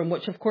of the room,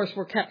 which of course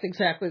were kept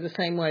exactly the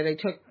same way. They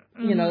took,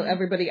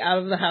 everybody out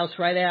of the house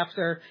right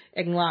after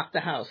and locked the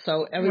house.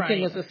 So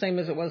everything was the same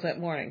as it was that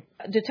morning.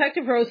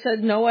 Detective Rose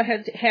said Noah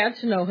had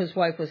to know his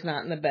wife was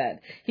not in the bed.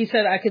 He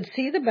said, "I could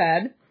see the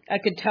bed. I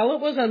could tell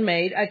it was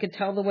unmade. I could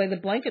tell the way the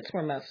blankets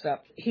were messed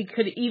up. He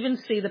could even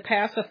see the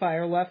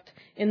pacifier left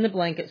in the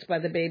blankets by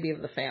the baby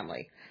of the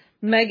family."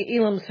 Meg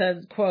Elam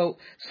said, quote,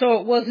 "So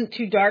it wasn't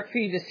too dark for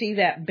you to see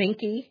that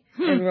binky?"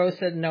 And Rose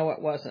said, "No,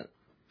 it wasn't."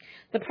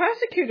 The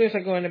prosecutors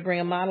are going to bring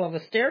a model of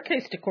a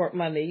staircase to court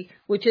Monday,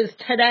 which is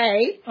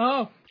today.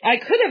 Oh. I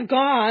could have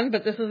gone,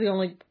 but this is the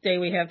only day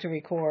we have to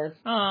record.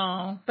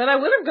 Oh. But I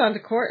would have gone to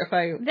court if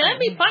I... That'd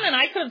be fun, and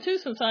I could have too,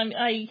 since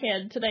I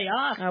had today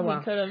off. Oh, well.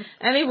 We could have.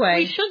 Anyway.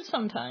 We should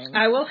sometime.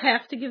 I will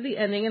have to give the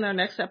ending in our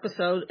next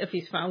episode if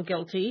he's found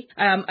guilty.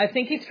 I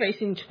think he's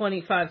facing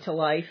 25 to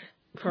life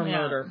for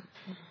murder.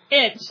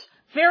 It's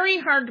very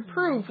hard to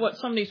prove what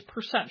somebody's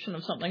perception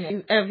of something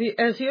is.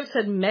 As you have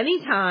said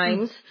many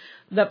times,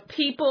 the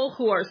people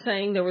who are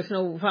saying there was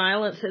no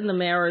violence in the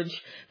marriage,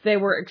 they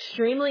were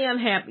extremely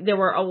unhappy. There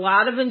were a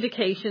lot of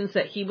indications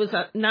that he was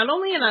not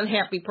only an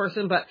unhappy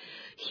person, but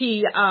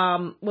he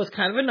was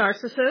kind of a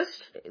narcissist.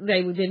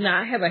 They did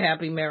not have a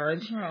happy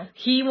marriage. Oh.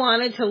 He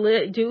wanted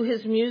to do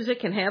his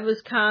music and have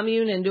his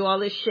commune and do all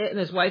this shit, and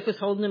his wife was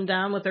holding him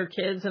down with her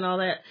kids and all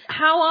that.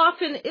 How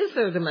often is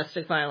there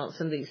domestic violence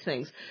in these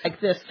things,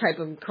 like this type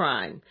of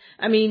crime?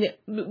 I mean,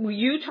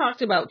 you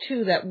talked about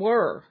two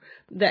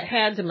that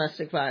had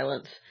domestic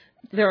violence.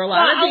 There are a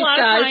lot of these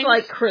guys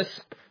like Chris.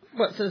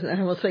 What's his name?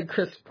 I will say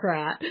Chris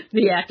Pratt,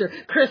 the actor.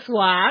 Chris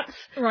Watts.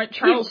 Right,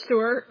 Charles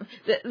Stewart.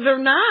 They're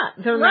not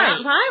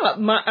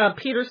violent.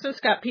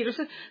 Scott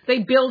Peterson, they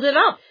build it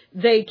up.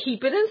 They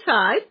keep it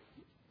inside.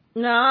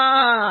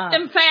 Nah.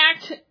 In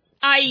fact,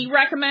 I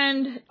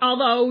recommend,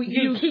 although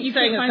you keep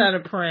saying it's out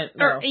of print.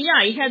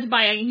 You had to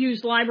buy a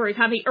used library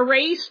copy,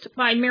 Erased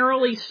by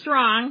Marilee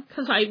Strong,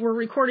 because we're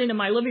recording in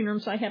my living room,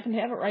 so I happen to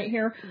have it right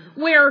here,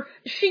 where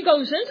she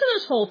goes into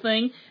this whole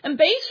thing, and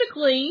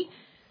basically...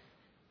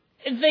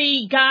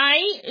 The guy,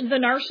 the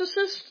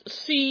narcissist,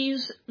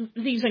 sees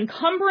these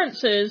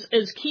encumbrances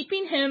as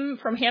keeping him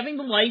from having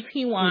the life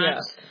he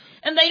wants. Yes.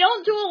 And they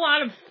don't do a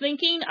lot of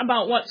thinking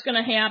about what's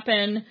going to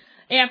happen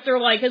after,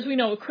 like, as we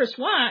know with Chris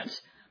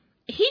Watts,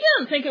 he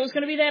didn't think it was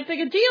going to be that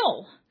big a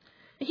deal.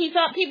 He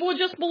thought people would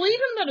just believe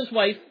him that his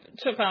wife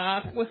took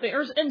off with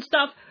theirs and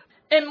stuff.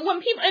 And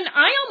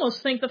I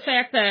almost think the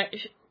fact that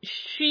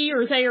she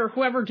or they or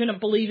whoever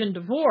didn't believe in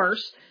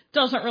divorce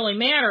doesn't really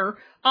matter.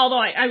 Although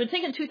I would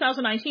think in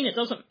 2019 it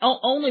doesn't.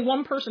 Only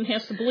one person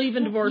has to believe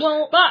in divorce.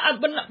 Well,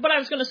 but I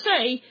was going to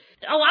say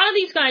a lot of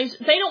these guys,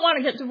 they don't want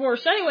to get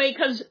divorced anyway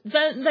because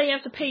then they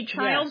have to pay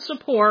child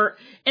support,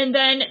 and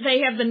then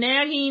they have the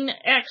nagging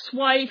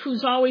ex-wife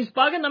who's always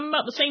bugging them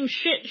about the same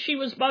shit she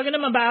was bugging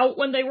them about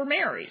when they were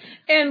married.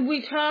 And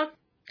we talked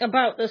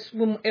about this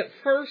when it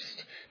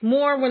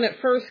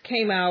first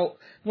came out.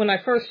 When I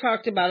first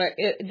talked about it,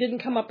 it didn't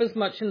come up as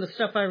much in the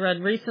stuff I read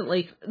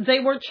recently.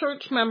 They were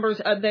church members.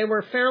 They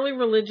were fairly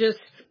religious.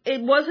 It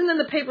wasn't in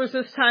the papers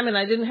this time, and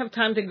I didn't have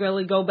time to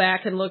really go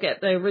back and look at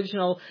the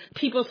original.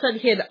 People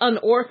said he had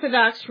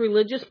unorthodox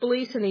religious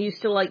beliefs, and he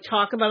used to, like,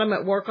 talk about them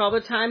at work all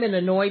the time and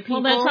annoy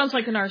people. Well, that sounds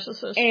like a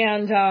narcissist.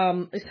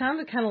 And it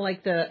sounded kind of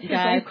like the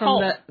guy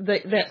from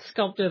that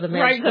sculptor, the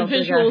man right, the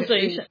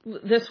visualization.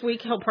 This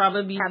week he'll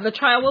probably the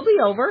trial will be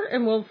over,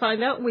 and we'll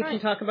find out. We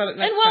can talk about it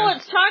next time.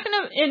 It's talking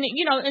of,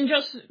 and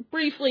just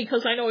briefly,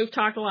 because I know we've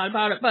talked a lot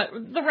about it, but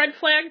the red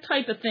flag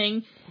type of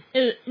thing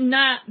is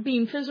not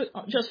being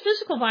just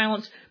physical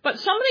violence, but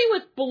somebody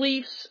with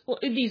beliefs,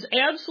 these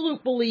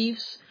absolute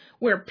beliefs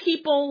where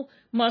people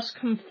must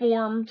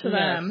conform to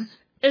them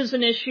is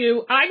an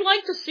issue. I'd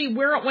like to see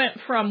where it went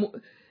from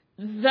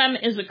them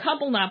as a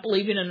couple not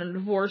believing in a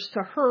divorce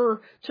to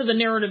the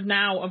narrative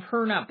now of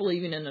her not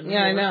believing in a divorce.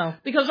 Yeah, I know.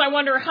 Because I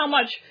wonder how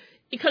much,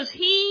 because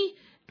he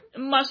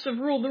must have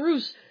ruled the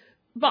roost.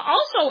 But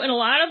also in a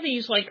lot of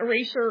these, like,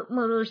 eraser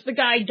murders, the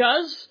guy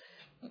does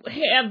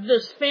have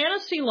this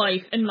fantasy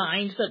life in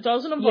mind that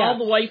doesn't involve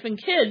the wife and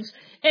kids.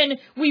 And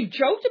we've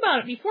joked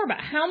about it before,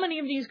 about how many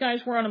of these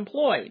guys were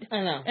unemployed.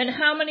 I know. And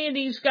how many of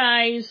these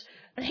guys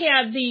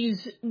had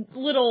these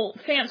little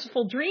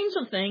fanciful dreams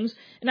of things.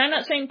 And I'm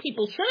not saying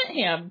people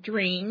shouldn't have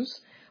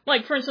dreams.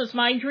 Like, for instance,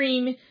 my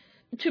dream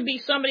to be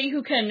somebody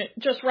who can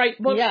just write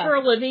books for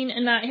a living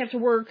and not have to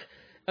work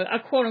a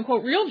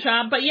quote-unquote real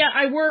job. But yet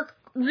I work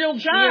real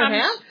jobs. You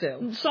have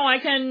to. So I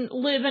can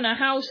live in a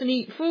house and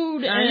eat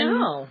food. I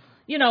know.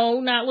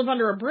 Not live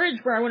under a bridge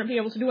where I wouldn't be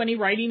able to do any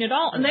writing at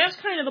all. And that's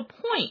kind of the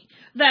point,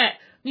 that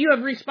you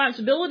have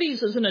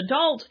responsibilities as an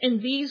adult, and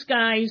these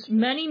guys,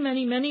 many,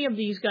 many, many of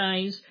these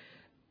guys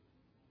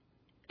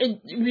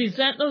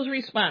resent those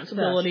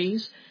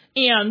responsibilities,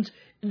 and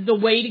the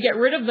way to get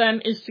rid of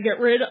them is to get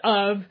rid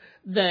of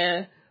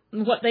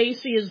what they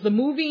see as the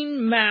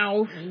moving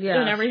mouth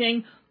and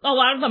everything. A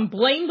lot of them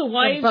blame the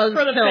wife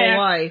for the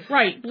fact,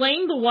 right,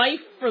 blame the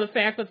wife for the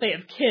fact that they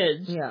have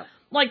kids. Yeah.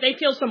 Like, they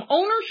feel some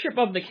ownership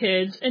of the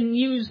kids and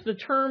use the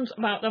terms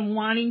about them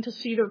wanting to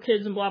see their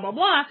kids and blah, blah,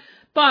 blah,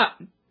 but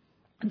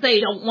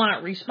they don't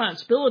want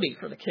responsibility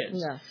for the kids.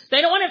 Yes.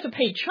 They don't want to have to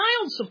pay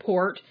child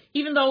support,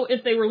 even though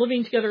if they were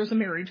living together as a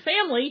married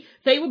family,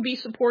 they would be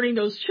supporting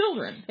those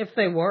children. If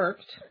they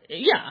worked.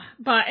 Yeah,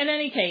 but in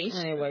any case,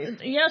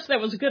 yes, that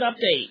was a good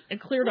update. It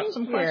cleared up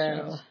some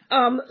questions.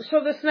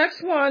 So this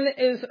next one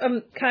is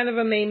kind of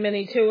a Maine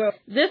mini too.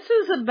 This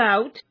is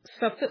about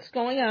stuff that's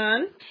going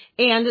on,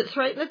 and it's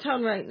right in the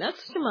town right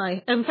next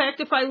to in fact,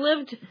 if I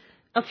lived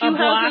a few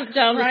houses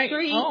down the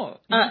street. Oh,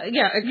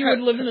 you would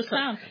live in this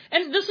town.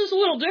 And this is a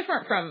little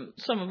different from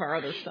some of our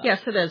other stuff.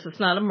 Yes, it is. It's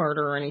not a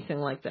murder or anything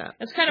like that.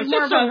 It's kind of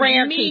more of a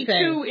Me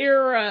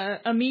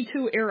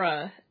Too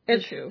era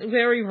issue. It's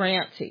very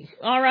ranty.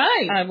 All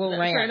right. I will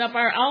rant. Right up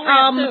I'll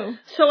rant too.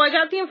 So I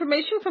got the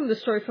information from the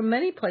story from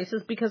many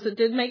places because it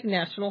did make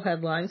national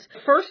headlines.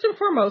 First and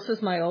foremost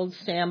is my old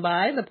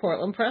standby, the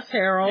Portland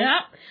Press-Herald. Yeah.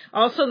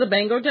 Also the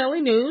Bangor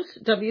Daily News,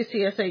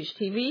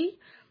 WCSH-TV,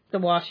 the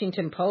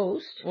Washington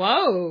Post.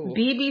 Whoa.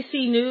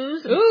 BBC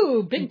News.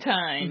 Ooh, big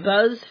time.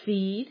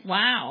 BuzzFeed.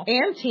 Wow.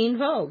 And Teen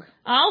Vogue.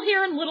 All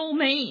here in Little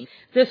Maine.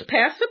 This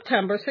past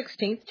September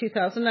 16th,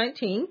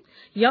 2019,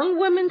 young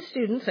women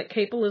students at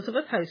Cape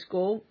Elizabeth High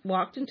School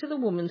walked into the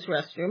women's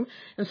restroom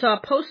and saw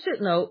a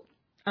Post-it note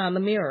on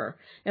the mirror.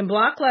 In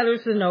block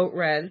letters, the note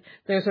read,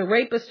 "There's a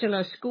rapist in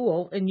our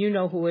school, and you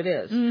know who it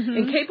is." Mm-hmm.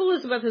 And Cape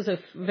Elizabeth is a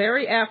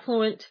very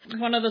affluent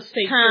one of the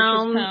state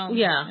towns.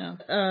 Yeah.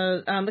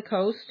 On the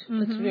coast.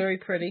 Mm-hmm. It's very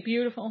pretty.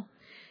 Beautiful.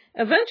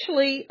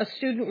 Eventually, a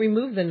student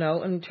removed the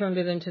note and turned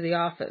it into the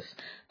office.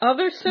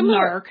 Other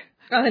similar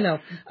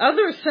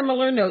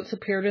notes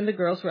appeared in the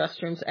girls'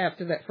 restrooms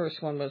after that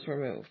first one was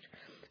removed.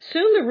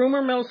 Soon the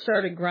rumor mill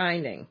started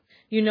grinding.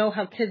 You know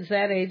how kids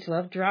that age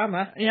love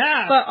drama.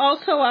 Yeah. But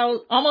also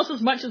almost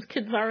as much as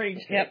kids our age.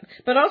 Yep.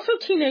 But also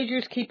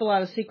teenagers keep a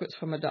lot of secrets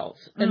from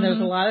adults. And there's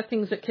a lot of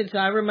things that kids,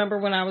 I remember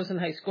when I was in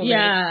high school,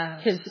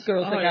 girls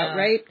that got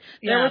raped.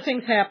 There were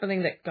things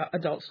happening that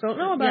adults don't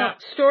know about.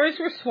 Yeah. Stories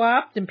were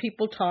swapped and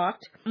people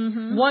talked.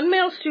 Mm-hmm. One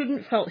male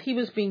student felt he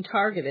was being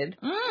targeted.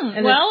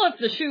 And if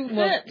the shoe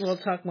fits. We'll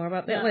talk more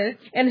about that later.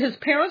 And his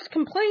parents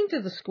complained to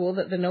the school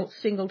that the note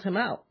singled him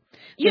out.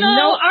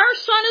 Our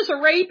son is a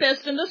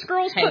rapist, and this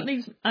girl's put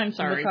these... I'm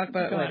sorry. We'll talk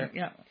about it later.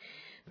 Yeah.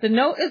 The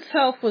note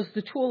itself was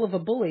the tool of a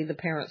bully, the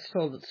parents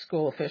told the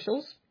school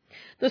officials.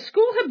 The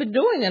school had been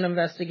doing an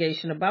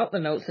investigation about the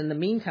notes in the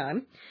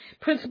meantime.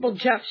 Principal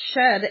Jeff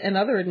Shedd and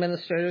other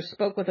administrators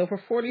spoke with over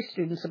 40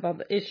 students about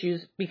the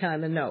issues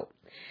behind the note.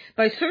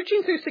 By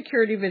searching through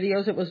security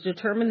videos, it was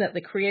determined that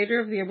the creator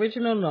of the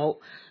original note,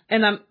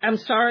 and I'm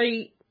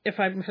sorry if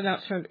I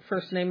pronounced her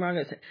first name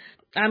wrong,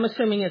 I'm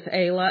assuming it's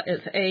Ayla,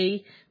 it's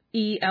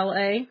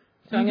A-E-L-A,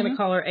 so I'm going to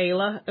call her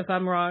Ayla. If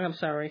I'm wrong, I'm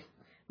sorry.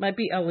 Might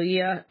be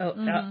Aliyah.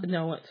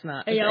 No, it's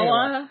not. It's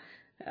Ayla?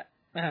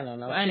 I don't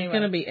know. Anyway. It's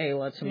going to be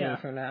Ayla to me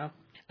for now.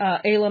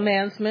 Ayla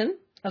Mansman,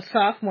 a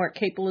sophomore at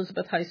Cape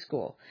Elizabeth High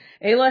School.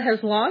 Ayla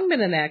has long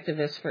been an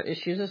activist for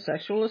issues of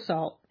sexual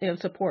assault and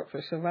support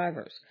for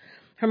survivors.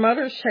 Her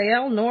mother,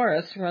 Shael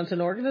Norris, runs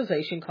an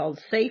organization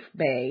called Safe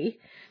Bay,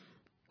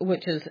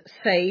 which is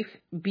Safe,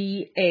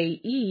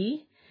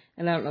 B-A-E,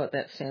 and I don't know what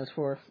that stands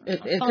for.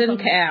 It's in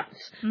caps,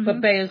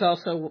 but Bay is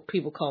also what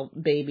people call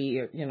baby,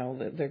 or,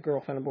 their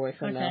girlfriend or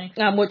boyfriend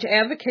now, which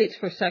advocates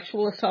for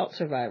sexual assault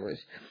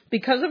survivors.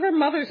 Because of her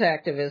mother's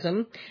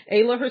activism,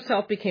 Ayla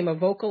herself became a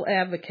vocal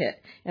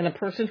advocate and a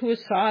person who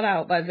was sought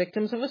out by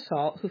victims of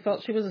assault who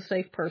felt she was a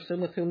safe person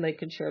with whom they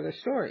could share their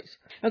stories.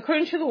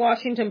 According to the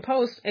Washington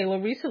Post,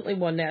 Ayla recently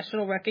won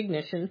national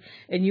recognition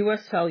in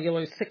U.S.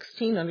 Cellular's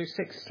 16 Under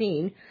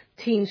 16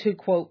 teens who,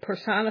 quote,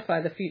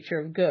 personify the future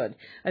of good.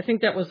 I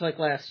think that was like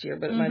last year,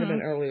 but it might have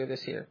been earlier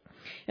this year.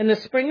 In the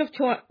spring of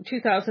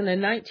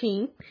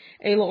 2019,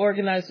 Ayla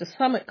organized a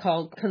summit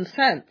called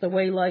Consent, the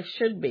Way Life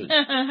Should Be.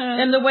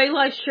 And the Way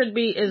Life Should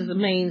Be is the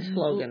main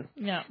slogan.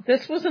 Yeah.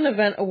 This was an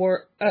event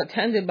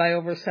attended by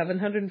over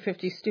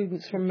 750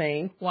 students from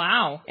Maine.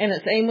 Wow. And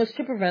its aim was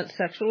to prevent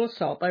sexual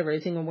assault by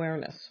raising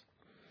awareness.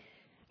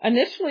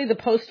 Initially, the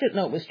Post-it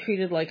note was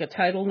treated like a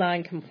Title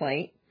IX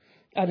complaint,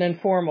 an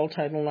informal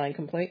Title IX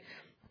complaint,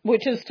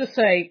 which is to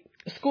say,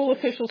 school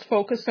officials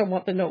focused on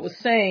what the note was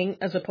saying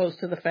as opposed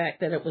to the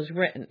fact that it was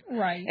written.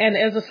 Right. And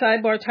as a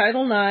sidebar,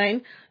 Title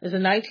IX is a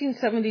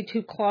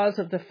 1972 clause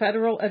of the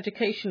Federal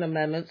Education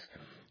Amendments,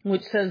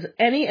 which says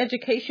any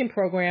education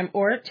program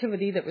or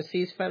activity that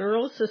receives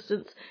federal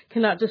assistance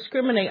cannot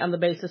discriminate on the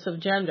basis of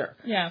gender.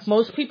 Yes.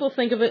 Most people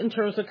think of it in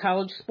terms of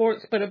college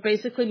sports, but it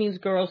basically means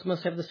girls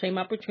must have the same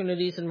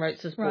opportunities and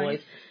rights as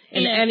boys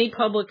in any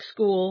public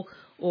school.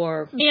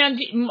 And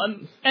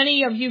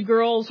any of you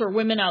girls or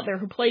women out there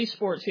who play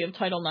sports, you have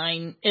Title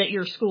IX, at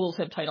your schools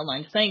have Title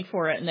IX to thank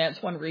for it, and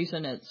that's one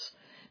reason it's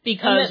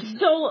because it's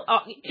still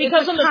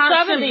because in the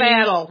 70s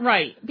battle,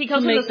 right?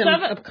 Because to in make the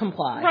them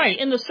comply, right?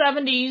 In the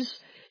 70s,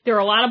 there are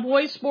a lot of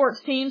boys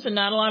sports teams and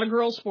not a lot of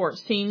girls sports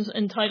teams,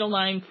 and Title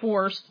IX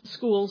forced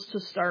schools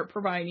to start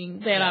providing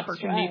that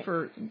opportunity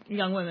for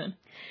young women.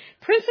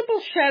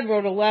 Principal Shedd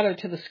wrote a letter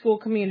to the school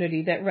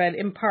community that read,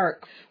 in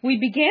part, "We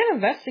began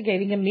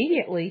investigating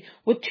immediately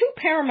with two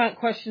paramount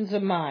questions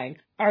in mind.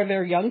 Are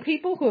there young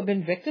people who have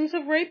been victims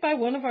of rape by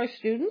one of our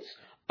students?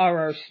 Are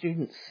our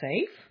students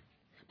safe?"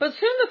 But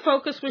soon the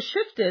focus was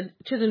shifted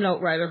to the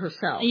note writer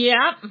herself. Yep.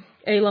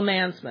 Ayla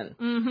Mansman.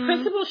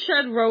 Principal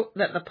Shedd wrote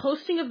that the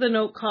posting of the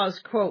note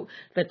caused, quote,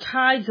 the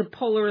tides of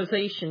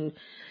polarization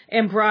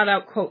and brought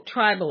out, quote,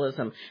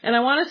 tribalism. And I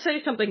want to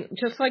say something,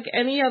 just like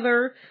any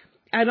other,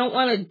 I don't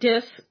want to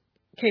diss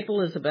Cape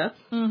Elizabeth,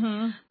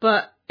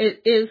 but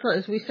It is,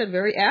 as we said,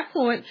 very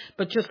affluent,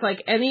 but just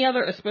like any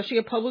other, especially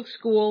a public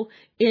school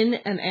in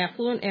an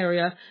affluent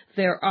area,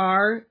 there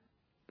are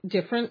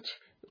different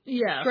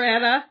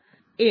strata,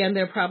 and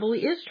there probably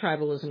is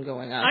tribalism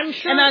going on. I'm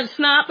sure. And it's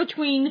not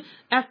between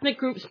ethnic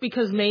groups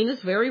because Maine is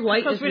very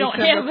white, because as we don't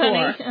have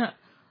any.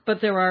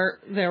 But there are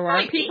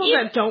people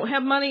that don't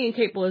have money in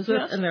Cape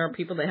Elizabeth, and there are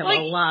people that have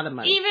a lot of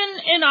money. Even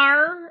in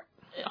our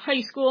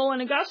high school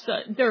in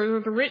Augusta, there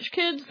were the rich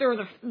kids, there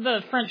were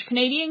the French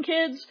Canadian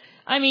kids.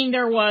 I mean,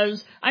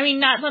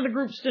 not that the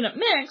groups didn't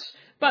mix,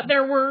 but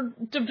there were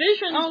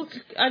divisions.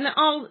 And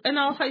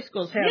all high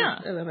schools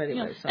have them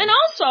anyway. So. And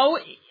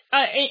also,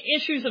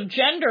 issues of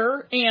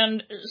gender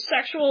and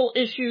sexual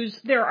issues,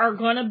 there are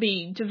going to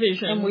be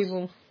divisions. And we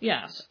will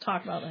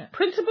talk about that.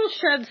 Principal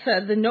Shedd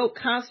said the note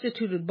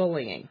constituted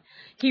bullying.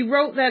 He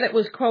wrote that it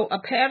was, quote, a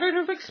pattern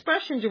of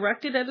expression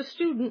directed at a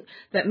student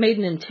that made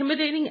an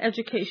intimidating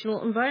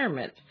educational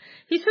environment.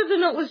 He said the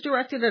note was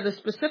directed at a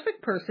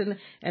specific person,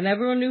 and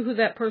everyone knew who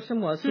that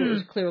person was, so it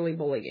was clearly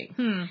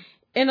bullying.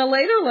 In a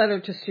later letter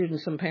to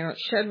students and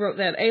parents, Shedd wrote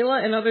that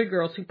Ayla and other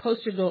girls who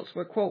posted notes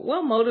were, quote,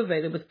 well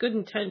motivated with good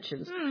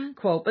intentions,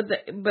 quote, but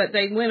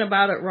they went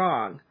about it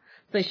wrong.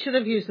 They should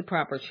have used the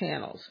proper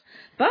channels.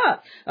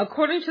 But,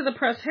 according to the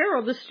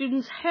Press-Herald, the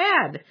students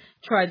had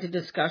tried to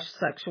discuss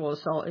sexual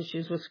assault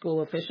issues with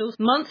school officials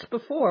months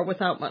before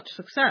without much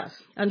success.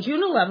 On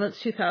June 11,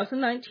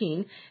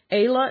 2019,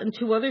 Ayla and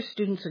 2 other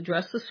students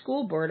addressed the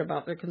school board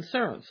about their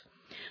concerns.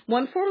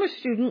 One former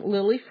student,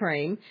 Lily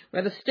Frame,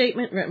 read a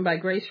statement written by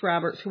Grace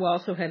Roberts, who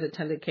also had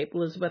attended Cape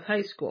Elizabeth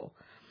High School.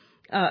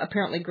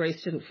 Apparently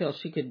Grace didn't feel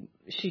she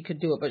could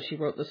do it, but she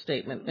wrote the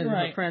statement, and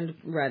her friend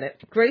read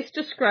it. Grace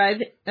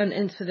described an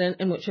incident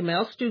in which a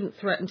male student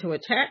threatened to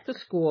attack the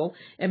school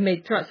and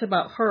made threats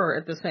about her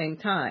at the same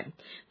time.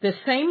 The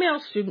same male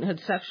student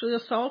had sexually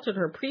assaulted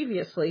her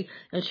previously,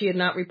 and she had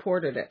not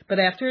reported it. But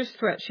after his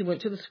threat, she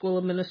went to the school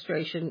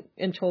administration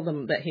and told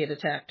them that he had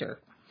attacked her.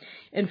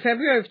 In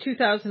February of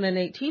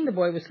 2018, the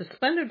boy was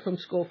suspended from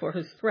school for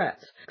his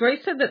threats.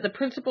 Grace said that the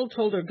principal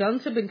told her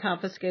guns had been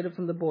confiscated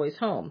from the boy's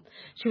home.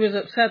 She was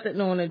upset that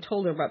no one had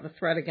told her about the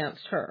threat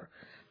against her.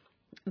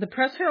 The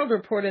Press-Herald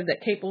reported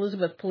that Cape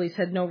Elizabeth police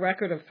had no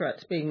record of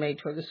threats being made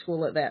toward the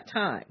school at that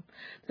time.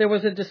 There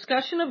was a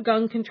discussion of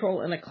gun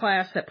control in a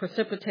class that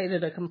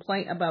precipitated a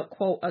complaint about,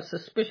 quote, a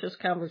suspicious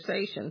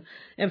conversation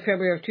in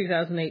February of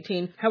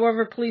 2018.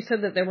 However, police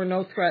said that there were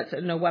no threats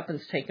and no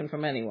weapons taken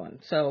from anyone.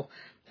 So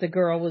the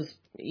girl was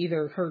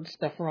either heard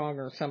stuff wrong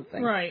or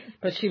something. Right.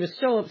 But she was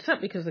still upset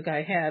because the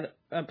guy had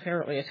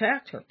apparently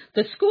attacked her.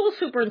 The school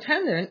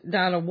superintendent,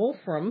 Donna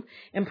Wolfram,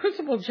 and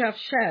Principal Jeff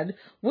Shedd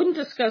wouldn't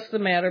discuss the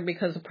matter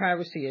because of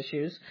privacy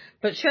issues,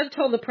 but Shedd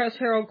told the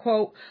Press-Herald,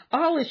 quote,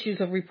 all issues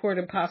of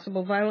reported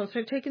possible violence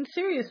are taken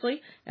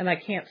seriously, and I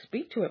can't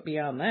speak to it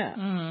beyond that.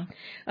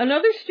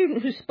 Another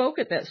student who spoke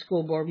at that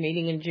school board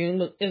meeting in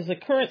June is a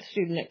current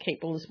student at Cape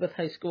Elizabeth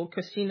High School,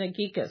 Christina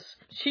Geekus.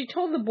 She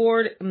told the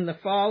board in the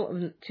fall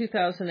of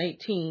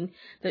 2018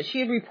 that she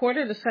had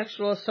reported a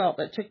sexual assault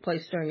that took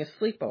place during a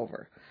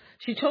sleepover.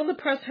 She told the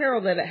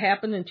Press-Herald that it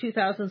happened in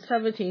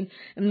 2017,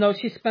 and though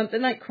she spent the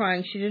night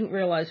crying, she didn't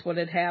realize what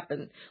had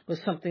happened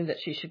was something that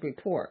she should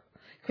report.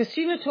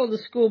 Christina told the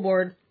school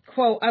board,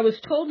 quote, I was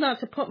told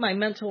not to put my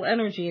mental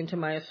energy into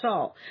my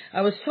assault.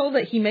 I was told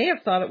that he may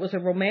have thought it was a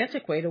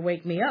romantic way to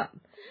wake me up.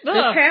 This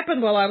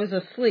happened while I was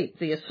asleep,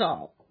 the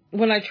assault.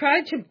 When I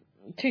tried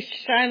to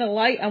shine a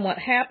light on what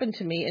happened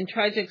to me and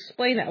tried to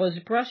explain it, I was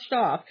brushed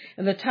off,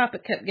 and the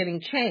topic kept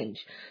getting changed.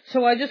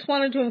 So I just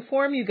wanted to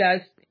inform you guys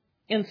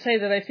and say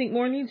that I think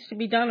more needs to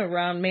be done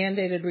around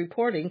mandated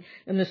reporting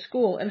in the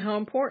school and how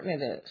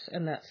important it is.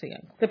 And that's the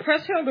end. The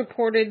Press-Herald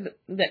reported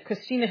that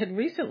Christina had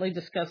recently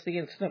discussed the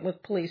incident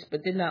with police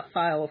but did not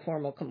file a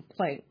formal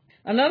complaint.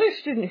 Another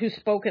student who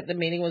spoke at the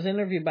meeting was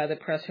interviewed by the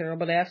Press-Herald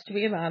but asked to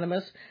be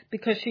anonymous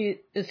because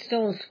she is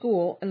still in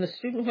school and the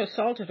student who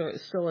assaulted her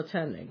is still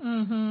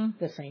attending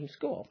the same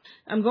school.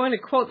 I'm going to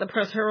quote the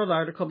Press-Herald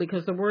article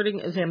because the wording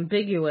is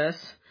ambiguous,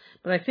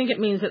 but I think it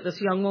means that this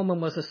young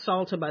woman was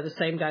assaulted by the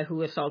same guy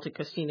who assaulted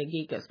Christina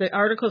Geekus. The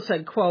article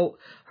said, quote,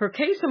 her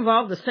case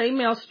involved the same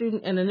male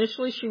student, and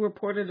initially she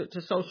reported it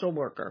to social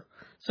worker.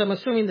 So I'm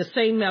assuming the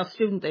same male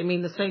student, they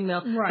mean the same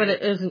male, but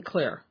it isn't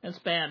clear. That's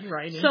bad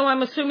writing. So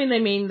I'm assuming they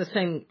mean the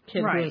same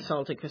kid who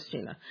assaulted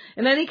Christina.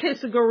 In any case,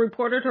 the girl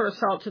reported her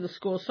assault to the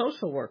school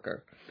social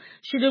worker.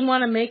 She didn't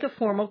want to make a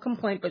formal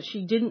complaint, but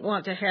she didn't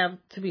want to have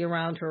to be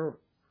around her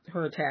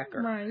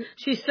attacker. Right.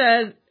 She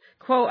said,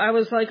 quote, I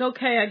was like,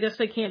 okay, I guess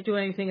I can't do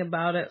anything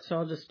about it, so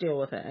I'll just deal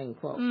with it, end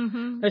quote.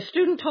 A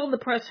student told the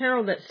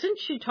Press-Herald that since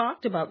she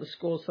talked about the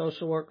school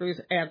social workers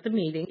at the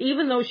meeting,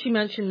 even though she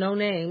mentioned no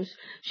names,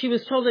 she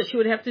was told that she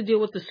would have to deal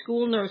with the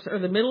school nurse or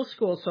the middle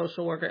school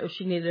social worker if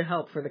she needed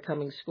help for the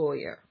coming school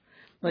year.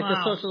 Like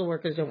the social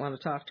workers didn't want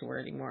to talk to her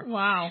anymore.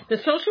 Wow. The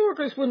social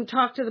workers wouldn't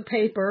talk to the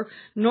paper,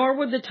 nor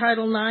would the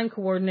Title IX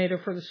coordinator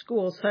for the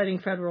school, citing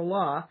federal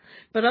law.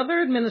 But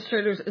other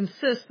administrators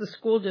insist the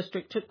school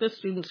district took the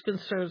students'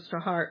 concerns to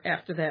heart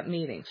after that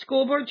meeting.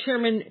 School board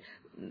chairman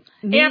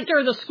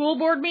After the school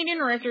board meeting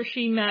or after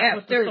she met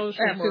with the social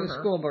worker? After the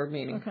school board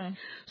meeting. Okay.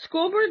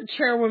 School board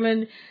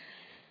chairwoman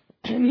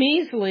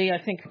Measley, I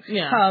think,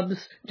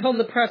 Hubbs, told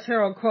the Press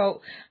Herald,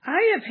 quote,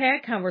 I have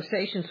had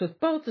conversations with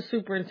both the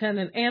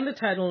superintendent and the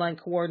Title IX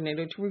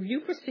coordinator to review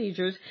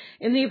procedures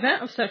in the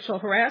event of sexual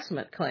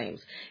harassment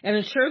claims and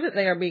ensure that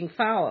they are being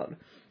followed.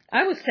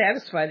 I was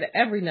satisfied that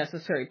every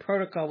necessary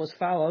protocol was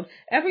followed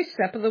every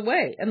step of the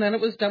way, and then it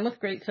was done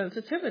with great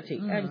sensitivity,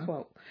 end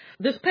quote.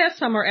 This past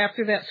summer,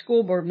 after that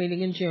school board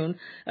meeting in June,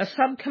 a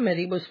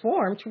subcommittee was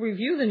formed to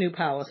review the new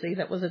policy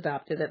that was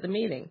adopted at the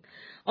meeting.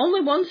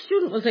 Only one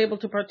student was able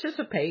to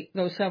participate,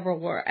 though several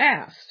were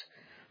asked.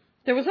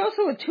 There was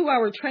also a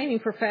 2-hour training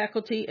for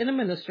faculty and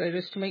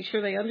administrators to make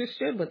sure they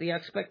understood what the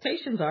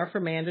expectations are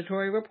for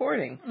mandatory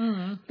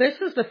reporting. This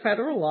is the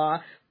federal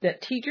law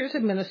that teachers,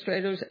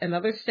 administrators, and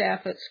other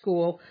staff at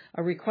school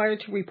are required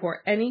to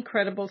report any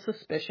credible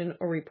suspicion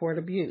or report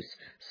abuse,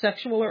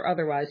 sexual or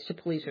otherwise, to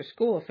police or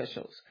school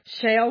officials.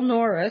 Shale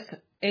Norris,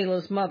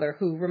 Ayla's mother,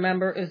 who,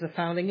 remember, is the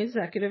founding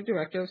executive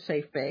director of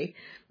Safe Bay,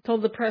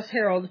 told the Press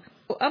Herald,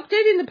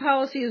 updating the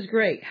policy is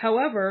great.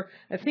 However,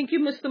 I think you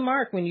miss the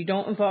mark when you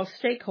don't involve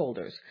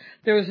stakeholders.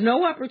 There is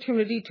no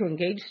opportunity to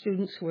engage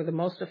students who are the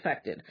most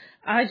affected.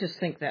 I just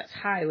think that's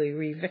highly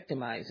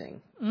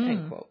re-victimizing,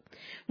 end quote.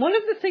 One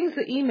of the things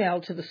the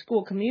email to the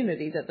school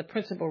community that the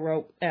principal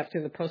wrote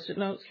after the Post-it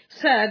notes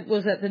said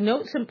was that the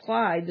notes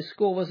implied the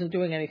school wasn't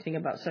doing anything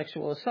about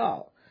sexual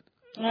assault.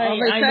 All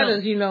they said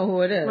is, you know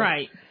who it is.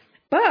 Right.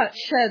 But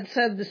Shedd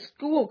said the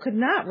school could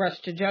not rush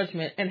to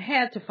judgment and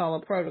had to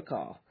follow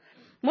protocol.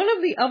 One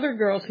of the other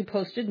girls who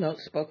posted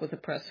notes spoke with the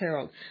Press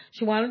Herald.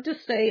 She wanted to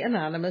stay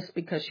anonymous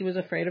because she was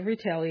afraid of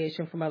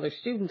retaliation from other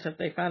students if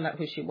they found out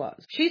who she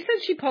was. She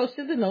said she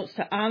posted the notes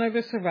to honor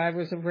the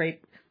survivors of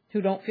rape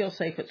who don't feel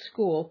safe at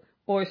school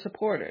or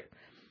supported.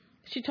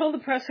 She told the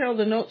Press Herald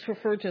the notes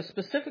referred to a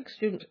specific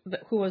student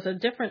who was a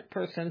different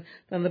person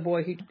than the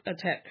boy who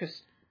attacked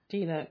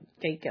Christina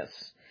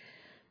Gakis.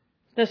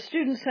 The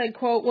student said,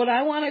 quote, what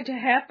I wanted to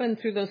happen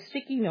through those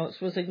sticky notes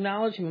was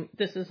acknowledgement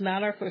this is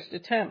not our first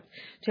attempt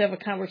to have a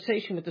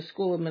conversation with the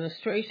school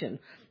administration.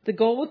 The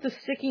goal with the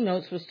sticky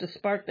notes was to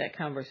spark that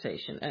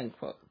conversation, end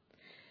quote.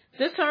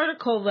 This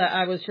article that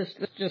I was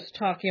just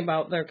talking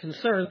about, their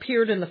concern,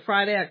 appeared in the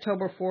Friday,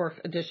 October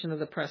 4th edition of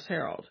the Press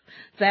Herald.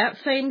 That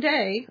same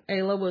day,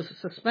 Ayla was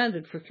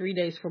suspended for 3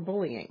 days for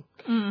bullying.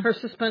 Her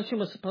suspension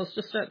was supposed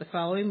to start the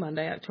following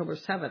Monday, October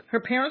 7th.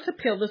 Her parents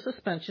appealed the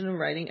suspension in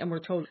writing and were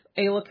told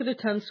Ayla could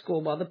attend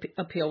school while the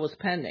appeal was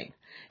pending.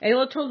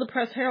 Ayla told the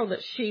Press Herald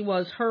that she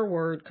was, her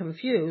word,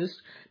 confused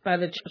by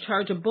the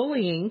charge of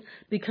bullying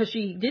because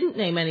she didn't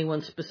name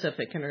anyone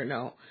specific in her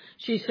note.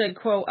 She said,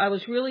 quote, I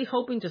was really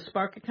hoping to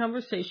spark a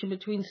conversation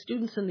between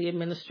students and the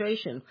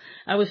administration.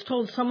 I was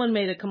told someone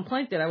made a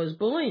complaint that I was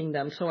bullying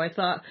them, so I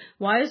thought,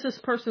 why is this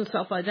person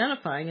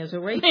self-identifying as a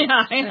rapist?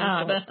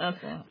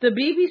 The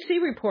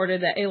BBC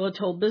reported that Ayla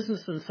told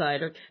Business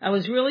Insider, I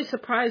was really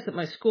surprised that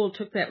my school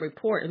took that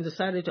report and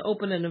decided to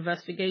open an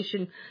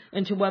investigation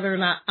into whether or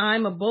not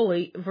I'm a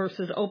bully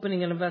versus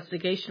opening an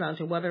investigation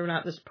onto whether or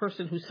not this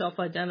person who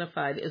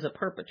self-identified is a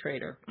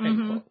perpetrator,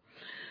 end quote.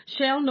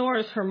 Shale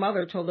Norris, her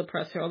mother, told the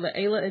Press Herald that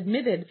Ayla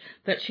admitted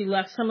that she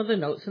left some of the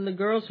notes in the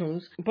girls'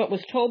 rooms, but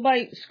was told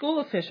by school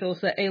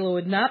officials that Ayla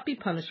would not be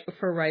punished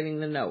for writing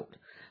the note.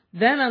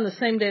 Then, on the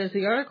same day as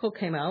the article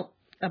came out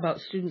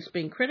about students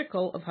being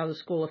critical of how the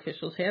school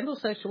officials handle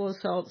sexual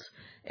assaults,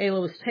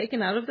 Ayla was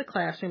taken out of the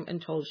classroom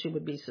and told she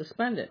would be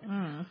suspended.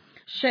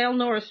 Shale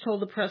Norris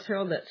told the Press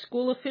Herald that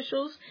school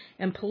officials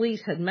and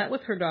police had met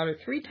with her daughter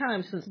 3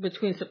 times since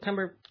between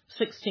September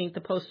 16th,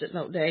 the Post-it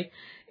Note Day,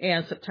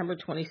 and September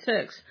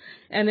 26th.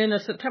 And in a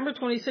September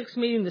 26th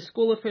meeting, the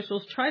school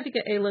officials tried to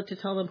get Ayla to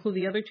tell them who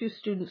the other 2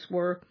 students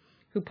were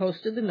who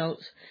posted the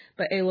notes,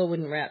 but Ayla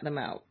wouldn't rat them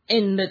out.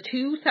 In the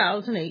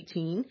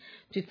 2018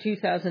 to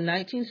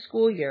 2019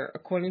 school year,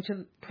 according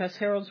to Press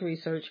Herald's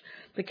research,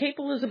 the Cape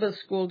Elizabeth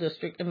School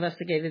District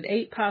investigated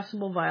 8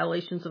 possible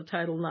violations of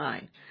Title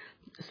IX.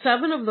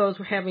 7 of those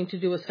were having to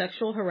do with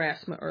sexual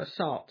harassment or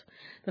assault.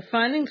 The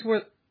findings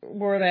were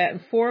that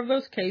in 4 of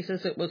those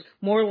cases, it was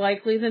more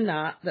likely than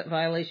not that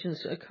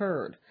violations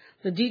occurred.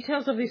 The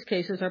details of these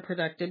cases are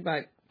protected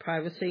by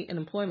privacy and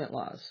employment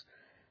laws.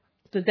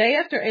 The day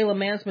after Ayla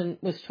Mansman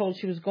was told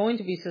she was going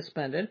to be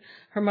suspended,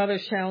 her mother,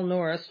 Shale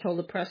Norris, told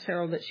the Press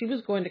Herald that she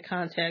was going to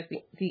contact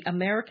the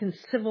American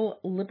Civil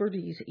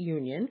Liberties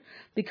Union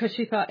because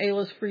she thought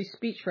Ayla's free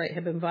speech right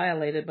had been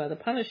violated by the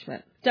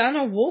punishment.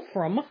 Donna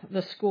Wolfram,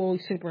 the school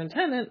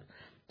superintendent,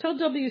 told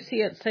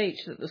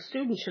WCSH that the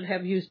students should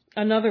have used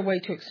another way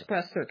to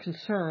express their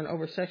concern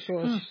over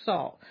sexual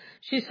assault.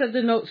 She said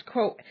the notes,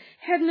 quote,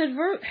 had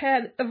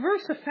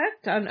adverse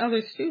effect on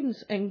other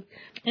students and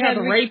had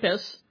the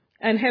rapists.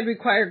 And had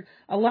required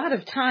a lot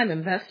of time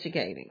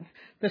investigating.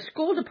 The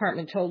school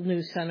department told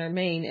News Center,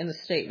 Maine, in a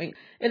statement,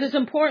 it is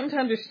important to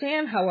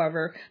understand,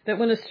 however, that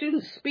when a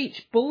student's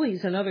speech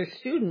bullies another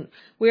student,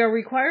 we are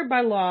required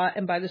by law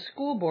and by the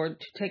school board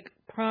to take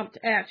prompt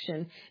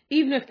action,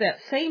 even if that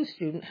same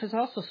student has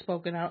also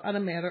spoken out on a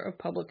matter of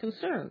public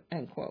concern,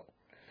 end quote.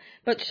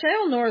 But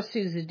Shale Norris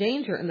sees the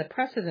danger in the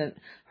precedent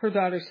her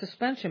daughter's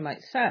suspension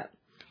might set.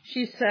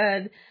 She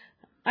said,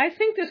 I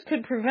think this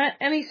could prevent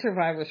any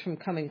survivors from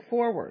coming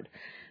forward.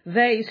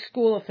 They,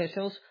 school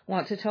officials,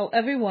 want to tell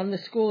everyone the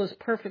school is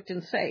perfect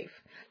and safe.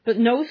 But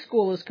no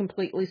school is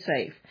completely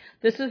safe.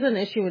 This is an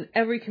issue in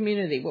every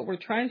community. What we're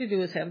trying to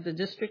do is have the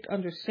district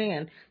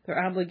understand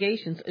their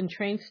obligations and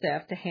train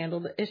staff to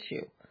handle the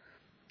issue.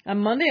 On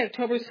Monday,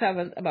 October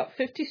 7th, about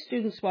 50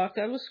 students walked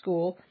out of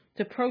school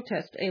to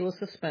protest Ayla's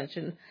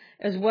suspension,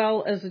 as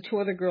well as the 2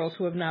 other girls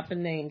who have not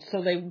been named.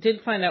 So they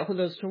did find out who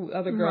those 2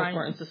 other girls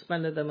were and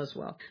suspended them as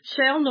well.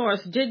 Shale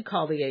Norris did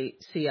call the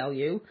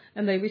ACLU,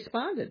 and they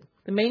responded.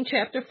 The Maine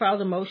chapter filed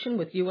a motion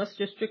with U.S.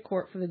 District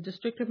Court for the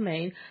District of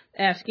Maine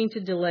asking to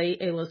delay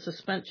Ayla's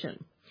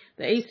suspension.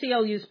 The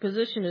ACLU's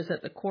position is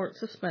that the court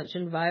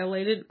suspension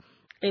violated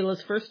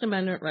Ayla's First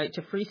Amendment right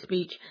to free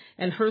speech,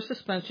 and her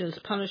suspension is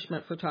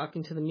punishment for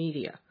talking to the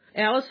media.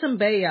 Allison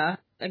Baya,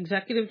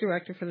 executive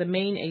director for the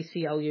Maine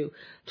ACLU,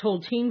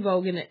 told Teen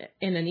Vogue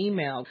in an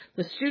email,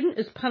 the student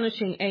is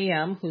punishing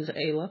AM, who's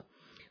Ayla,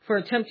 for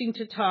attempting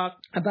to talk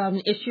about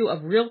an issue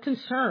of real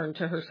concern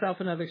to herself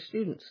and other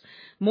students.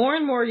 More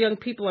and more young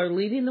people are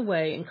leading the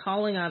way and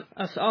calling on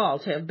us all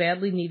to have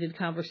badly needed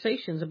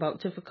conversations about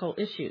difficult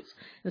issues.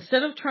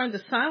 Instead of trying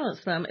to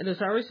silence them, it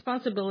is our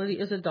responsibility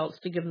as adults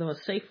to give them a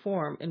safe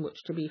forum in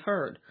which to be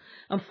heard.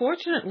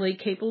 Unfortunately,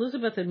 Cape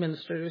Elizabeth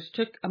administrators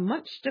took a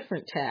much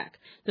different tack.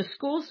 The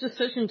school's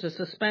decision to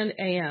suspend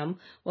AM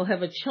will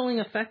have a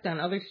chilling effect on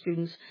other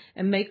students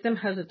and make them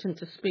hesitant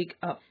to speak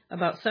up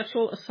about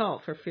sexual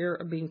assault for fear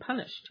of being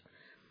punished.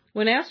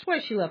 When asked why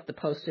she left the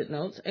Post-it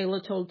notes,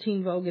 Ayla told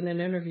Teen Vogue in an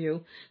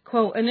interview,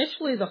 quote,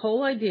 initially the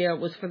whole idea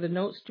was for the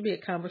notes to be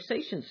a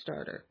conversation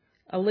starter.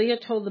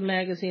 Aaliyah told the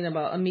magazine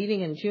about a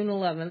meeting in June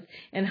 11th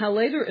and how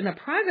later in a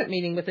private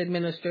meeting with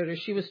administrators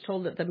she was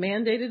told that the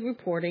mandated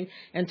reporting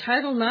and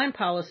Title IX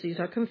policies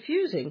are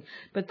confusing,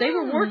 but they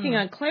were working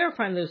on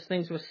clarifying those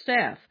things with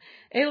staff.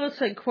 Ayla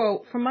said,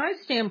 quote, from my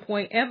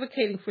standpoint,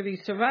 advocating for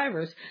these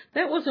survivors,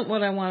 that wasn't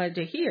what I wanted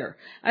to hear.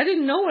 I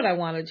didn't know what I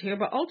wanted to hear,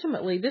 but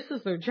ultimately this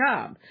is their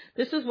job.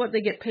 This is what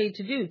they get paid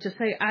to do. To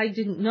say I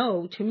didn't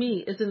know, to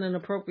me, isn't an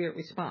appropriate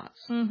response.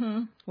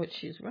 Mm-hmm. Which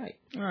she's right.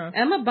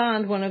 Emma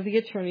Bond, one of the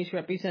attorneys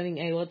representing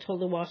Ayla,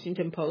 told the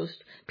Washington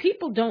Post,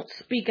 people don't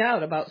speak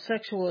out about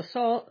sexual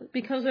assault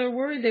because they're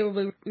worried they will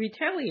be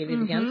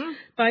retaliated against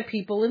by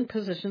people in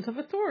positions of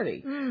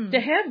authority. To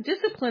have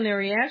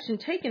disciplinary action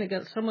taken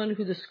against someone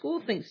who the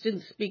school thinks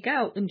didn't speak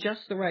out in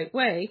just the right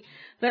way,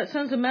 that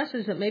sends a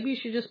message that maybe you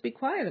should just be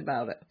quiet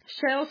about it.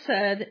 Shale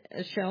said,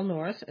 Shale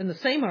Norris, in the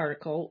same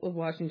article with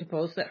Washington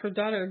Post, that her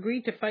daughter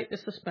agreed to fight the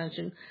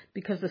suspension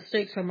because the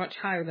stakes are much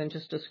higher than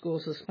just a school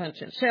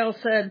suspension. Shale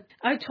said,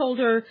 I told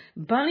her,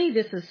 Bunny,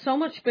 this is so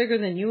much bigger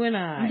than you and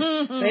I.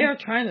 They are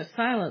trying to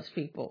silence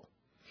people.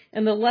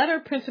 In the letter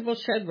Principal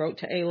Shedd wrote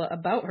to Ayla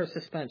about her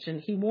suspension,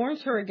 he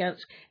warns her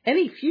against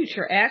any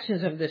future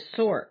actions of this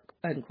sort,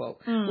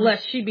 unquote,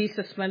 lest she be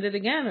suspended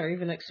again or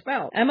even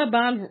expelled. Emma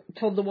Bond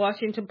told the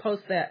Washington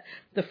Post that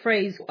the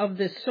phrase of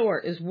this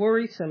sort is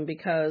worrisome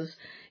because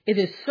it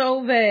is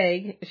so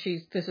vague,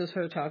 this is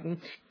her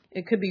talking,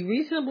 it could be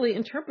reasonably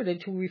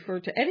interpreted to refer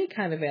to any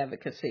kind of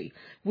advocacy.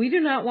 We do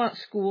not want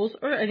schools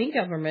or any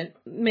government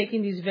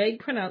making these vague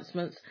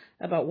pronouncements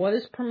about what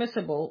is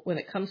permissible when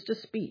it comes to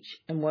speech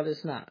and what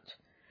is not.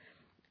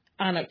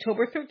 On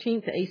October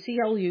 13th, the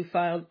ACLU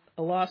filed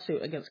a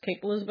lawsuit against Cape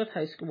Elizabeth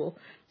High School,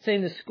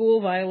 saying the school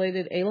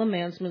violated Ayla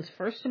Mansman's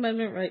First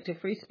Amendment right to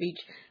free speech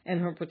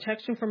and her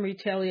protection from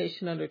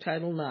retaliation under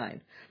Title IX.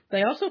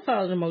 They also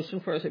filed a motion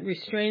for a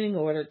restraining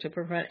order to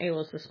prevent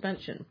Ayla's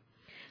suspension.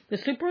 The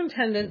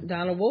superintendent,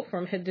 Donna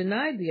Wolfram, had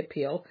denied the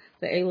appeal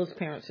that Ayla's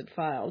parents had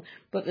filed,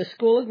 but the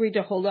school agreed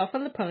to hold off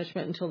on the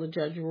punishment until the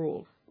judge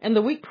ruled. And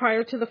the week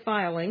prior to the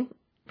filing,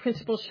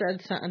 Principal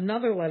Shedd sent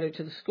another letter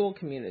to the school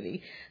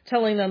community,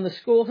 telling them the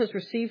school has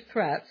received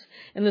threats,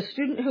 and the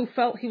student who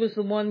felt he was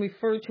the one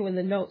referred to in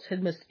the notes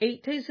had missed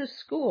 8 days of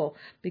school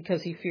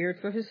because he feared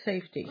for his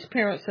safety. His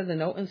parents said the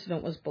note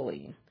incident was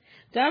bullying.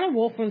 Donna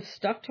Wolfram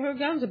stuck to her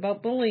guns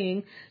about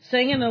bullying,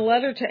 saying in a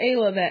letter to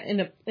Ayla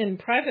that in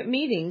private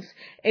meetings,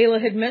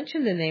 Ayla had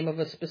mentioned the name of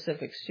a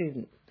specific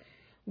student.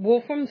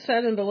 Wolfram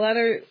said in the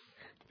letter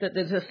that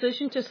the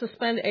decision to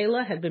suspend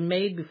Ayla had been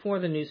made before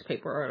the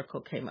newspaper article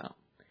came out.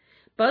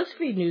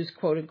 BuzzFeed News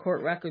quoted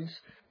court records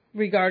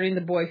regarding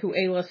the boy who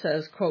Ayla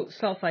says, quote,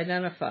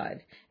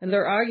 self-identified. In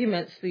their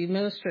arguments, the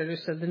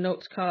administrators said the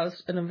notes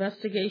caused an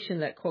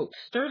investigation that, quote,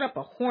 stirred up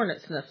a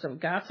hornet's nest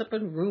of gossip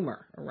and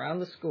rumor around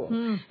the school.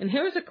 And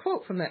here's a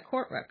quote from that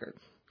court record.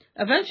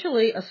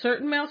 Eventually, a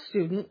certain male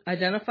student,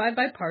 identified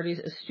by parties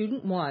as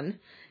Student 1,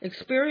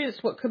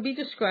 experienced what could be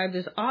described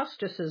as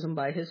ostracism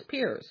by his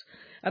peers.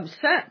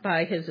 Upset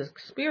by his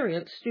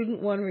experience,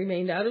 Student 1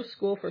 remained out of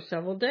school for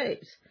several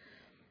days.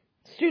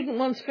 Student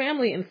 1's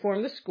family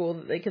informed the school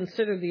that they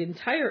considered the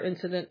entire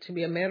incident to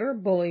be a matter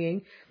of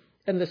bullying,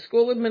 and the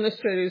school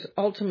administrators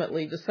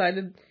ultimately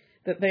decided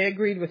that they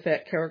agreed with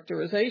that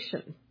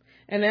characterization.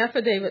 In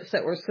affidavits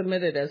that were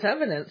submitted as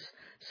evidence,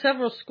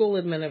 Several school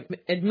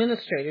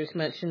administrators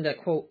mentioned a,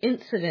 quote,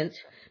 incident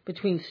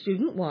between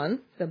student 1,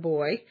 the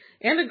boy,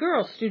 and a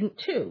girl, student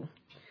 2.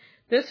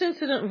 This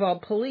incident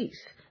involved police.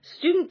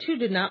 Student 2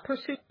 did not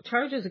pursue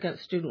charges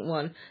against student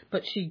 1,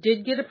 but she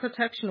did get a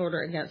protection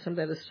order against him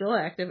that is still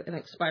active and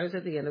expires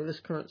at the end of this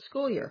current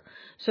school year.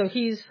 So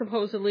he's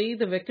supposedly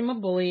the victim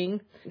of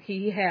bullying.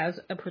 He has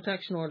a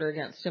protection order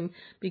against him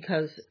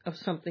because of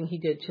something he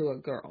did to a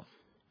girl.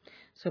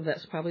 So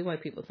that's probably why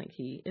people think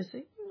he is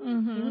a...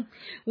 Mm-hmm.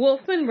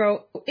 Wolfman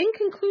wrote, in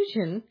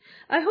conclusion,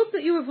 I hope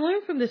that you have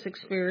learned from this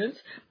experience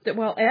that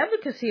while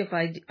advocacy of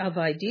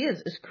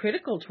ideas is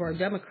critical to our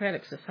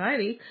democratic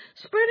society,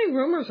 spreading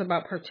rumors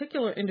about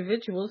particular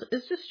individuals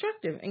is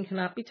destructive and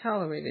cannot be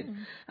tolerated.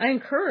 Mm-hmm. I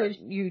encourage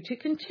you to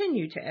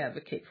continue to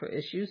advocate for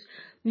issues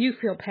you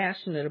feel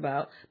passionate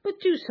about, but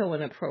do so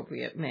in an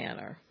appropriate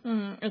manner.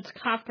 It's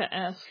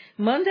Kafkaesque.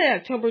 Monday,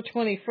 October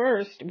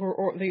 21st,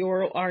 were the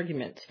oral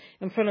arguments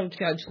in front of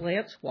Judge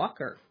Lance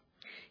Walker.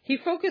 He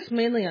focused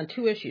mainly on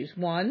 2 issues.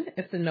 1,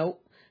 if the note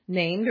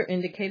named or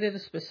indicated a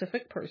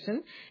specific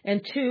person,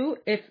 and 2,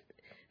 if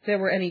there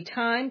were any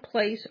time,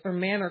 place, or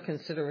manner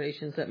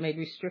considerations that made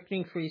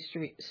restricting free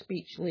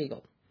speech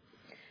legal.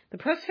 The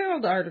Press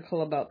Herald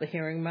article about the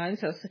hearing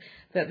reminds us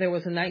that there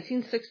was a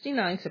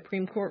 1969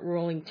 Supreme Court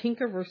ruling,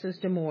 Tinker v.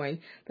 Des Moines,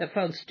 that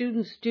found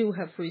students do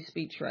have free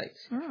speech rights.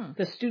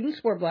 The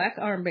students wore black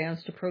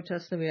armbands to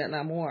protest the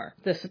Vietnam War.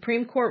 The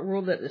Supreme Court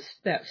ruled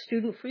that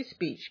student free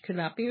speech could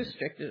not be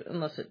restricted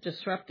unless it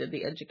disrupted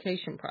the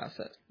education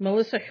process.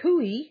 Melissa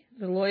Huey,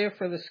 the lawyer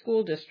for the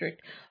school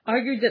district,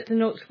 argued that the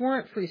notes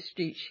weren't free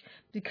speech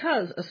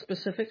because a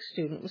specific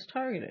student was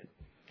targeted.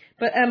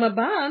 But Emma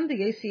Bond, the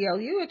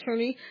ACLU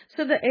attorney,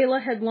 said that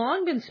Ayla had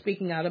long been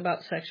speaking out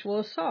about sexual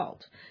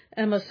assault.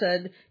 Emma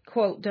said,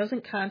 quote,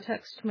 doesn't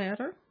context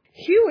matter?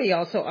 Huey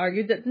also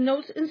argued that the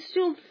notes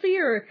instilled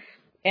fear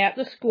at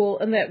the school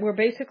and that were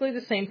basically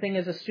the same thing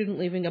as a student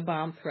leaving a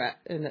bomb threat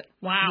in a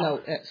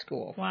note at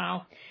school.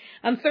 Wow.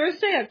 On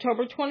Thursday,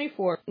 October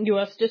 24th,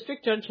 U.S.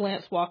 District Judge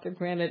Lance Walker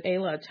granted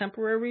Ayla a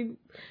temporary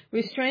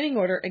restraining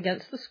order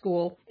against the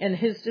school. In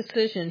his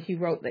decision, he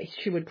wrote that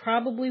she would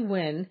probably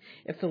win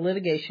if the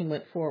litigation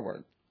went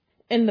forward.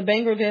 In the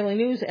Bangor Daily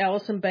News,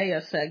 Allison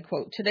Baya said,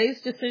 quote,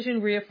 today's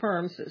decision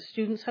reaffirms that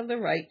students have the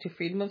right to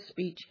freedom of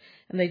speech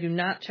and they do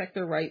not check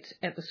their rights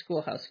at the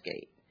schoolhouse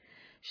gate.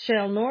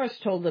 Shale Norris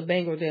told the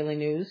Bangor Daily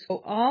News,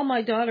 all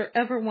my daughter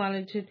ever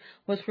wanted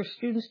was for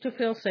students to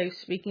feel safe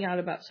speaking out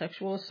about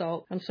sexual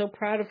assault. I'm so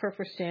proud of her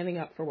for standing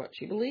up for what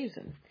she believes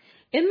in.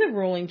 In the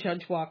ruling,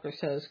 Judge Walker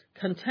says,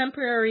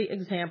 contemporary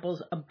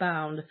examples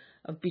abound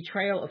of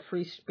betrayal of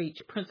free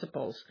speech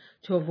principles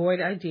to avoid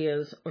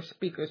ideas or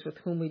speakers with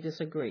whom we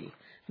disagree.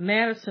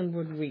 Madison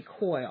would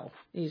recoil.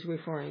 He's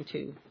referring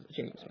to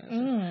James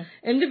Madison.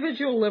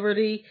 Individual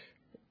liberty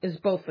is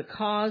both the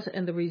cause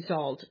and the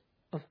result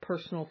of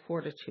personal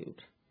fortitude.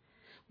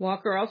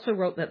 Walker also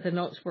wrote that the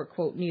notes were,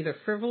 quote, neither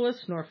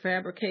frivolous nor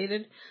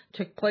fabricated,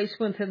 took place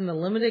within the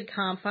limited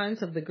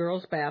confines of the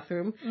girls'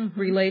 bathroom,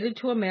 related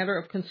to a matter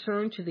of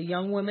concern to the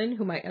young women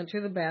who might enter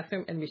the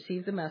bathroom and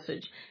receive the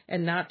message,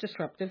 and not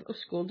disruptive of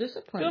school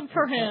discipline. Good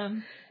for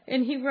him.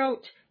 And he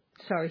wrote,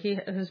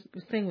 his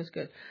thing was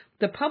good.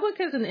 The public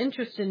has an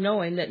interest in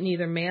knowing that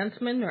neither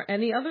Mansman nor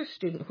any other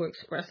student who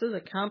expresses a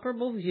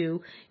comparable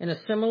view in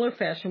a similar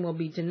fashion will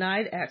be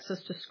denied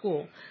access to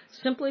school,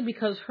 simply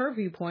because her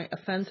viewpoint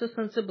offends the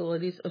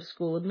sensibilities of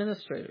school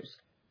administrators.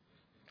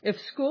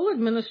 If school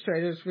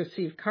administrators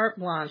receive carte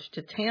blanche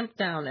to tamp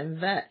down and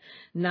vet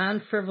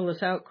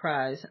non-frivolous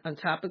outcries on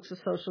topics of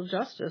social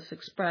justice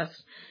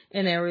expressed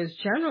in areas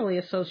generally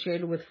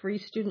associated with free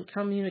student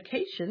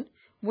communication,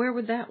 where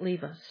would that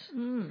leave us?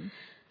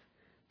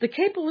 The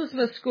Cape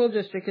Elizabeth School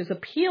District is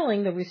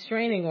appealing the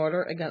restraining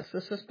order against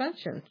the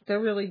suspension. They're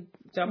really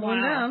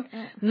doubling down.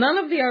 None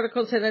of the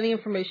articles had any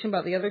information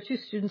about the other 2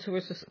 students who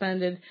were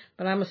suspended,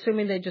 but I'm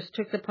assuming they just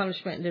took the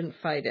punishment and didn't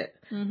fight it.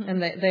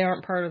 And they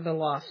aren't part of the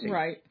lawsuit.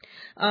 Right.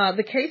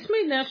 The case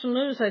made national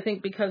news, I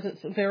think, because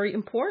it's a very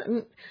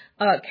important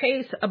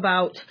case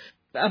about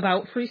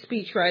free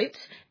speech rights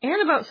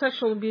and about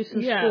sexual abuse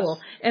in school.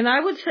 And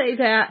I would say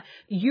that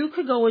you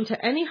could go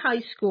into any high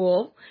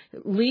school,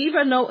 leave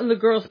a note in the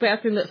girls'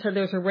 bathroom that said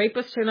there's a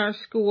rapist in our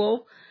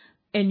school,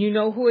 and you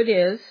know who it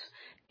is,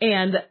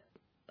 and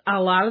a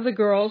lot of the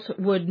girls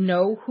would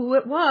know who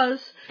it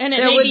was. And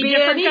it would be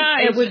different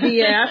guys. It would be,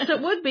 yes,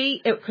 it would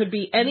be. It could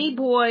be any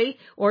boy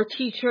or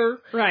teacher.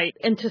 Right.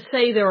 And to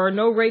say there are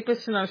no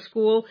rapists in our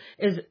school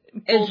is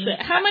bullshit.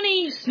 How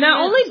many students?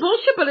 Not only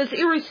bullshit, but it's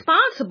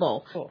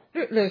irresponsible.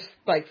 There's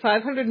like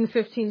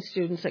 515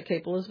 students at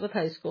Cape Elizabeth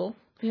High School.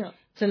 Yeah.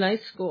 It's a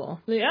nice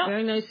school. Yeah.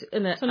 Very nice.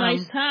 And it's a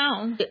nice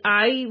town.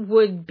 I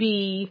would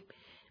be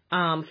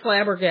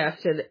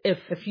flabbergasted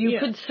if you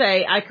could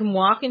say I can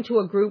walk into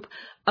a group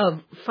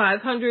of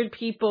 500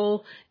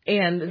 people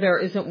and there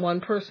isn't one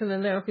person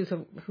in there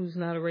who's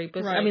not a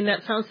rapist. Right. I mean,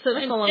 that sounds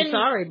cynical. I'm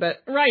sorry, but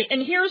right.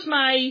 And here's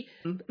my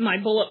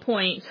bullet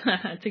point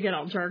to get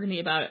all jargony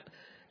about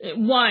it.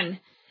 1,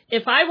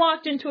 if I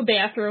walked into a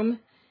bathroom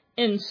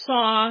and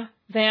saw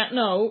that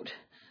note,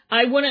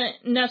 I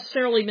wouldn't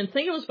necessarily even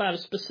think it was about a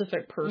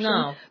specific person.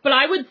 No. But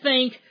I would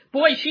think,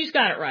 boy, she's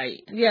got it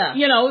right. Yeah.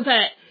 You know,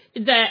 that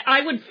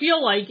I would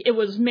feel like it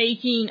was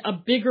making a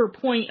bigger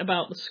point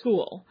about the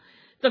school.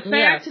 The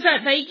fact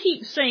that they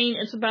keep saying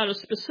it's about a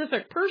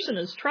specific person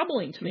is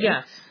troubling to me.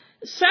 Yes.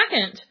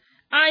 Second,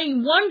 I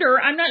wonder,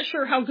 I'm not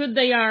sure how good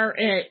they are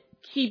at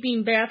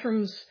keeping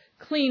bathrooms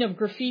clean of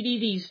graffiti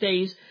these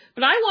days,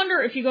 but I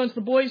wonder if you go into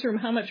the boys' room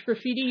how much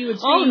graffiti you would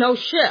see. Oh, no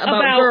shit,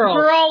 about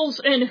girls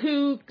and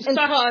who sucks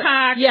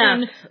cock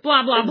and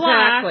blah, blah,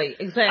 blah.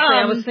 Exactly.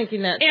 I was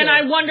thinking that too. And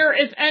I wonder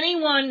if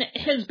anyone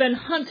has been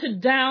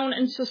hunted down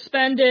and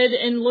suspended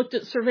and looked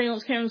at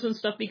surveillance cameras and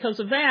stuff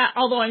because of that,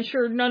 although I'm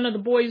sure none of the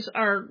boys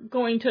are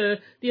going to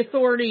the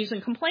authorities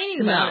and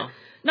complaining about it.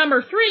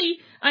 Number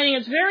 3, I think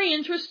it's very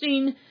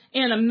interesting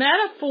and a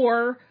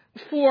metaphor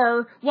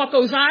for what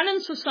goes on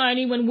in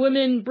society when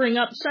women bring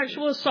up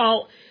sexual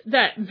assault,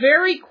 that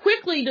very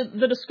quickly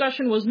the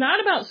discussion was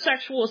not about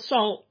sexual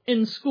assault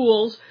in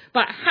schools,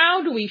 but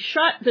how do we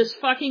shut this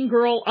fucking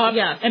girl up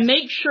and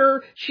make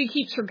sure she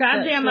keeps her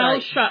goddamn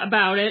mouth shut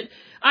about it.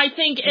 I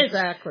think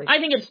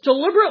it's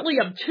deliberately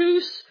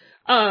obtuse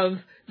of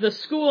the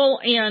school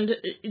and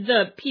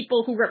the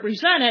people who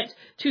represent it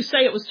to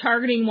say it was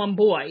targeting one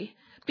boy.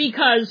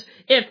 Because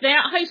if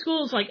that high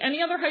school is like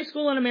any other high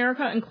school in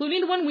America,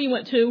 including the one we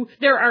went to,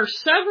 there are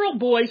several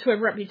boys who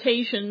have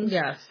reputations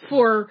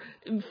for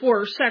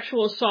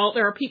sexual assault.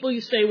 There are people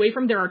you stay away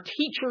from. There are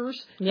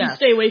teachers you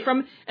stay away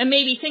from. And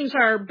maybe things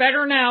are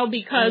better now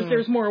because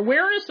there's more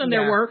awareness than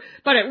there were.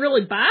 But it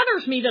really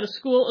bothers me that a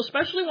school,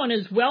 especially one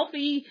as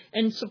wealthy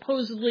and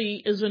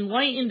supposedly as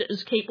enlightened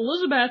as Cape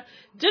Elizabeth,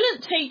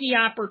 didn't take the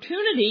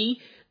opportunity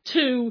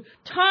to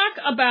talk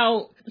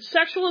about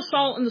sexual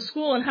assault in the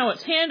school and how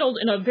it's handled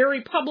in a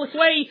very public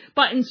way,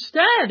 but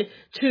instead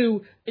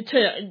to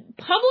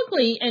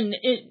publicly and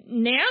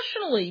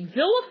nationally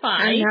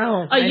vilify a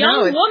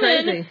young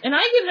woman. Crazy. And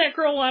I give that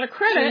girl a lot of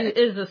credit.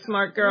 She is a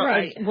smart girl,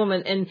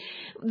 woman. And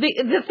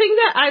the thing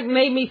that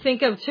made me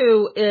think of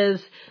too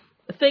is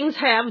things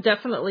have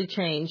definitely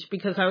changed,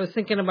 because I was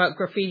thinking about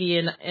graffiti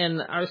in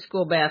our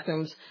school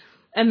bathrooms.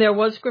 And there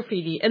was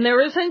graffiti. And there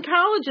is in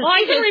colleges. Well,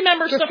 I can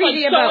remember stuff like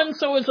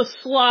so-and-so is a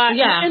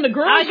slut in the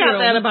girls' room. I got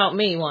that about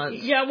me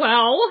once. Yeah,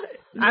 well.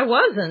 I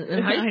wasn't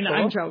in high school.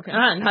 I'm joking.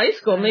 In high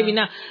school, maybe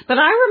not. But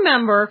I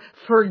remember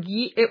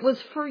it was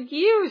for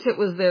years it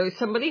was there.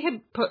 Somebody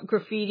had put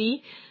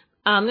graffiti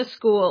on the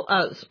school,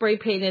 spray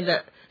painted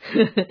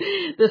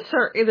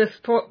this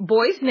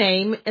boy's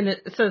name, and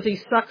it says he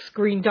sucks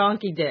green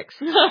donkey dicks.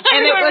 And it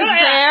was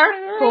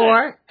there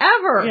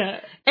forever. Yeah.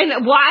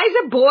 And why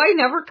the boy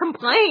never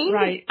complained,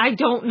 I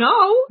don't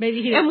know.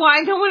 Maybe and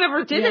why no one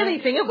ever did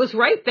anything. It was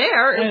right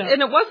there,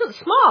 and it wasn't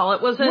small.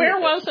 It was Where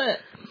was it?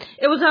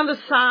 It was on the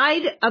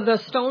side of the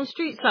Stone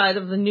Street side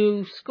of the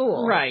new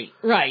school. Right.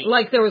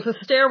 Like there was a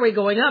stairway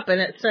going up, and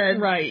it said,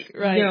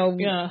 you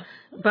know,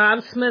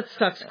 Bob Smith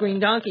sucks green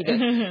donkey dick.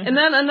 And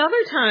then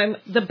another time,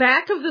 the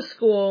back of the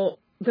school,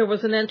 there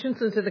was an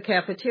entrance into the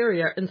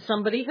cafeteria, and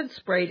somebody had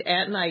sprayed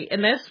at night,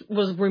 and this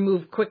was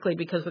removed quickly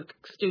because the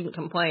student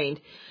complained.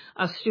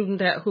 A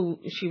student who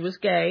she was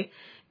gay,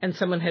 and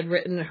someone had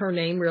written her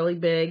name really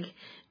big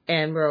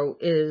and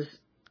wrote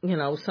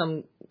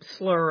some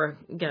slur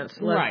against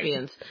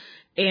lesbians.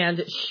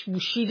 And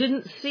she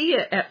didn't see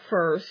it at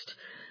first,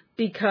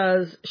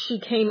 because she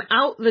came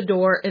out the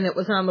door and it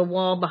was on the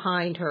wall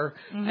behind her,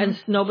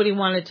 and nobody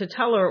wanted to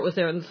tell her it was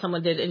there, and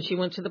someone did, and she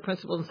went to the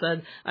principal and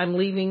said, "I'm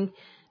leaving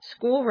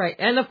school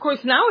and of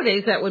course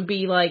nowadays that would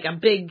be like a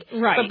big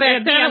but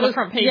back then it was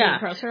front page of the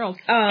Press Herald.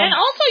 And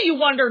also you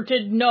wonder,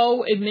 did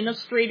no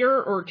administrator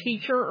or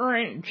teacher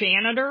or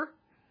janitor?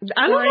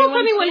 I don't know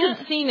if anyone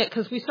had seen it,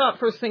 because we saw it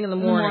first thing in the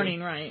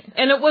morning. Right.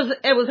 And it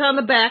was on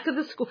the back of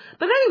the school.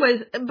 But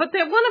anyways, but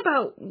that one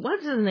about,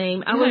 what's his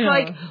name? I was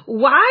like,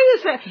 why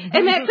is that?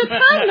 And at the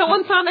time, no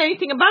one found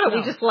anything about it.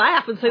 We just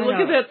laugh and say, look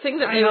at that thing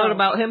that they wrote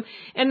about him.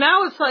 And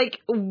now it's like,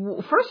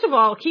 first of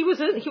all, he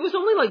was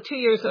only like 2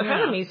 years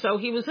ahead of me, so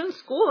he was in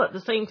school at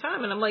the same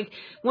time. And I'm like,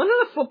 one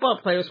of the football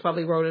players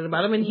probably wrote it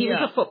about him, and he was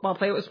a football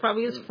player. It was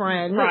probably his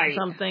friend or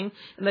something,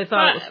 and they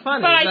thought it was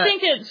funny.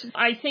 But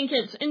I think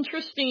it's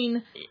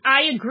interesting.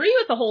 I agree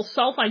with the whole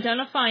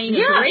self-identifying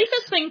as a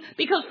rapist thing,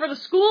 because for the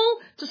school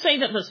to say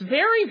that this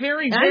very,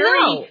 very,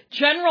 very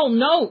general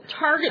note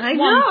targets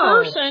one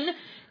person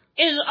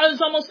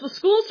is almost the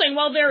school saying,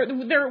 well,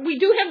 we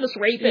do have this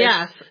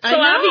rapist, so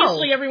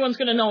obviously everyone's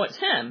going to know it's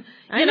him.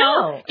 You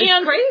know?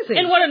 It's crazy.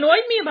 And what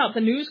annoyed me about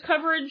the news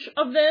coverage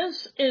of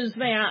this is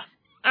that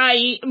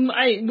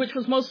which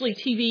was mostly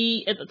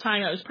TV at the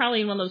time. I was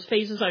probably in one of those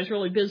phases I was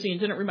really busy and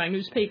didn't read my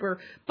newspaper,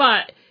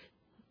 but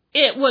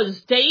it was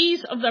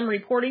days of them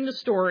reporting the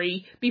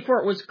story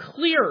before it was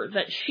clear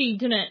that she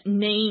didn't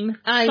name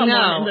someone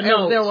in the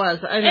notes. There was.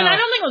 I know. And I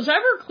don't think it was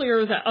ever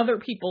clear that other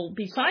people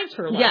besides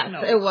her left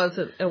notes. It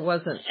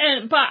wasn't.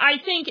 But I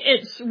think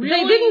it's really...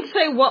 They didn't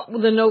say what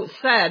the note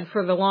said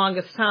for the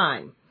longest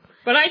time.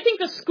 But I think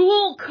the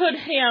school could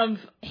have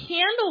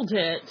handled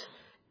it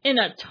in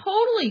a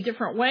totally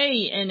different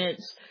way, and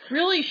it's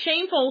really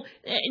shameful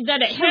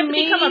that it had to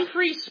become a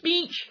free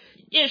speech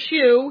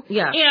issue,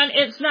 and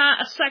it's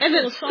not a sexual and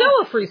it's assault.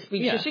 still a free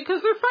speech issue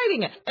because we're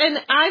fighting it. And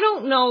I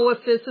don't know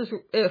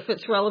if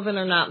it's relevant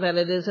or not that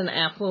it is an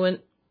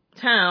affluent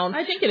town.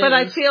 I think it but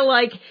is. I feel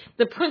like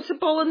the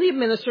principal and the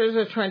administrators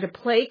are trying to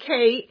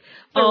placate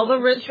all the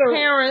rich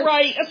parents.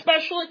 Right,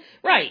 especially,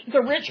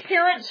 the rich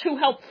parents who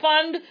help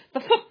fund the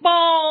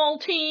football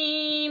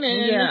team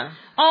and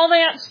all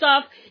that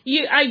stuff.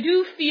 I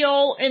do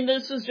feel, and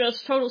this is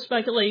just total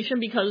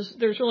speculation because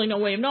there's really no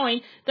way of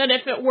knowing, that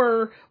if it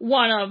were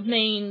one of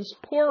Maine's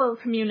poorer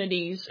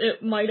communities,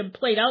 it might have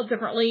played out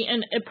differently,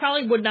 and it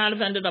probably would not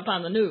have ended up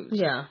on the news.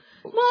 Yeah.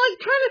 Well, I'm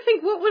trying to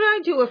think, what would I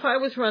do if I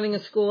was running a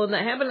school and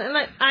that happened? And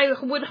I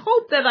would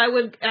hope that I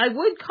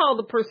would call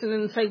the person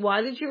and say,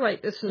 why did you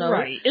write this note?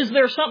 Right. Is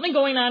there something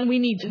going on we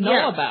need to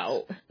know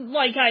about?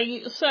 Like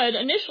I said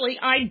initially,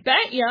 I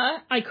bet you,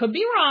 I could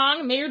be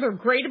wrong, maybe they're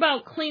great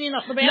about cleaning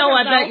up the bathrooms. No,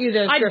 I bet you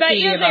there's graffiti. I bet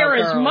you there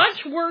is girls.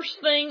 much worse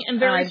thing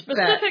and very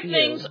specific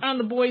things on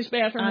the boys'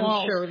 bathroom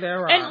walls. I'm sure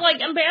there are. And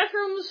like in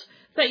bathrooms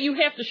that you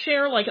have to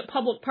share, like at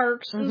public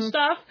parks and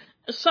stuff,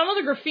 some of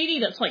the graffiti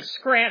that's like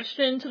scratched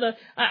into the,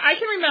 I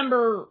can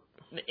remember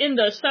in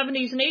the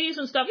 70s and 80s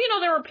and stuff,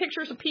 there were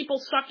pictures of people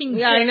sucking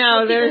dicks I know.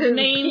 with There's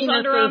names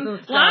under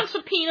them. Lots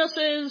of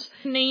penises,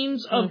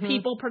 names of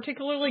people,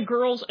 particularly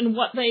girls, and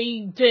what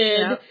they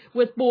did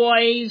with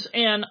boys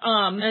and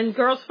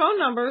girls' phone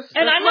numbers.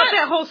 And that's what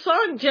that whole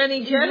song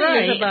Jenny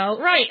is about.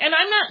 Right. And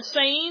I'm not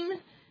saying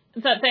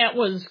that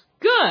was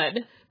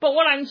good, but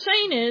what I'm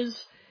saying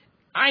is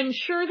I'm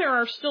sure there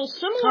are still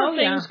similar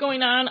things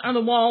going on the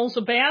walls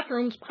of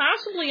bathrooms,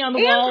 possibly on the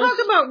walls. And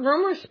talk about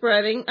rumor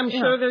spreading. I'm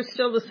sure there's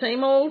still the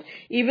same old,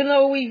 even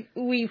though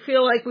we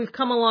feel like we've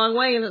come a long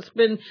way, and it's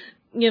been,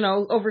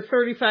 over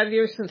 35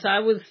 years since I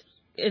was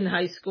in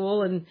high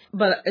school,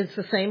 but it's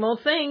the same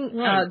old thing.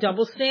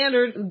 Double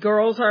standard.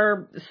 Girls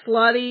are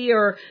slutty,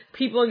 or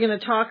people are going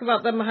to talk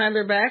about them behind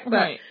their back,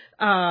 but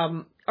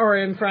or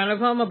in front of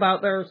them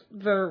about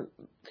their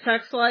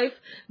sex life.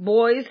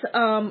 Boys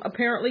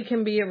apparently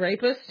can be a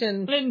rapist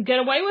and get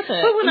away with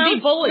it. But be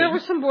bullied. There were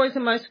some boys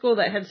in my school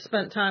that had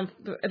spent time,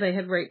 they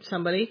had raped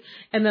somebody,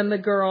 and then the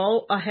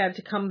girl had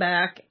to come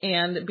back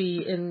and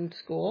be in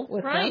school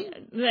with them.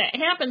 That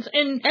happens.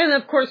 And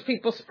of course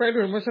people spread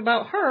rumors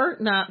about her,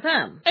 not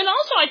them. And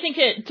also I think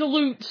it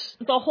dilutes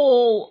the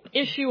whole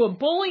issue of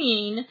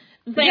bullying.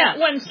 That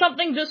when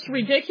something this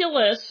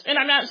ridiculous, and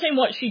I'm not saying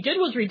what she did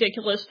was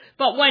ridiculous,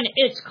 but when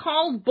it's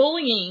called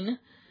bullying,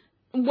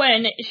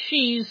 when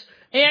she's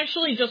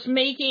actually just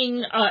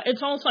making,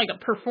 it's almost like a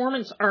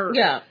performance art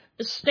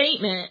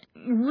statement,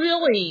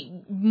 really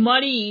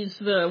muddies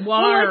the waters.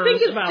 Well, I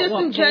think it's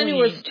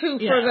disingenuous, too,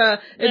 for the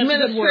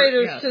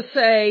administrators to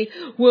say,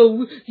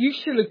 well, you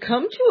should have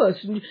come to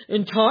us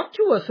and talked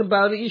to us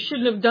about it. You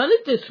shouldn't have done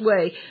it this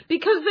way.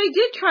 Because they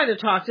did try to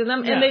talk to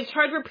them, and they've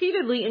tried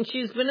repeatedly, and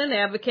she's been an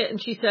advocate,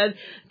 and she said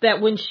that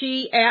when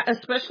she,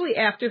 especially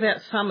after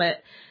that summit,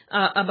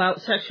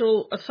 about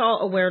sexual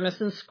assault awareness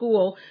in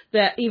school,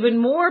 that even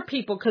more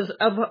people,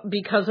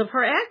 because of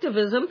her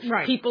activism,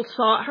 people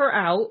sought her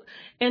out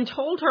and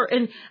told her.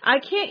 And I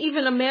can't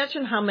even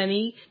imagine how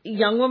many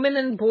young women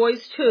and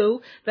boys,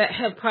 too, that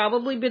have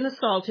probably been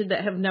assaulted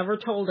that have never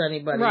told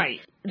anybody. Right.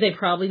 They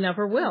probably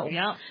never will.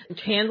 Yeah.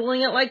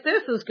 Handling it like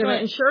this is going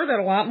to ensure that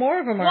a lot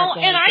more of them are. Well,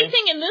 and I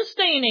think in this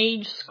day and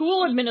age,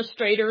 school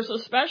administrators,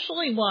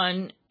 especially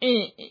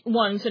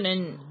ones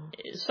in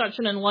such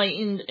an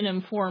enlightened and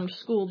informed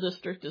school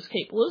district as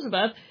Cape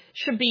Elizabeth,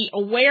 should be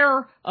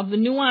aware of the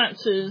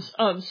nuances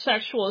of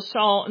sexual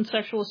assault and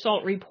sexual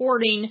assault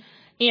reporting,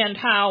 and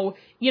how,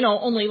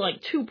 only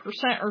like 2%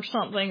 or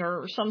something,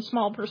 or some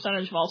small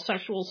percentage of all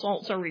sexual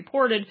assaults are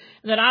reported,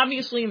 that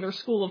obviously in their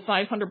school of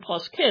 500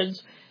 plus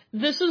kids,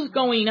 this is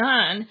going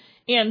on,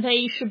 and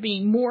they should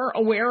be more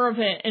aware of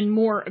it and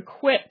more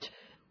equipped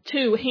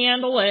to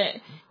handle it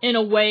in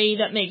a way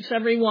that makes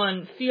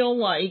everyone feel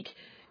like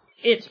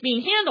it's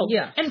being handled.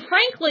 Yeah. And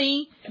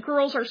frankly,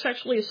 girls are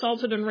sexually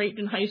assaulted and raped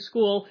in high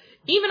school,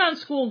 even on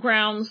school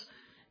grounds,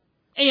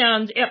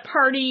 and at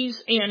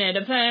parties and at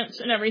events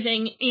and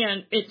everything,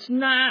 and it's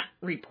not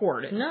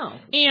reported. No.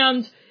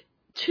 And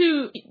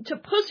to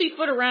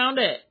pussyfoot around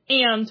it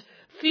and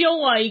feel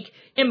like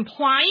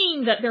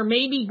implying that there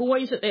may be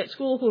boys at that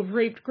school who have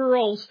raped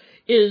girls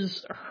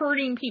is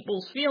hurting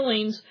people's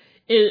feelings,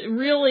 it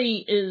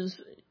really is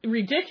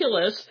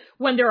ridiculous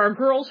when there are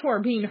girls who are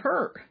being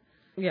hurt.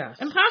 Yes.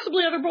 And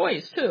possibly other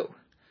boys, too.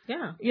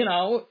 Yeah.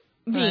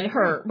 Being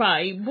hurt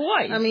by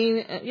boys. I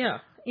mean, yeah.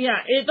 Yeah,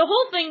 the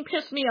whole thing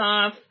pissed me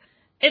off.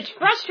 It's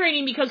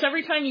frustrating because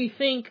every time you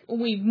think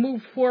we've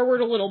moved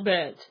forward a little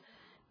bit,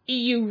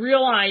 you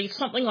realize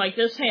something like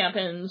this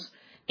happens,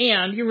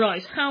 and you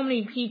realize how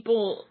many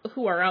people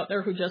who are out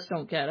there who just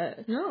don't get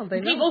it. No,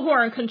 they don't. People who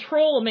are in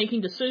control of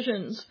making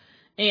decisions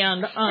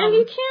And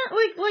you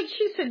can't, like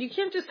she said, you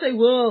can't just say,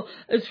 well,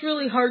 it's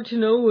really hard to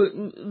know what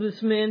this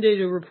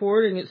mandated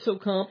reporting. It's so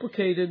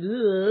complicated.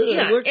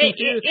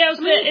 as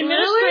the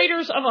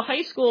administrators of a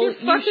high school,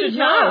 you should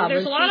know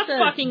there's a lot of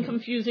fucking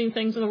confusing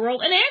things in the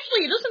world. And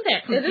actually, it isn't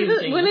that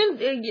confusing.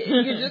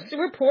 You just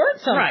report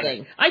something.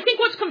 Right. I think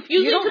what's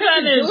confusing to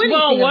them is,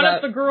 well, what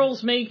if the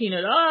girl's making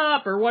it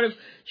up? Or what if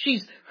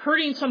she's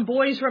hurting some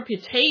boy's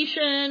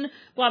reputation?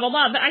 Blah, blah,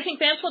 blah. But I think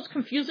that's what's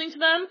confusing to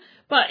them.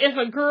 But if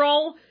a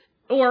girl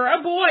or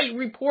a boy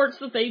reports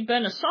that they've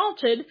been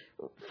assaulted,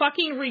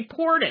 fucking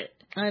report it.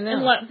 I know.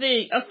 And let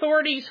the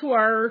authorities who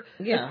are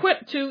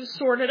equipped to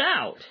sort it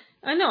out.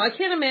 I know. I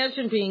can't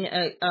imagine being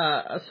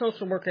a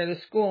social worker at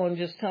a school and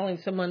just telling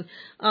someone,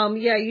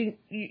 you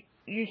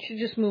should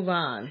just move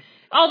on.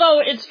 Although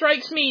it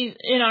strikes me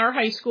in our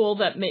high school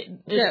that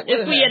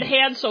if we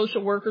had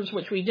social workers,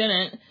 which we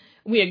didn't,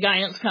 we had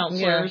guidance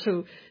counselors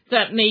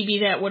that maybe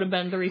that would have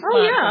been the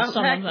response of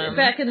some of them.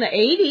 Back in the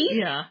 80s.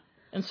 Yeah.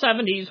 And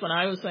 70s when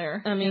I was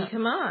there. I mean,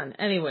 come on.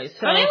 Anyway,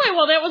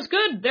 well, that was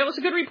good. That was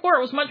a good report.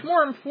 It was much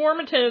more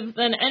informative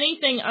than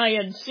anything I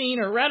had seen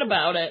or read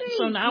about it.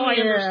 So now I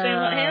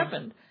understand what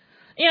happened.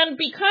 And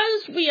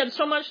because we had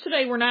so much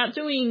today, we're not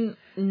doing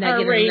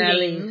negative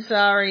ratings.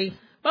 Sorry.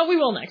 But we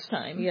will next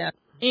time. Yeah.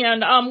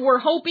 And we're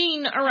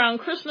hoping around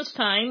Christmas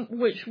time,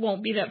 which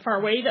won't be that far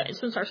away, that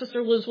since our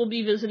sister Liz will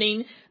be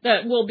visiting,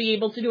 that we'll be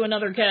able to do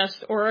another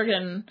guest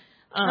Oregon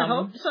I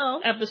hope so.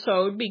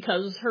 episode,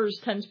 because hers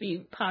tends to be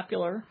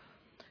popular.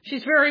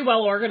 She's very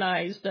well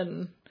organized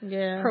and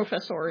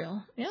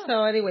professorial. Yeah.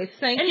 So anyway,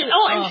 thank you.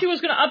 And she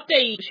was going to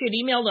update. She had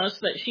emailed us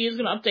that she is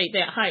going to update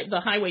the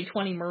Highway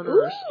 20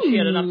 murders. Ooh, she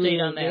had an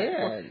update on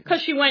that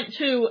because she went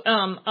to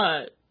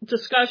a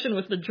discussion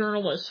with the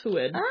journalist who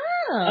had written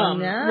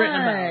about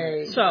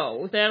it.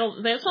 So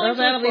that's something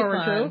to look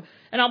forward to.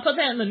 And I'll put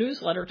that in the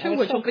newsletter too.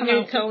 Which will come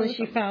out. Tell when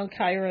she found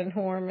Kyron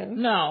Horman.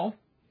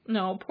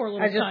 No, poor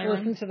little I just Kyron.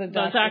 listened to the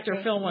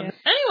Dr. Phil one. Yeah.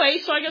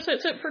 Anyway, so I guess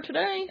that's it for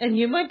today. And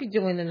you might be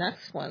doing the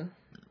next one.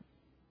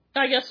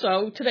 I guess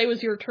so. Today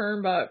was your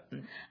turn, but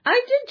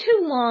I did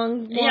too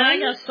long. One. Yeah, I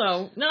guess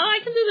so. No, I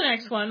can do the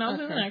next one. I'll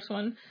do the next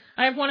one.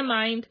 I have one in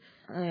mind.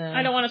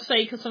 I don't want to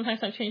say because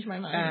sometimes I change my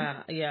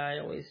mind. Yeah, I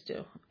always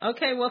do.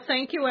 Okay, well,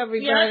 thank you,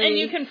 everybody. Yeah, and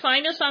you can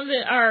find us on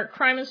our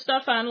Crime and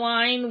Stuff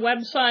Online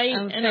website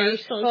on and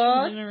Facebook,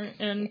 our social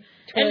and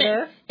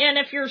Twitter. And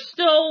if you're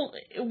still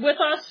with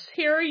us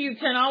here, you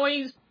can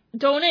always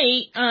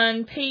donate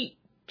on Patreon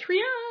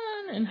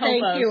and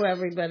help us. Thank you,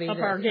 everybody. Help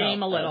our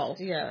game a little.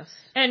 Yes.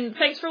 And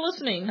thanks for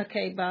listening.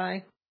 Okay,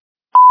 bye.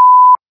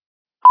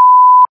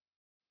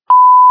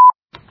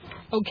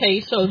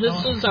 Okay, so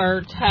this is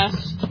our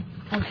test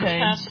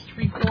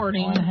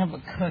recording. I want to have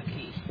a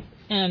cookie.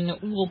 And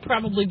we'll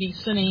probably be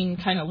sitting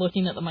kind of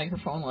looking at the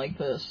microphone like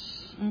this.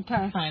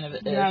 Okay. Kind of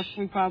it. Yes,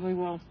 we probably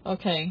will.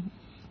 Okay.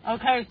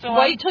 Okay, so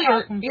wait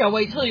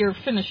till you're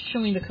finished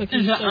chewing the cookie.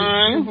 Is it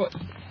on?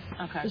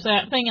 Okay. Is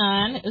that thing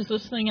on? Is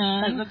this thing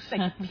on? It looks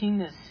like a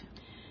penis.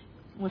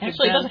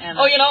 Actually, it doesn't.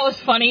 Oh, you know what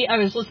was funny? I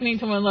was listening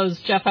to one of those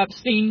Jeff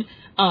Epstein,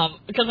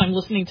 because I'm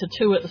listening to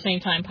two at the same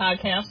time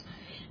podcasts,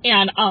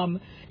 and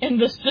in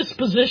this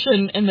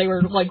disposition, and they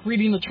were like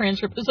reading the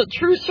transcript. Is it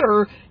true,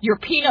 sir? Your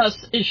penis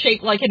is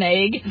shaped like an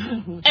egg?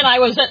 And I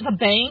was at the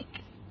bank,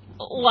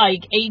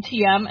 like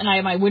ATM, and I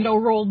had my window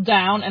rolled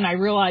down, and I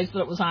realized that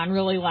it was on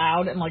really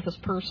loud, and like this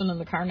person in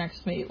the car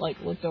next to me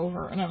like looked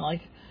over, and I'm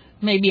like,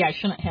 maybe I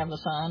shouldn't have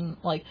this on.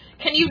 Like,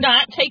 can you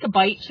not take a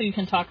bite so you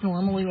can talk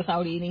normally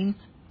without eating?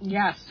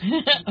 Yes.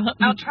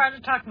 I'll try to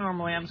talk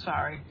normally. I'm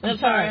sorry. I'm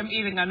sorry I'm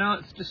eating. I know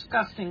it's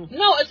disgusting.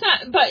 No, it's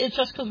not. But it's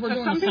just because we're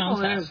doing a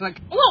sound test. Is like,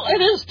 well, it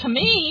is to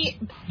me.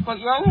 But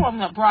you're the one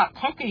that brought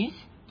cookies.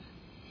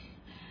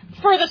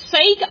 For the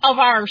sake of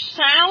our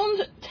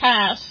sound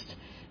test,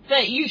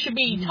 that you should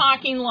be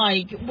talking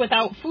like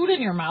without food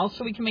in your mouth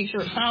so we can make sure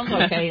it sounds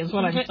okay is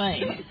what I'm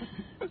saying.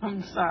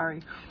 I'm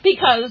sorry.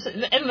 Because,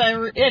 and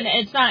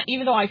it's not,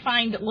 even though I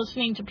find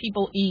listening to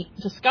people eat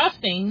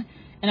disgusting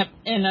and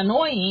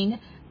annoying,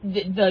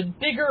 the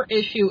bigger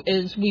issue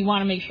is we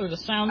want to make sure the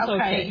sound's okay.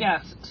 Okay,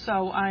 yes.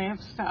 So I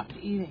have stopped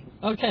eating.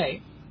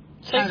 Okay.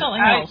 Say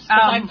something else, because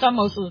I've done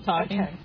most of the talking. Okay.